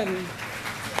Association.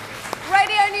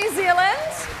 Radio New Zealand.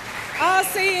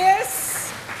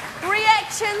 RCS.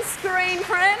 Reaction Screen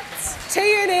Print.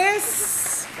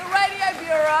 TNS. The Radio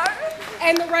Bureau.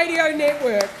 And the Radio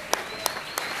Network.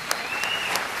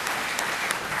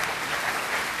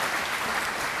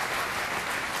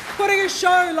 Putting a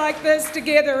show like this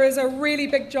together is a really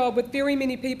big job with very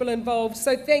many people involved.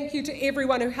 So thank you to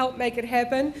everyone who helped make it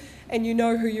happen, and you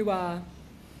know who you are.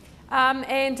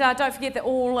 And don't forget that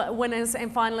all winners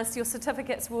and finalists, your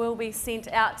certificates will be sent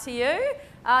out to you.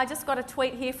 I just got a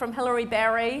tweet here from Hilary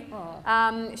Barry.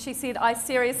 She said, I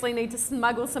seriously need to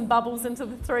smuggle some bubbles into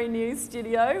the 3 News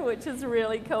studio, which is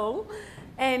really cool.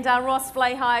 And Ross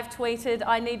Flayhive tweeted,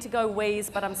 I need to go wheeze,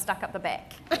 but I'm stuck up the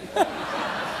back.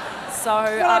 So,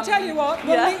 well, I'll tell you what,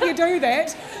 we'll let you do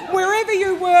that. Wherever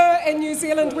you were in New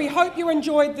Zealand, we hope you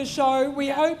enjoyed the show. We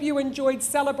hope you enjoyed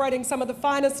celebrating some of the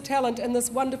finest talent in this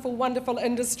wonderful, wonderful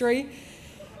industry.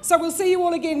 So we'll see you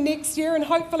all again next year, and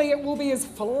hopefully it will be as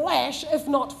flash, if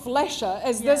not flasher,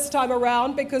 as this time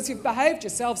around, because you've behaved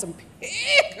yourselves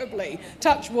impeccably,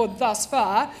 touch wood, thus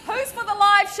far. Who's for the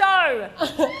live show?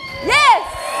 Yes!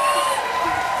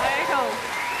 Very cool.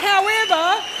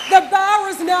 However, the bar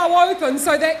is now open,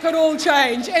 so that could all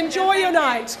change. Enjoy your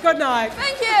night. Good night.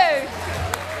 Thank you.